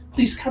 rooms.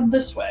 Please come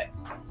this way.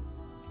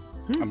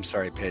 I'm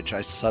sorry, Paige.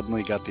 I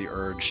suddenly got the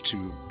urge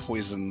to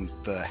poison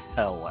the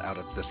hell out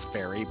of this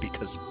fairy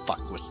because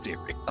fuck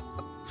Wisteria.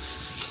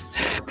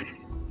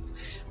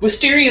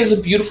 Wisteria is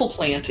a beautiful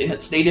plant in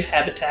its native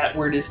habitat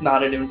where it is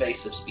not an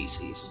invasive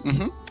species.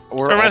 Mm-hmm.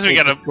 We're Reminds also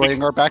me,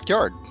 destroying our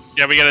backyard.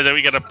 Yeah, we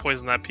gotta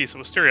poison that piece of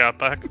wisteria out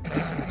back.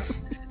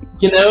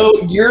 You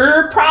know,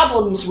 your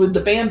problems with the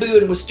bamboo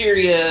and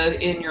wisteria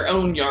in your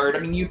own yard, I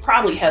mean, you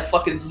probably have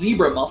fucking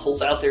zebra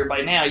mussels out there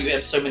by now. You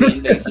have so many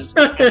invasives.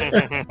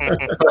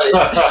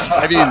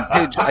 I mean,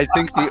 Paige, I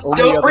think the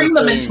only Don't other bring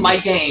them thing- into my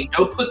game.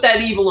 Don't put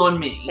that evil on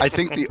me. I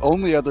think the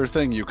only other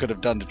thing you could have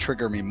done to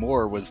trigger me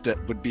more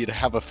would be to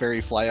have a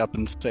fairy fly up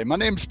and say, "My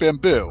name's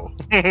Bamboo."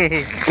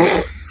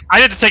 I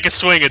had to take a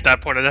swing at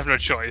that point. I have no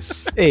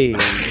choice. Hey,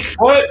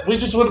 What? We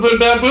just would have been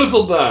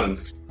bamboozled then.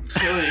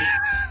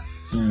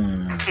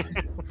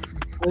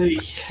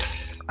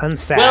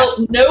 unsat.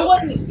 Well, no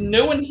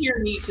one here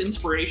needs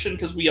inspiration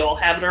because we all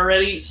have it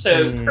already.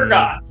 So,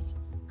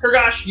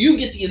 Kurgosh, you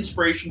get the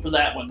inspiration for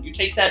that one. You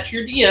take that to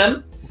your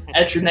DM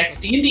at your next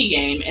D&D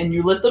game, and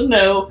you let them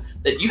know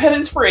that you have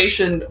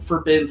inspiration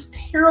for Ben's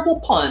terrible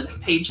pun.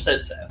 Paige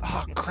said so.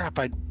 Oh crap!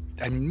 I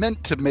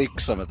meant to make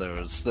some of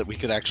those that we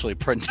could actually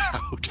print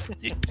out for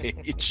you,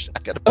 Paige. I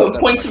gotta put that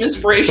Points of on my-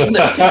 inspiration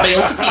that we can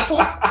mail to people.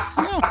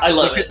 No, I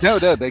love they it.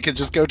 could, no, they could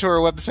just go to our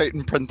website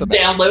and print them out.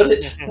 Download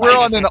it. We're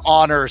on an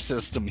honor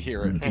system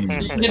here at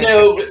Feast. You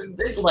know,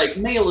 like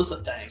mail is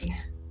a thing.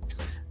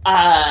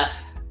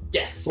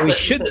 Yes. What we but-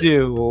 should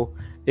do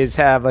is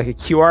have like a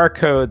QR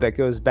code that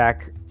goes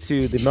back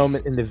to the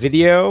moment in the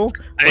video.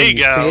 There when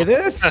you go. say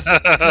this.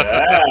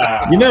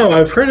 Yeah. You know,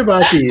 I've heard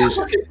about That these. sounds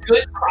like a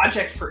good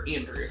project for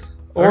Andrew.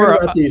 I heard Or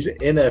about these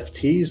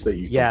NFTs that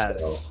you can sell.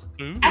 yes.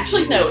 Ooh.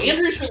 Actually, no.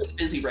 Andrew's really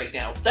busy right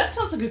now. That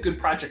sounds like a good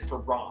project for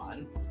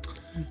Ron.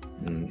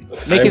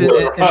 Make it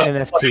will- an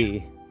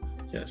NFT.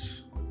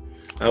 Yes.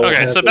 I will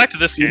Okay, have so it back to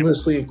this game.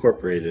 seamlessly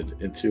incorporated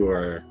into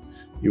our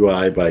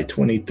UI by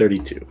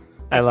 2032.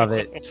 I love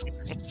it.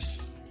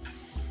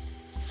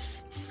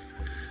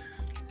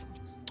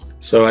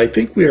 So I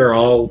think we are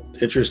all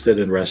interested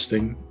in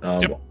resting.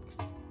 Yep.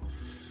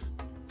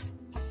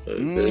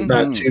 There's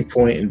not too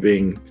point in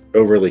being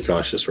overly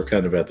cautious. We're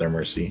kind of at their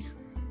mercy.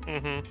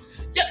 Mhm.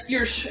 Yep,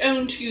 you're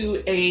shown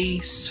to a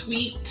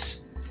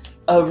suite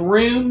of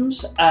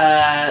rooms.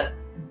 Let's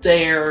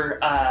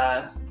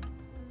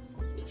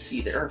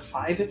see, there are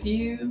 5 of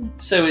you.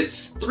 So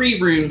it's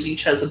 3 rooms,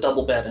 each has a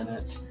double bed in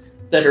it,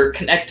 that are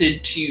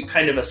connected to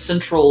kind of a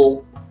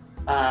central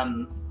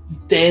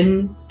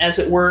den, as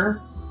it were,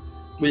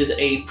 with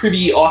a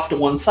privy off to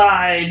one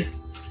side.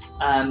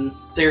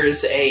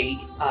 There's a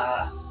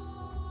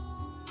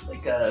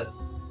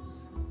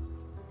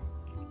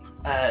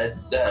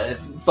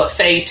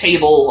buffet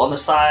table on the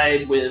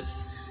side with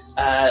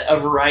a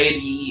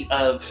variety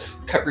of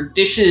covered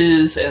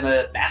dishes and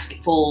a basket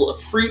full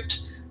of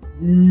fruit.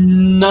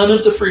 None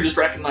of the fruit is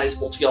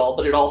recognizable to y'all,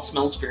 but it all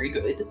smells very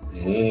good.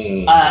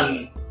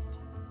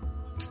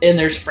 And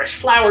there's fresh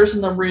flowers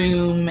in the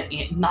room,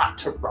 and not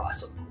to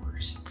Ross, of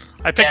course.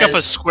 I pick up a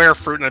As- square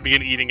fruit and I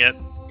begin eating it.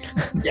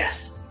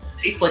 Yes,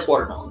 tastes like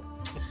watermelon.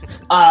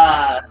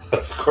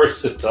 Of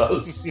course it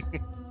does.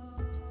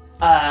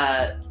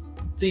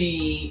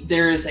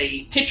 There is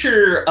a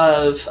pitcher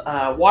of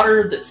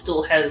water that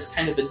still has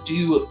kind of a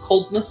dew of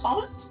coldness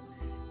on it,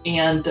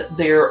 and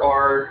there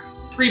are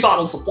 3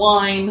 bottles of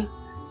wine.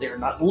 They're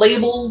not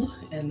labeled,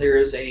 and there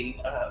is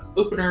a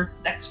opener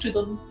next to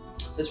them,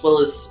 as well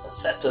as a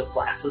set of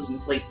glasses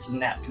and plates and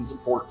napkins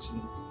and forks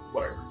and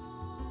whatever.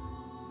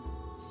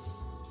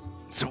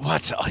 So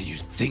what are you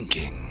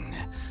thinking,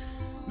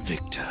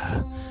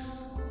 Victor?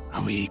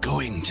 Are we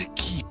going to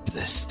keep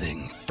this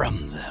thing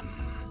from them?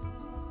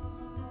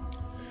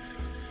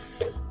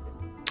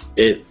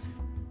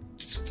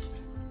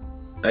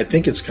 I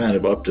think it's kind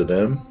of up to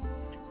them.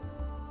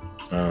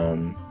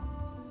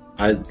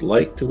 I'd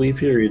like to leave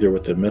here either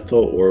with a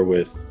mythal or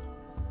with,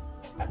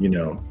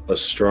 a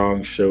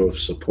strong show of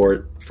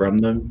support from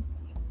them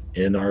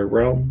in our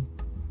realm.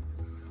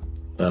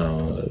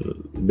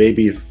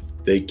 Maybe if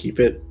they keep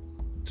it,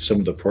 some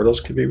of the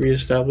portals could be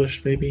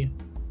reestablished, maybe.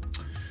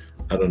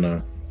 I don't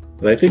know.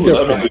 But I think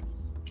they're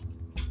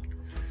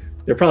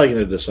probably going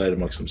to decide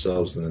amongst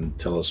themselves and then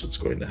tell us what's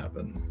going to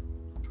happen.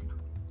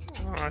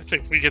 I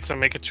think we get to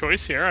make a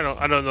choice here.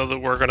 I don't know that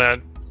we're gonna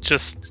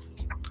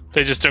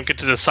they just don't get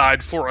to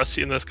decide for us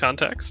in this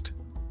context.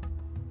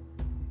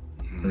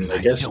 I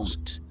guess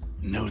don't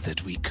know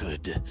that we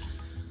could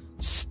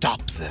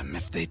stop them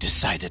if they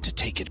decided to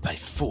take it by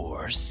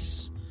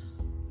force.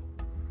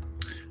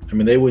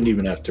 They wouldn't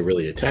even have to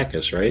really attack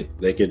us, right?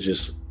 They could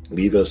just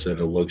leave us in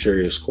a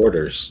luxurious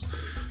quarters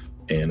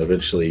and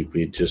eventually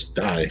we'd just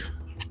die.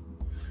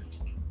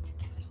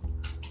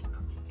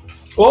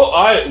 Well,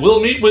 I will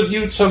meet with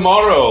you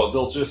tomorrow.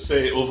 They'll just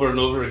say over and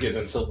over again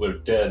until we're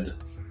dead.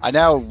 I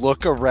now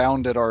look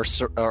around at our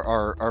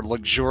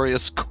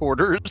luxurious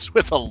quarters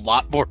with a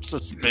lot more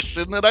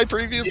suspicion than I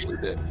previously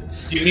did.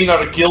 You mean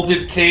our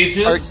gilded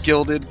cages? Our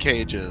gilded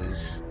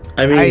cages.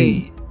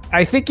 I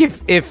think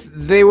if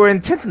they were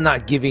intent on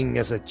not giving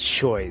us a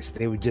choice,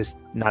 they would just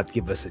not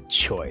give us a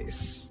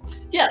choice.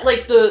 Yeah,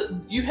 like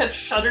you have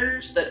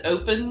shutters that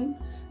open,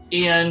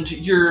 and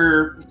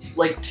you're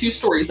like 2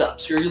 stories up,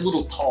 so you're a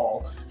little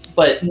tall,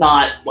 but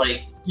not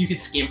like you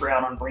could scamper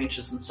out on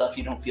branches and stuff.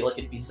 You don't feel like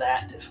it'd be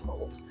that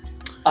difficult.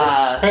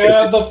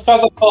 The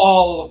feather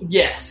ball.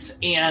 Yes,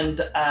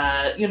 and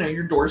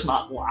your door's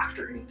not locked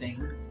or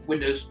anything.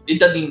 Windows, it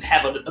doesn't even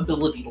have an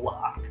ability to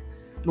lock,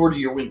 nor do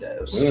your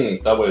windows.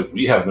 That way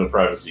we have no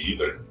privacy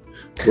either.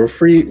 We're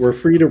free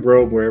to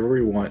roam wherever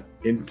we want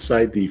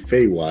inside the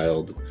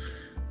Feywild.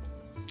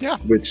 Yeah.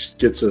 Which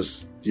gets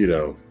us,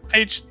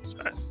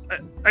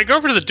 I go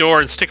over to the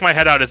door and stick my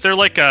head out. Is there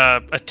like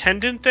a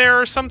attendant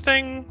there or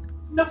something?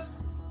 No.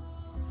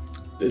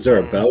 Is there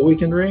a bell we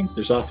can ring?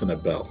 There's often a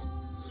bell.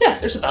 Yeah,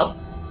 there's a bell.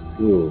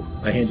 Ooh,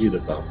 I hand you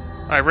the bell.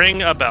 I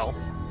ring a bell.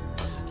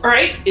 All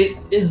right.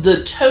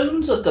 The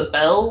tones of the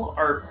bell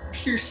are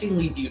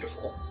piercingly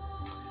beautiful.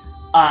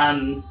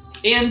 And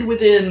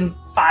within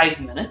 5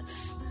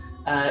 minutes,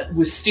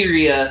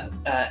 Wisteria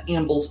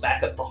ambles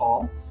back up the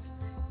hall.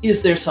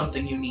 Is there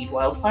something you need,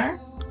 Wildfire?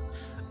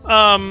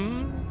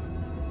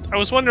 I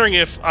was wondering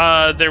if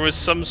there was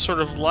some sort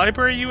of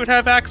library you would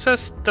have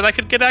access that I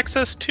could get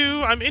access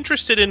to. I'm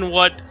interested in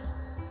what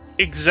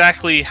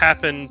exactly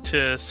happened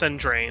to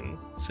Sindrain.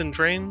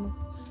 Sindrian.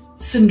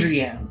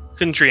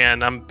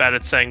 I'm bad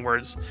at saying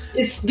words.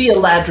 It's the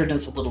Eladrin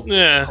is a little bit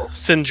difficult.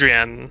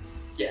 Sindrian.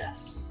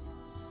 Yes.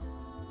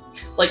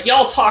 Like,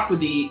 y'all talk with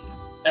the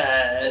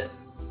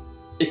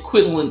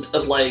equivalent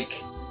of,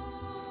 like,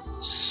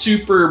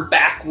 super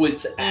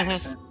backwoods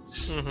accent.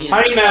 Mm-hmm.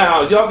 Hey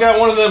now, y'all got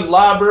one of them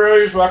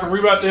libraries where I can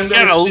read about them?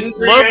 Got a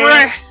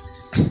Library.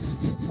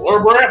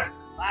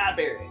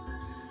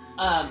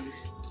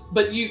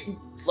 But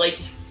you, like,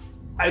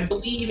 I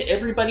believe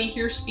everybody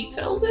here speaks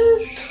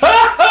Elvish,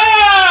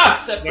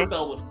 except for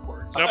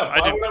Belwoodport. Nope,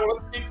 Why would I want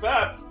to speak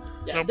that?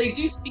 Yeah, Nope. They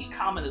do speak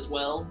Common as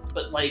well,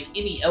 but like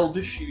any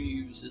Elvish you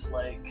use is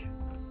like,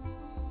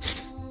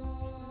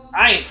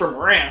 I ain't from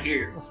around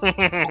here. Or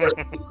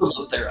the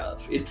equivalent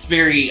thereof. It's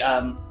very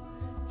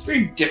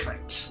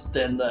different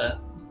than the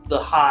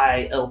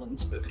High Elven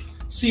spoken.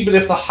 See, but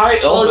if the High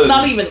Elven... Well, it's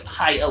not even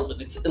High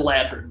Elven, it's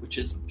Eladrin, which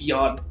is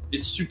beyond,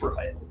 it's super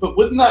High Elven. But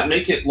wouldn't that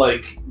make it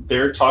like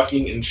they're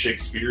talking in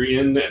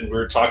Shakespearean and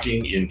we're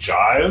talking in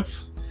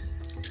jive?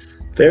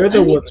 They're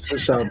the ones that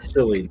sound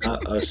silly,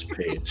 not us,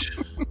 Paige.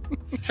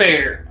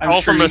 Fair. I'm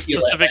All sure from a you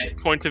feel that specific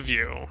way. point of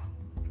view.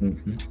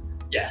 Mm-hmm.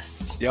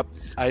 Yes. Yep,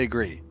 I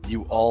agree.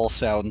 You all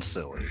sound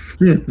silly.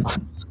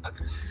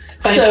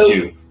 Thank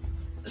you.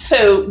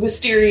 So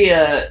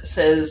Wisteria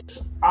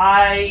says,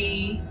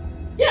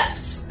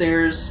 yes,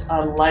 there's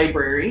a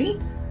library.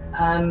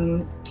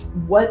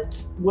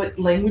 What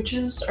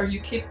languages are you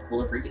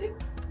capable of reading?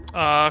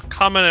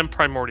 Common and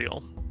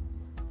primordial.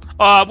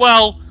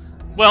 Well,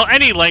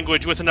 any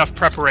language with enough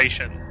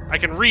preparation. I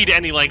can read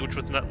any language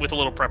with a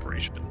little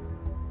preparation.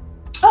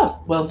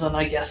 Oh, well then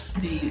I guess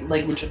the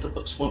language of the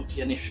books won't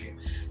be an issue.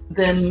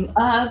 Then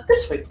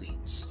this way,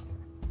 please.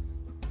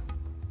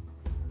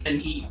 And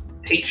he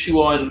takes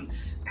you on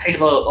kind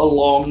of a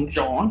long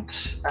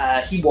jaunt.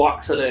 He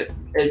walks at a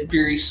a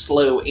very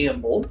slow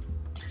amble,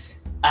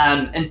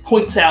 and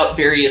points out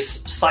various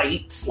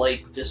sites,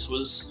 like this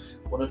was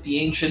one of the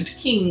ancient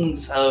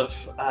kings of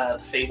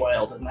the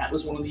Feywild, and that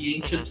was one of the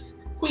ancient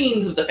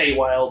queens of the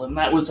Feywild, and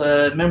that was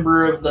a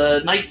member of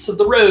the Knights of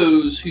the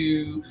Rose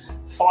who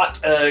fought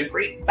a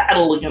great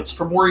battle against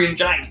Fomorian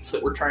giants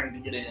that were trying to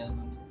get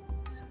in.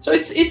 So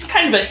it's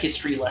kind of a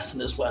history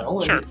lesson as well,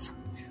 and Sure. it's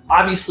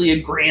obviously a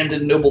grand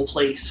and noble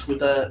place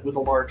with a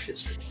large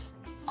history.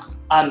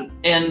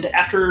 And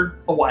after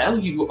a while,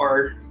 you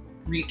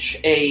reach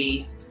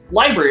a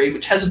library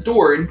which has a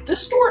door, and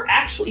this door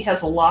actually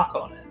has a lock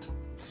on it.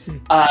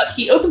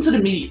 He opens it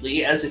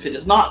immediately as if it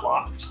is not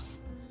locked.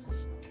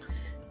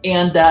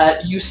 And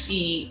you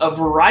see a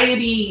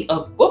variety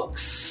of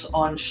books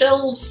on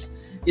shelves.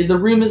 The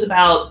room is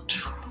about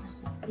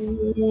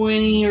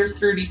 20 or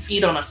 30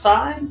 feet on a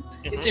side.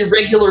 It's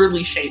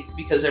irregularly shaped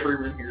because every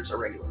room here is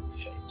irregularly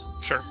shaped.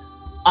 Sure.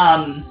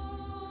 And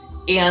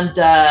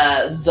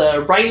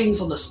the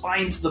writings on the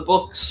spines of the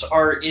books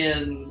are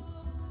in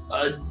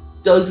a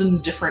dozen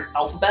different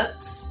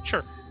alphabets.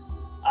 Sure.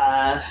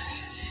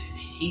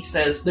 He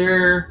says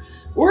they're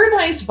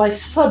organized by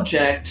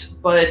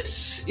subject,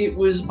 but it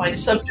was by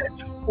subject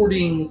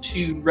according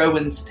to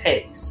Rowan's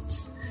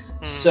tastes.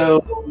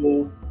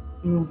 So,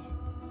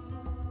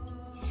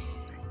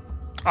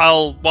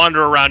 I'll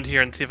wander around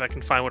here and see if I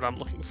can find what I'm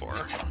looking for.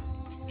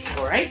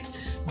 all right.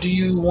 Do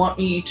you want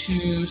me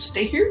to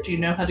stay here? Do you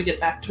know how to get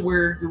back to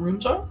where your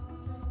rooms are?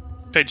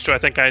 Paige, do I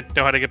think I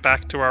know how to get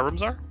back to where our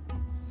rooms are?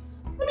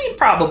 I mean,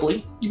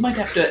 probably. You might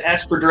have to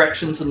ask for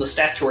directions in the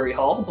statuary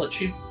hall, but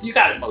you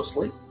got it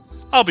mostly.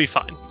 I'll be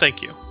fine,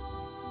 thank you.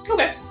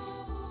 Okay.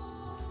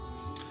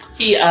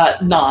 He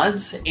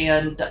nods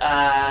and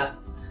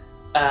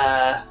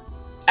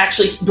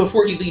actually,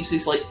 before he leaves,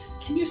 he's like,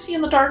 "Can you see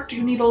in the dark? Do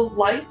you need a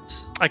light?"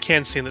 I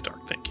can see in the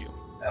dark, thank you.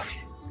 Okay.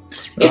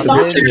 If Rub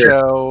not, it in,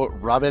 Joe,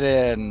 rub it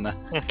in.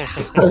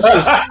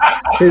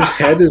 His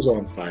head is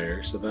on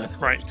fire, so that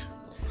Right.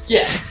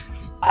 yes.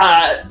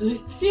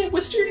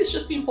 Wisteria is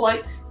just being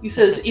polite. He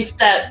says,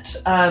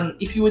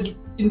 "If you would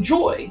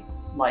enjoy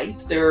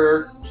light, there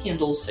are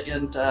candles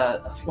and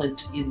a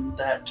flint in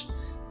that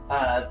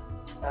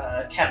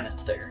cabinet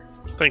there."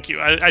 Thank you.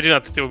 I do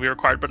not think they will be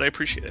required, but I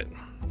appreciate it.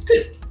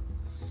 Good.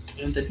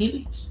 And then he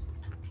leaves.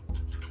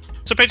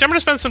 So, Paige, I'm going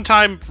to spend some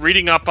time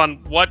reading up on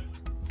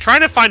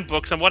trying to find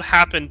books on what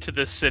happened to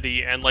this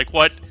city and like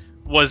what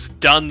was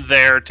done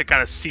there to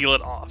kind of seal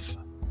it off.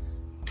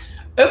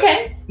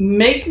 Okay,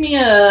 make me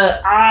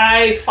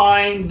I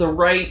find the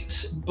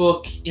right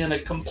book in a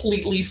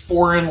completely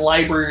foreign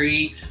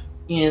library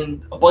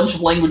in a bunch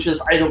of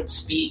languages I don't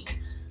speak,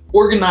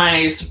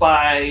 organized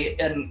by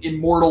an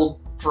immortal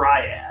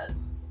dryad.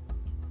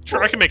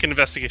 Sure, I can make an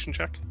investigation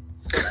check.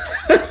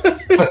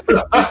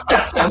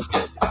 That sounds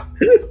good.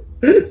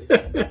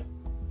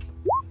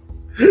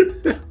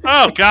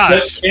 Oh,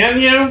 gosh. Can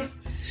you?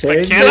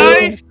 Can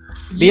I?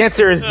 The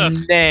answer is Ugh.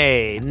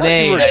 nay. You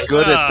Nay. were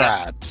good Uh, at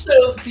that.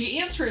 So the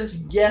answer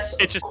is yes.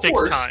 It of just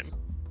course. takes time.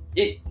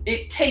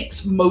 It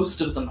takes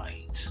most of the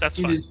night. That's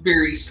It fine. is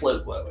very slow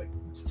going.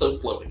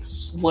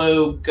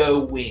 Slow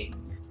going.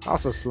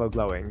 Also slow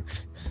glowing.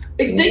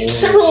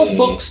 Several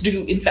books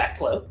do, in fact,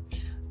 glow.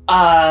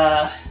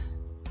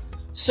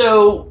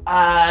 So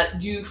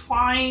you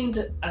find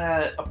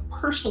a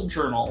personal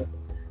journal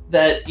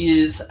that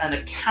is an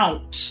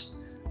account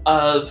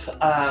of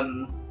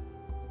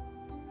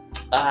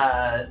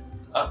a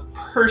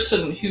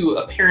person who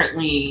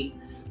apparently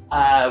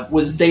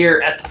was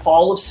there at the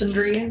fall of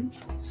Sindrian.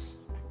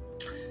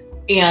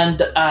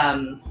 And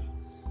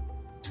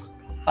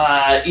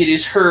it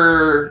is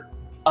her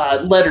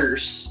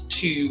letters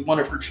to one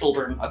of her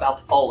children about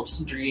the fall of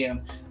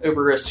Sindrian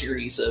over a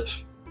series of...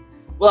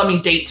 Well, I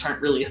mean, dates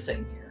aren't really a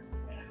thing here.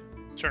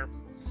 Sure.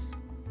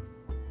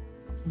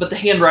 But the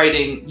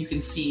handwriting, you can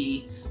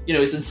see,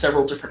 is in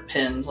several different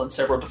pens on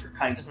several different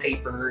kinds of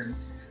paper, and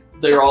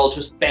they're all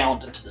just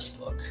bound into this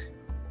book.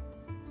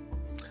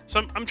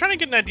 So I'm trying to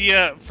get an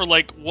idea for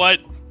like what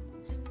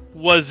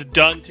was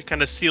done to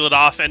kind of seal it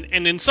off, and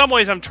in some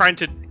ways I'm trying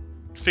to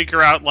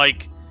figure out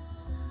like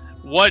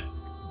what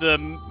the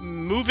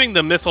moving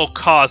the mythal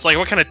caused, like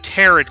what kind of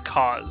tear it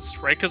caused,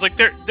 right? Because like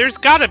there's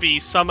got to be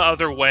some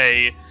other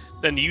way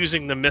than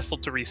using the mythal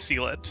to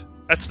reseal it.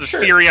 That's the Sure.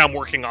 theory I'm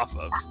working off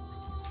of.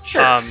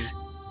 Sure.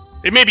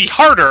 It may be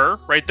harder,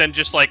 right, than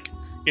just like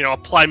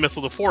apply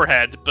mythal to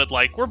forehead, but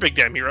like we're big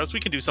damn heroes, we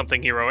can do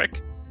something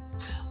heroic.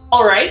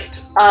 All right.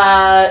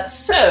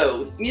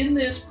 So in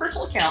this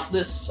personal account,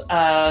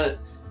 the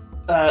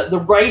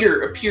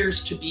writer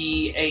appears to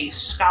be a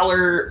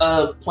scholar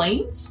of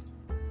planes,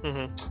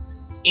 Mm-hmm.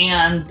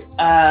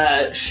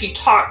 and she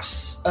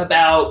talks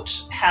about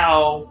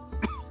how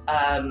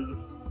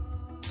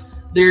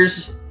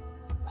there's.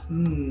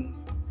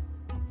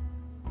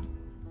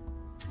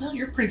 Well,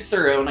 you're pretty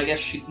thorough, and I guess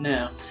she'd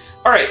know.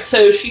 All right,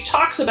 so she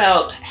talks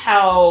about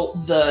how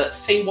the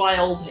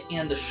Feywild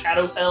and the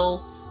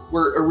Shadowfell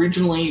were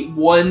originally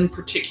one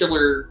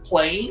particular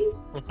plane,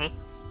 Mm-hmm.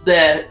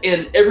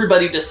 and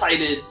everybody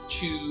decided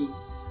to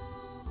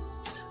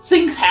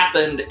things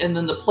happened, and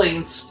then the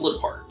planes split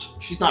apart.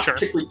 She's not Sure.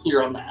 particularly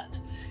clear on that.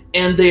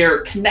 And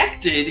they're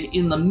connected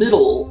in the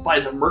middle by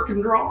the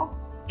Merkendraw.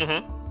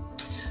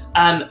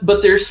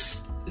 But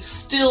there's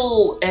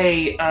still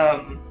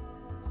an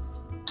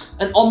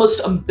almost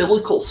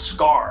umbilical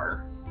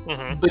scar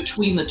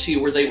between the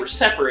two where they were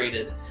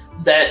separated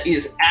that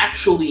is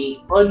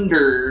actually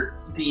under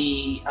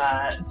the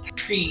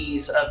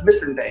trees of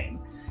Mithrandain,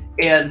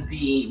 and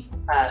the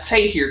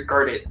Fae here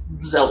guard it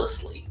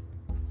zealously.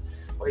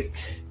 Like,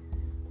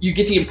 you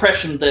get the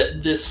impression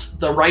that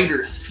the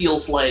writer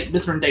feels like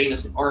Mithrandain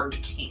is an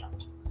armed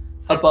camp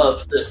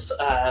above this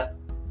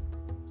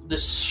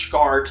this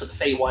scar to the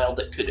Feywild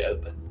that could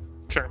open.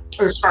 Sure.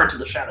 Or scar to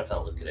the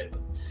Shadowfell that could open.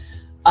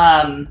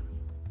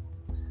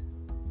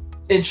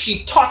 And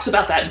she talks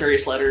about that in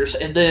various letters,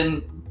 and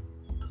then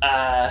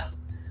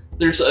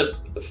there's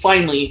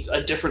finally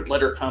a different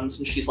letter comes,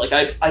 and she's like,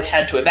 I've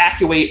had to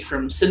evacuate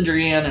from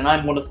Cindrian, and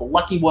I'm one of the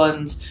lucky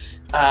ones.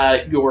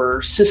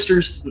 Your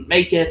sisters didn't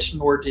make it,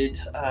 nor did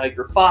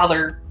your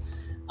father.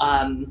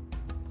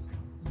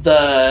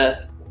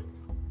 The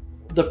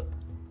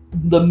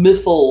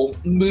Mythal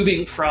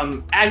moving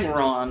from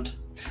Aglarond.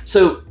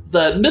 So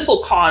the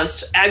Mythal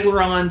caused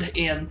Aglarond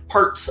and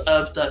parts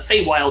of the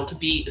Feywild to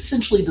be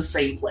essentially the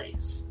same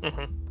place.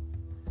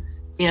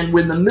 And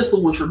when the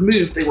Mythal was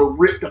removed, they were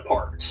ripped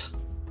apart,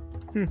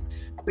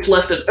 which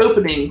left an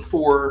opening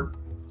for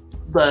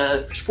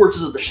the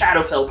forces of the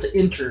Shadowfell to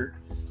enter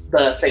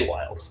the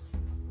Feywild.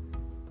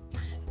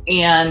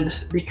 And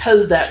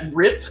because that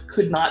rip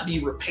could not be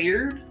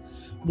repaired,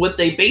 what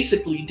they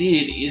basically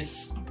did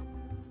is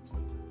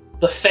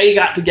the Fae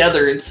got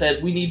together and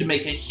said, we need to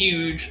make a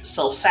huge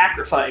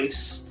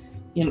self-sacrifice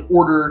in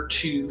order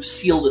to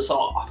seal this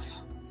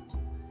off.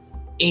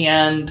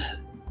 And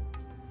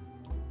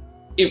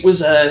it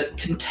was a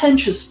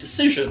contentious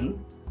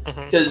decision,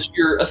 because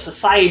you're a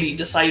society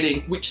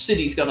deciding which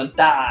city's going to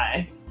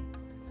die,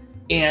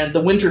 and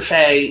the Winter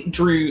Fae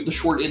drew the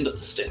short end of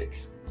the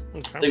stick.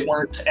 They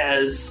weren't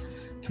as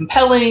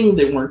compelling,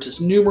 they weren't as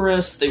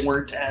numerous, they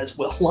weren't as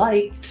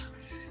well-liked,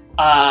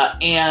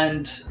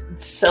 and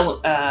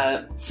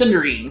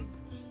Cindrian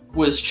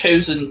was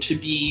chosen to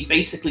be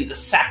basically the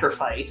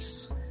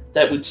sacrifice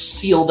that would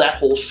seal that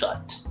hole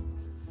shut.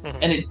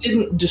 And it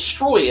didn't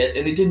destroy it,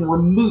 and it didn't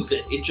remove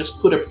it, it just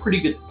put a pretty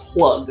good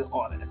plug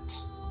on it.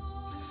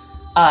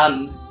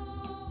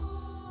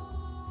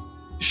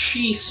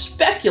 She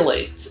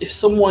speculates if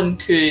someone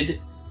could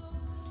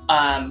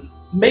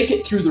make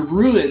it through the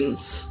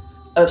ruins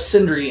of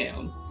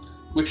Cindrian,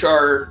 which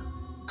are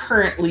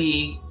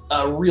currently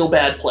a real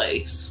bad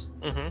place.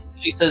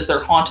 She says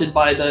they're haunted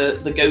by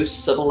the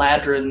ghosts of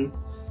Eladrin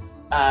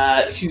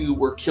who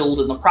were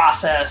killed in the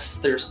process.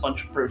 There's a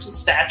bunch of frozen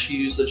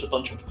statues. There's a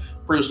bunch of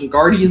frozen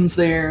guardians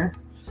there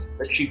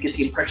that you get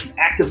the impression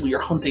actively are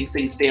hunting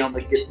things down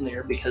that get in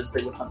there because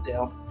they would hunt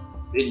down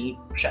any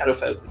shadow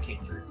folk that came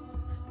through.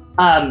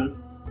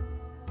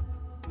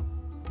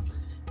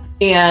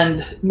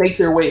 And make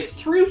their way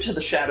through to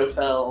the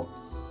Shadowfell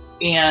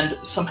and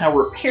somehow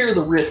repair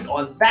the rift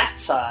on that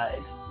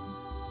side.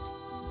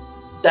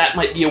 That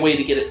might be a way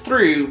to get it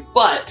through,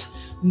 but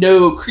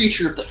no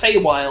creature of the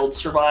Feywild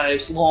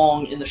survives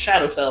long in the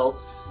Shadowfell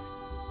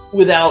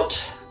without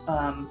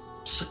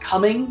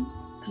succumbing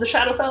to the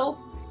Shadowfell.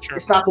 Sure.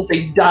 It's not that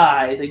they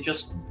die, they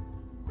just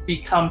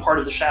become part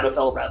of the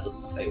Shadowfell rather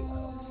than the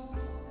Feywild.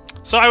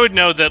 So I would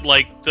know that,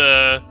 like,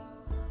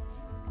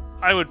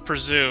 I would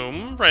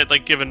presume, right,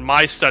 like, given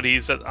my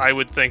studies, that I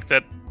would think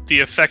that the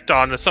effect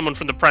on someone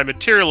from the prime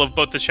material of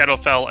both the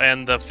Shadowfell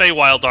and the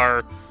Feywild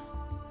are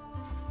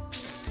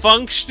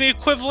functionally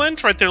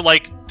equivalent, right? They're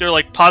like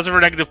positive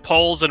or negative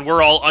poles, and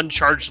we're all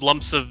uncharged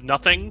lumps of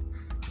nothing.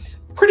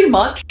 Pretty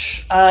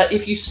much.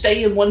 If you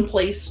stay in one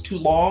place too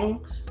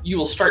long, you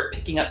will start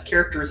picking up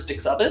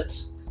characteristics of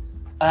it.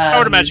 I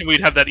would imagine we'd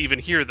have that even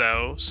here,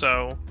 though.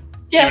 So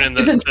yeah, even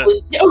in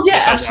eventually.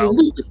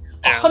 Absolutely.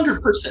 Yeah.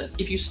 100%.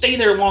 If you stay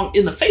there long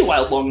in the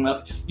Feywild long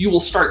enough, you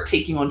will start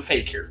taking on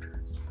Fey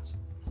characters.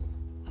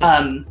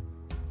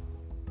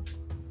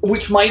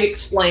 Which might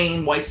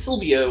explain why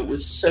Silvio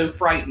was so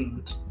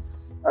frightened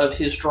of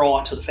his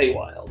draw to the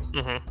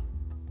Feywild.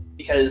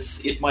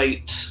 Because it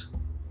might...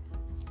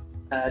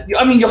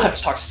 you'll have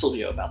to talk to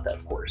Silvio about that,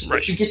 of course. Right.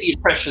 But you get the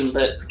impression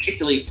that,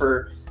 particularly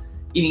for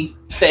any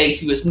Fey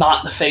who is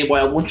not in the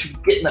Feywild, once you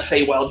get in the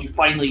Feywild, you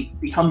finally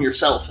become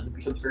yourself, and it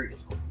becomes very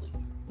difficult to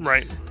leave.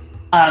 Right.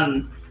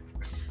 And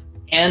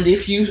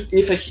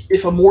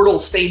if a mortal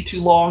stayed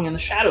too long in the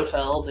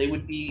Shadowfell, they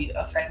would be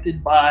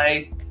affected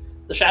by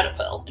the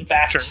Shadowfell. In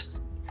fact, sure.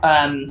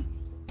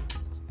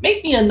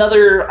 Make me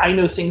another I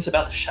know things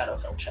about the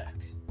Shadowfell check.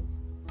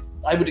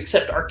 I would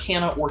accept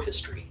Arcana or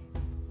History.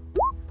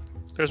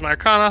 There's my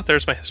Arcana,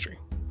 there's my History.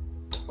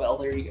 Well,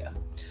 there you go.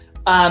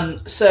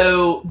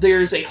 So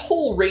there's a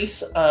whole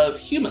race of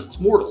humans,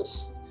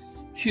 mortals,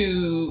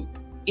 who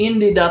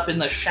ended up in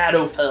the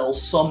Shadowfell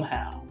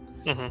somehow.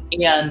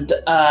 And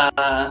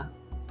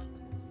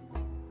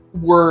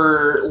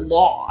were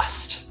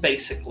lost,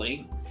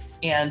 basically.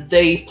 And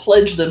they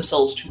pledged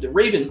themselves to the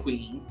Raven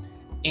Queen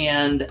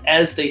And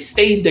as they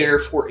stayed there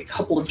for a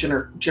couple of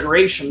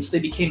generations, they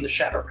became the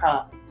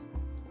Shadowkan.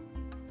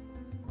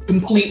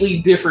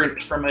 Completely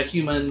different from a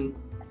human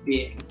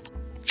being.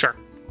 Sure.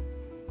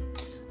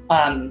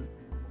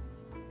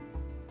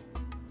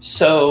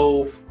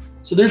 So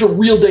there's a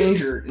real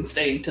danger in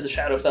staying to the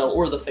Shadowfell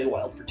or the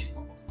Feywild for too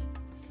long.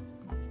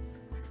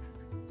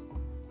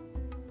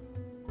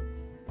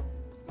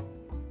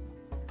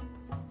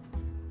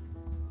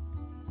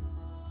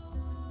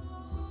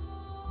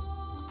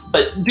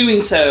 But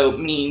doing so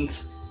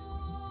means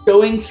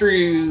going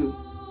through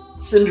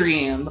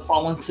Sindrian, the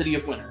fallen city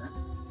of winter,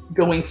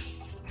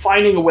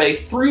 finding a way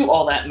through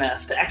all that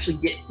mess to actually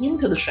get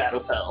into the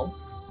Shadowfell,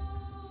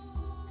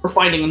 or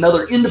finding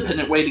another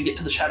independent way to get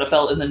to the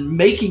Shadowfell, and then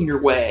making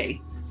your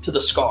way to the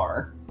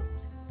Scar,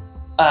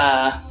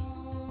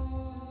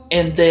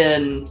 and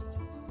then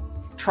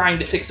trying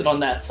to fix it on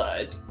that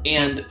side.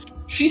 And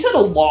she's at a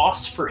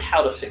loss for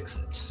how to fix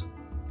it.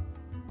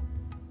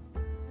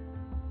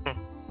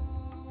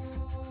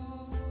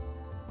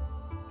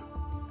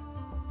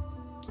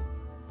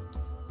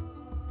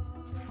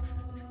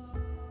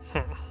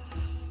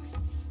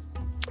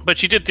 But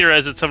she did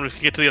theorize that someone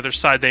could get to the other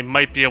side, they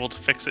might be able to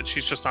fix it.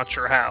 She's just not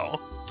sure how.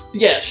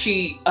 Yeah,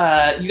 you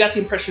got the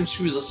impression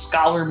she was a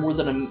scholar more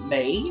than a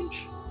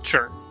mage.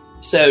 Sure.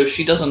 So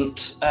she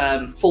doesn't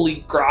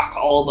fully grok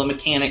all the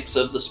mechanics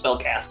of the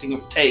spellcasting it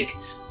would take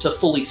to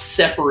fully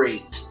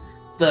separate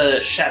the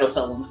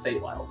Shadowfell and the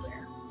Feywild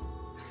there.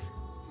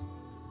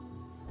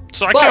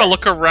 So I kind of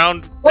look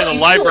around in the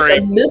library.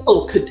 Like a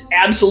Mythal could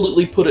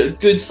absolutely put a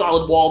good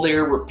solid wall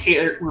there,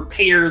 repair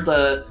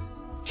the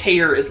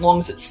tear as long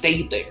as it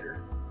stayed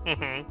there,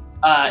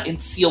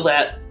 and seal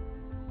that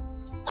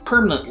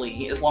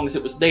permanently as long as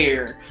it was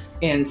there,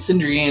 and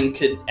Sindrian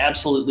could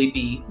absolutely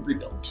be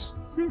rebuilt.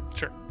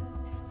 Sure.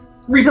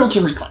 Rebuilt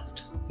and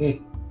reclaimed.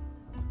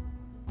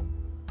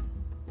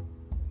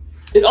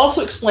 It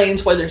also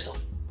explains why there's a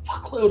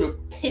fuckload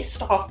of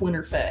pissed off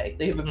Winter Fae.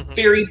 They have a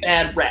very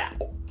bad rap.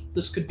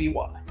 This could be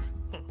why.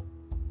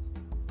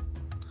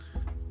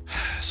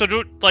 So,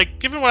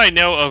 given what I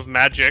know of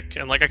magic,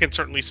 and I can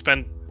certainly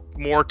spend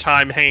more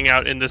time hanging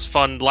out in this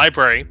fun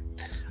library.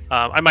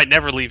 I might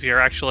never leave here,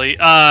 actually.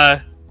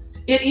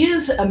 It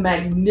is a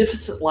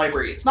magnificent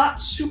library. It's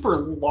not super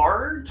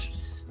large,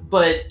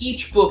 but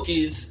each book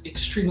is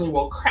extremely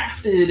well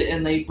crafted,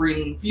 and they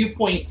bring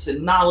viewpoints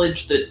and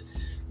knowledge that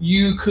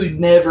you could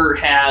never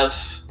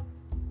have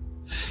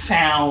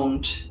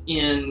found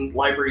in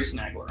libraries in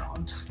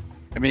Aglarond.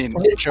 I mean,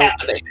 It's Joe,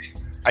 captivating.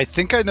 I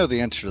think I know the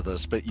answer to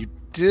this, but you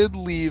did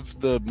leave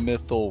the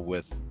Mythal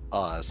with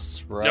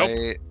us,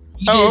 right?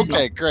 Oh,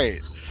 okay,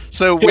 great.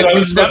 So Yeah, I we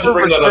was supposed to never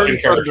bring that up in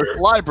returned from this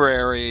character.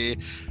 library.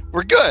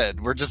 We're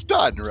good. We're just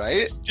done,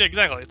 right? Yeah,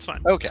 exactly. It's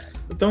fine. Okay.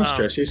 But don't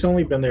stress. He's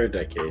only been there a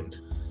decade.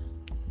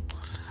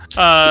 It's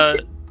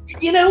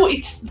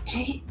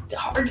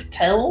hard to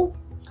tell.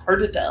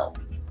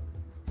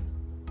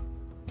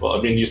 Well,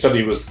 I mean, you said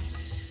he was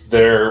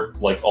there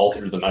all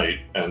through the night,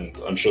 and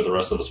I'm sure the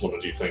rest of us want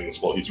to do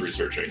things while he's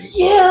researching.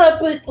 Yeah,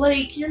 but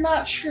you're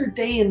not sure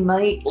day and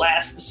night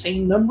last the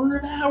same number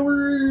of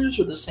hours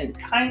or the same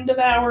kind of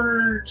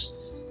hours.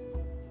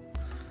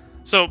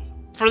 So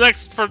for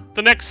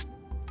the next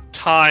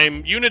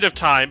unit of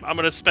time, I'm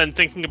going to spend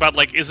thinking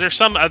about is there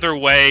some other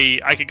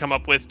way I could come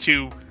up with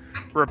to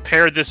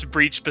repair this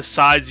breach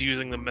besides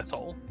using the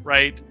Mythal,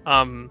 right?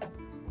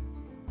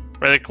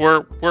 Right,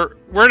 we're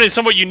in a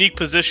somewhat unique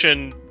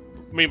position.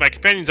 I mean, my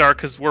companions are,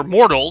 because we're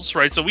mortals,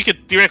 right? So we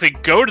could theoretically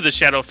go to the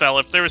Shadowfell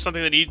if there was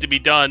something that needed to be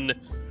done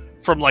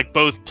from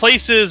both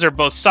places or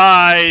both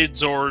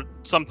sides or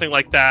something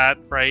like that,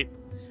 right?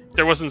 If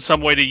there wasn't some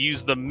way to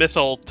use the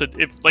Mythal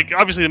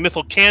obviously the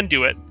Mythal can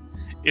do it.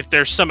 If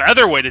there's some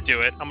other way to do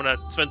it, I'm gonna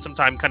spend some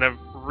time kind of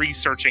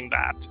researching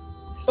that.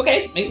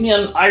 Okay, make me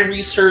an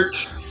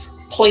research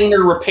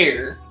planar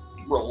repair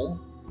roll.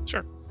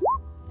 Sure.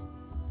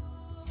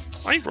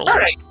 My rolls All are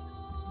right.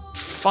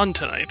 fun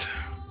tonight.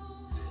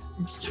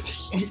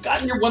 You've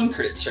gotten your one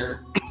crit, sir.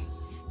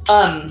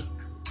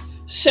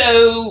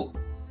 So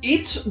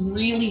it's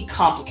really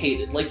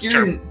complicated.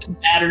 You're into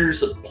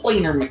matters of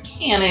planar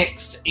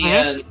mechanics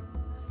and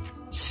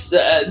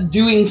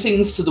doing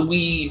things to the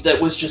weave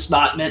that was just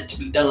not meant to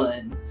be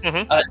done.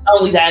 Not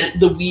only that,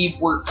 the weave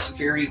works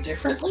very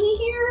differently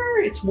here.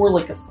 It's more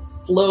like a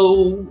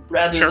flow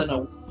rather than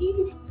a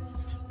weave.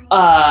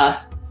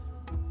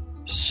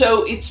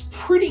 So it's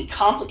pretty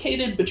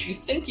complicated, but you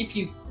think if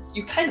you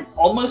kind of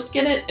almost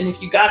get it, and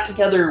if you got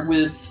together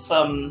with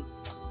some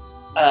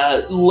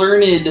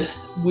learned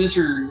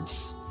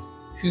wizards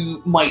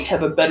who might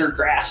have a better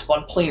grasp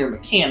on planar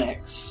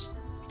mechanics,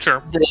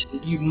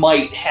 then you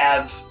might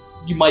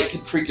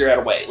could figure out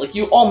a way.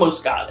 You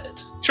almost got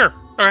it. Sure.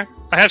 All right.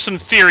 I have some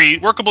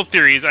workable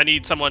theories. I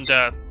need someone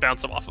to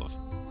bounce them off of.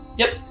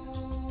 Yep.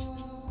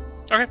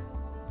 Okay.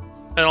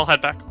 And I'll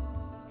head back.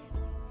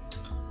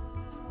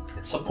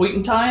 At some point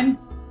in time,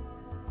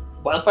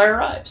 Wildfire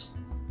arrives.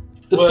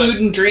 The food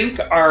and drink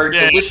are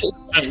delicious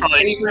That's and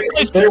probably savor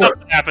it. stuff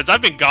that happens.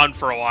 I've been gone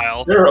for a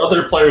while. There are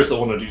other players that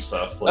want to do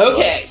stuff. Like,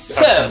 Okay, let's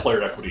have so some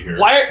player equity here.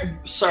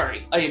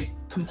 Sorry, I am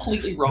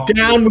completely wrong.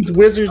 Down with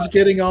wizards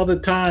getting all the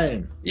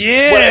time.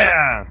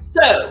 Yeah.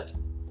 So,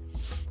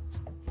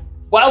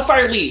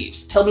 Wildfire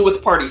leaves. Tell me what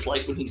the party's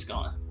like when he's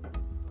gone.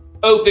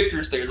 Oh,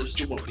 Victor's there. There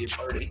still won't be a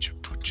party.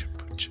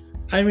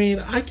 I mean,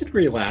 I could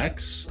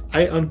relax.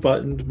 I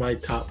unbuttoned my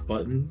top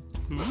button.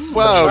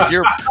 Wow,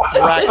 you're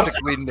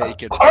practically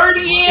naked.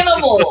 Party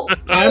animal!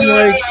 I'm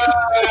like,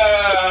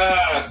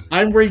 Ah!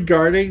 I'm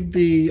regarding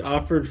the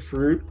offered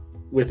fruit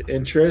with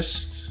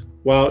interest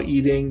while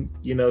eating,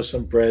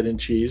 some bread and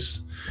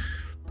cheese.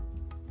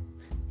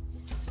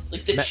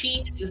 Like the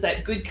cheese is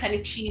that good kind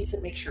of cheese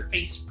that makes your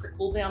face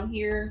prickle down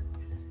here.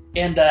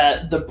 And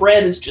the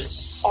bread is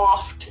just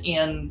soft,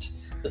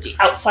 but the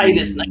outside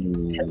is nice.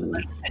 It has a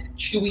nice kind of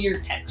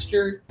chewier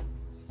texture.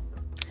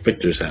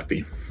 Victor's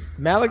happy.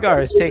 Malagar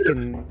has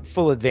taken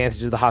full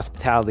advantage of the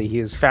hospitality. He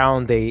has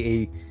found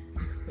a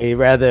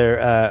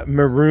rather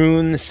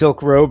maroon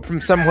silk robe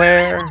from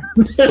somewhere.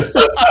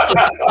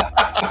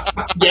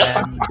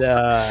 Yeah.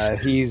 And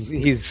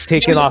he's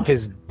taken off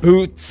his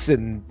boots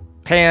and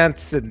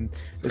pants, and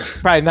there's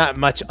probably not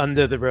much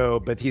under the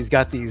robe, but he's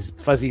got these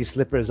fuzzy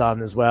slippers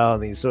on as well,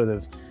 and he's sort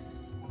of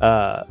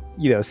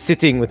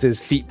sitting with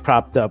his feet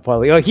propped up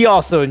while he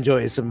also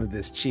enjoys some of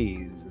this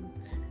cheese.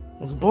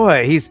 And,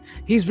 boy,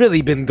 he's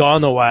really been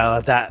gone a while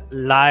at that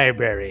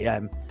library.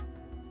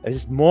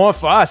 There's more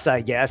for us,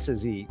 I guess,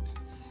 as he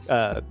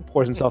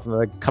pours himself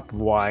another cup of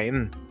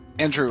wine.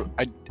 Andrew,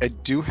 I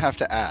do have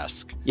to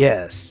ask.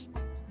 Yes.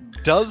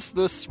 Does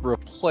this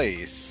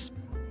replace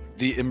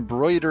the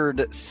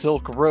embroidered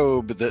silk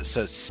robe that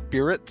says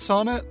spirits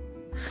on it?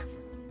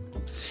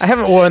 I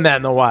haven't worn that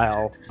in a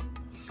while.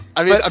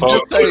 I mean,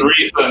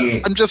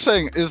 Reason. I'm just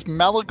saying, is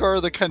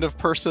Malagar the kind of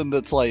person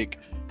that's like,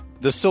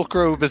 the silk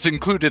robe is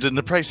included in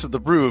the price of the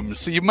room,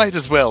 so you might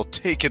as well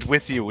take it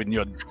with you when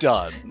you're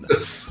done?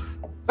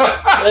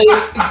 That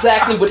is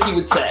exactly what he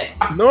would say.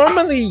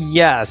 Normally,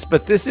 yes,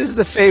 but this is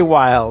the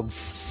Feywild,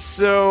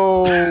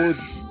 so...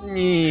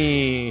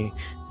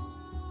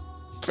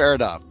 Fair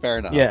enough.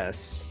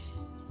 Yes.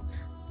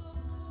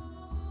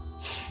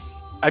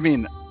 I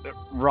mean,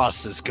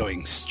 Ross is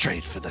going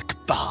straight for the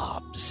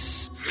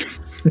kebabs.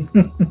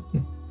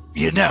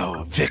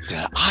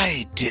 Victor,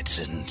 I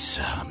didn't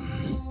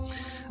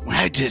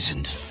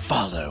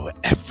follow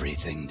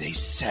everything they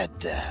said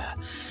there,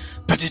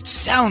 but it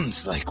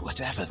sounds like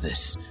whatever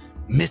this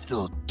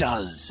Mythil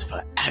does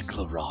for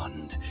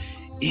Aglarond,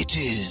 it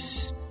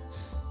is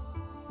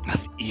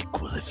of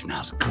equal, if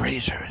not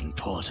greater,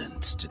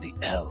 importance to the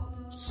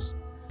elves.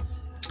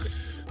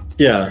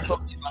 Yeah.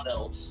 Pokemon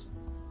elves.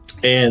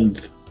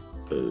 And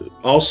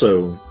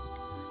also,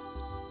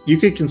 you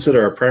could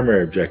consider our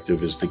primary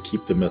objective is to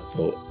keep the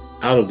Mythil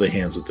out of the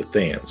hands of the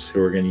Thans,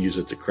 who are going to use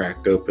it to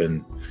crack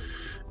open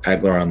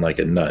Aglarond like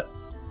a nut.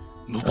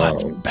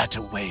 What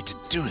better way to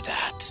do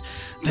that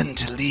than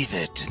to leave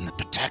it in the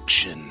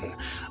protection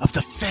of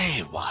the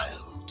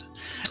Feywild?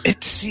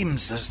 It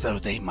seems as though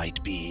they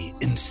might be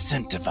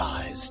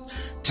incentivized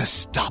to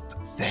stop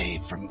Thay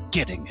from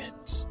getting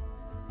it.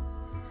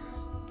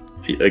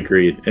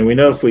 Agreed. And we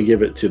know if we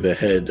give it to the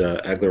head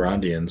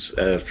Aglarondians,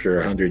 after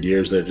 100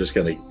 years, they're just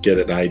going to get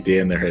an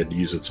idea in their head,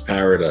 use its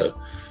power to,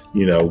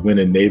 win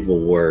a naval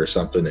war or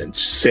something and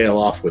sail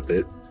off with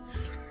it.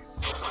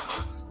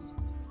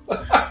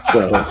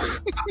 So.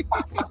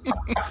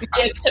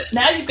 Yeah, except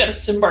now you've got a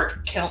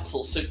Symbark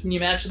council, so can you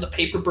imagine the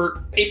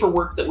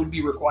paperwork that would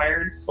be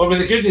required? Well, I mean,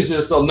 the good news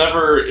is they'll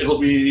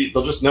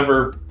just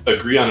never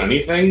agree on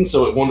anything,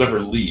 so it won't ever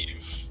leave.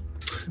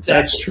 Exactly.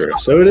 That's true.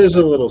 So it is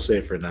a little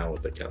safer now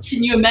with the council.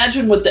 Can you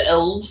imagine what the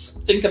elves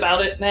think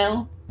about it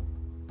now?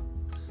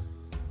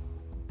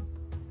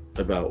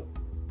 About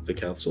the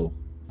council?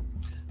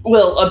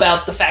 Well,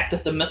 about the fact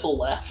that the Mythil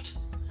left.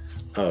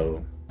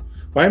 Oh.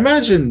 Well, I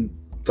imagine,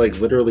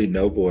 literally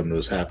no one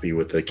was happy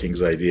with the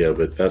king's idea,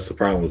 but that's the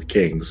problem with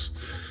kings.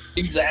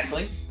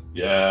 Exactly.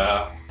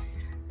 Yeah.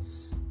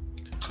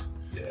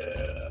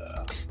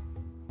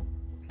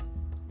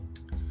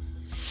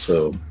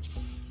 So,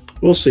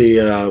 we'll see.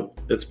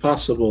 It's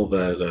possible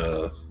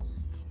that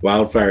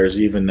Wildfire is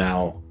even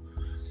now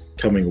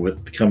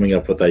coming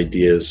up with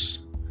ideas,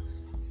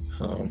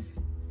 and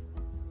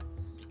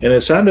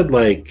it sounded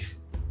like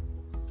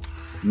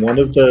one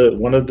of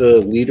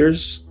the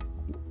leaders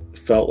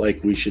felt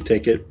like we should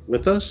take it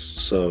with us.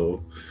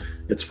 So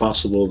it's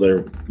possible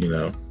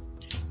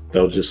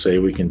they'll just say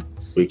we can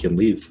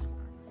leave.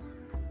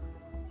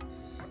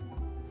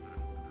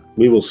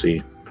 We will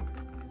see.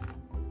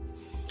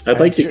 I'd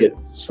like to get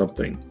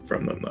something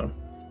from them, though.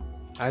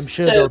 I'm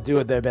sure they'll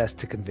do their best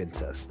to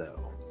convince us,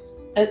 though.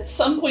 At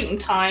some point in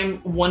time,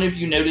 one of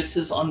you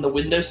notices on the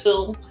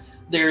windowsill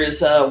there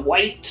is a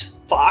white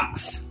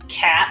fox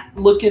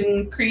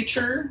cat-looking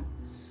creature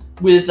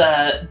with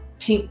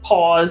pink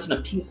paws and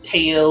a pink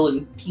tail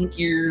and pink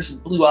ears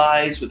and blue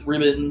eyes with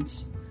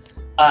ribbons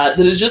that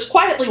is just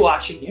quietly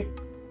watching you.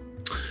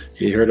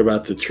 He heard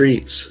about the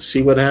treats.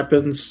 See what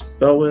happens,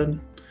 Belwyn?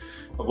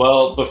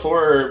 Well,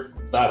 before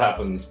that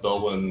happens,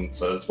 Belwyn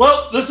says,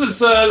 "Well, this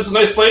is a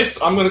nice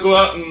place. I'm going to go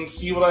out and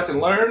see what I can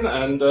learn,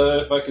 and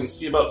if I can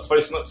see about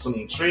spicing up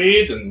some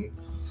trade and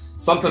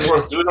something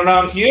worth doing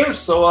around here.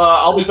 So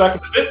I'll be back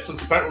in a bit,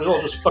 since apparently we're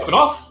all just fucking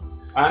off,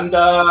 and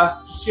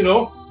just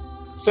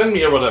send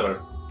me or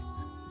whatever.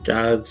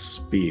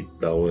 Godspeed,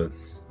 Belwyn.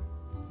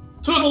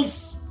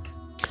 Toodles."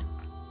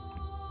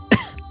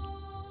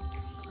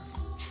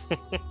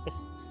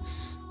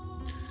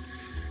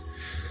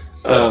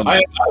 I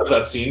am out of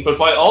that scene, but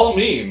by all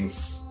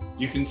means,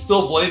 you can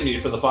still blame me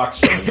for the fox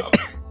showing up.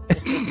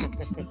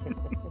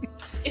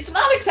 It's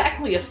not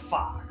exactly a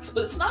fox,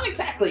 but it's not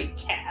exactly a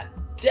cat.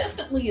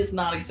 Definitely is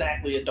not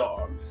exactly a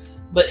dog,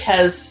 but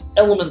has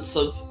elements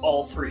of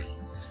all three.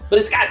 But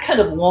it's got kind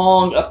of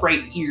long,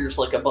 upright ears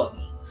like a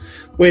bunny.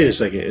 Wait a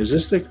second. Is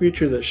this the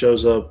creature that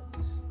shows up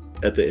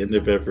at the end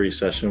of every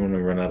session when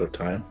we run out of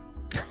time?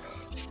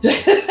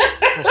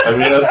 I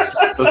mean, that's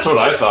what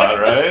I thought,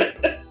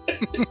 right?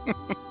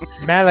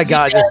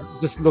 Malaga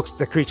just looks at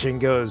the creature and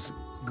goes,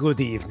 "Good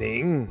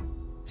evening."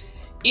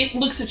 It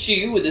looks at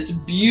you with its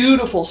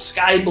beautiful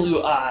sky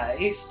blue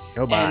eyes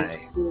Oh my.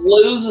 and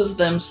closes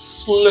them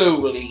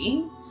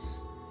slowly.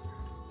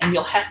 And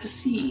you'll have to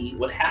see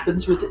what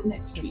happens with it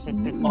next week.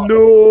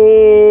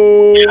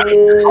 No. Yeah,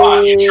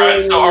 you tried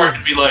so hard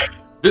to be like,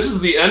 "This is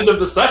the end of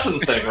the session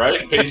thing,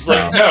 right?" Paige's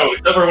like, "No,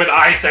 it's never when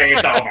I say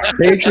it's over."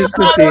 Paige is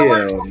the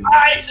DM.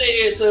 I say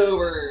it's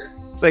over.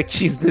 It's like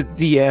she's the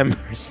DM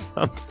or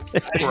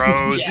something.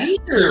 Rose. Yes,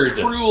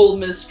 cruel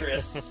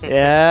mistress.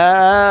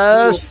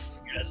 Yes.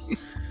 Cruel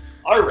mistress.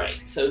 All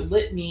right, so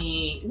let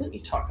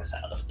me talk us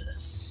out of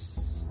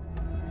this.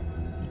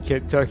 You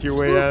can't talk your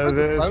way out of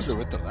this. Flounder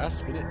with the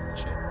last minute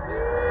shit.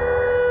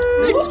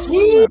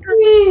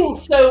 Woo-hoo!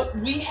 So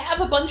we have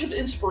a bunch of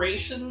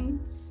inspiration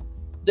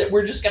that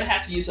we're just gonna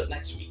have to use up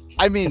next week.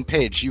 I mean,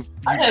 Paige, you've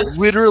I have-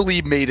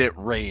 literally made it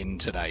rain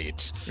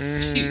tonight.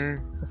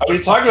 Mm. I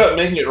mean, talk about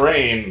making it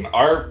rain.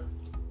 Our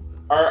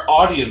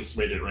audience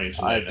made it rain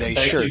tonight. They and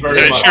thank sure you very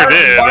did. much. Sure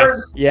did.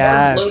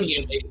 Yes.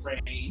 Barlonia made it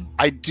rain.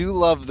 I do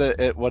love that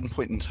at one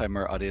point in time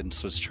our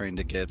audience was trying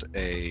to get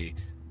a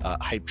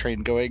hype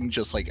train going,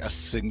 just like a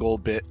single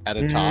bit at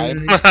a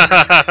time. Good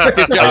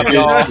I job, did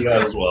y'all. see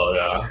that as well,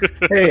 yeah.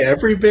 Hey,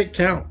 every bit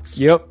counts.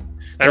 Yep.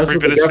 That's Every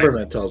what bit the is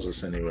government tells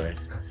us anyway.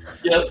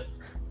 Yep.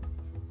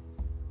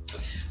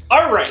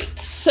 All right.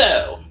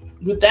 So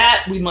with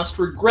that, we must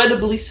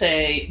regrettably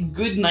say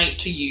good night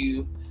to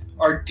you,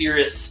 our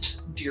dearest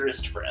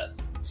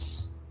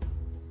friends.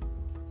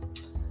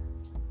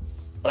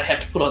 But I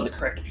have to put on the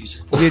correct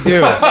music. You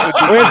do.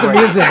 Where's the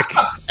music?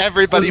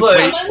 Everybody It's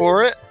like- wait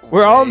for it.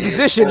 We're all in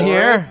position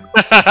here.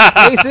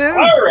 Places.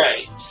 All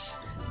right.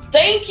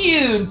 Thank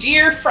you,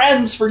 dear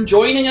friends, for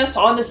joining us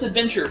on this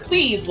adventure.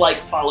 Please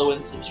like, follow,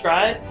 and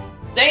subscribe.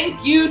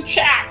 Thank you,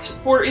 chat,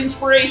 for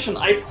inspiration.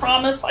 I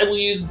promise I will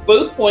use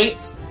both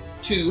points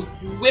to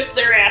whip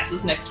their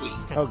asses next week.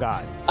 Oh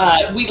God.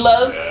 We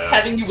love Yes.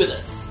 having you with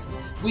us.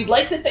 We'd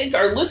like to thank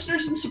our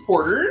listeners and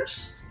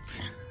supporters.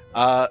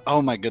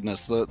 Oh my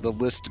goodness, the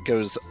list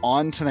goes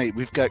on tonight.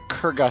 We've got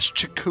Kurgash,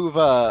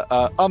 Chikuva,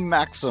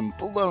 Maxim,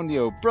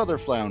 Bologno, Brother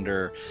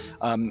Flounder,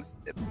 and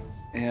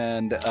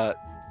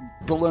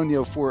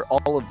Bologno for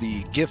all of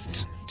the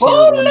gift tier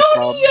 1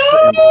 subs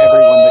and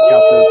everyone that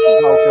got those.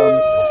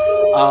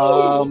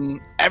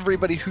 Welcome.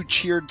 Everybody who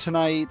cheered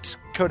tonight,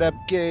 Kodab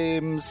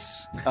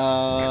Games.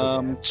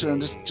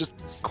 Just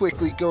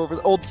quickly go over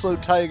the Old Slow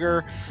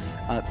Tiger.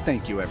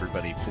 Thank you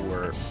everybody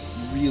for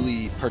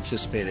really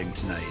participating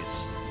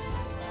tonight.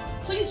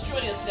 Please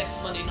join us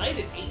next Monday night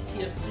at 8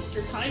 p.m.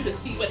 Eastern Time to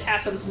see what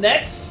happens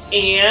next.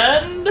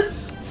 And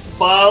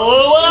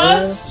follow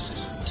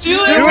us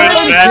to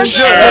adventure!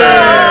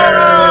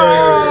 adventure!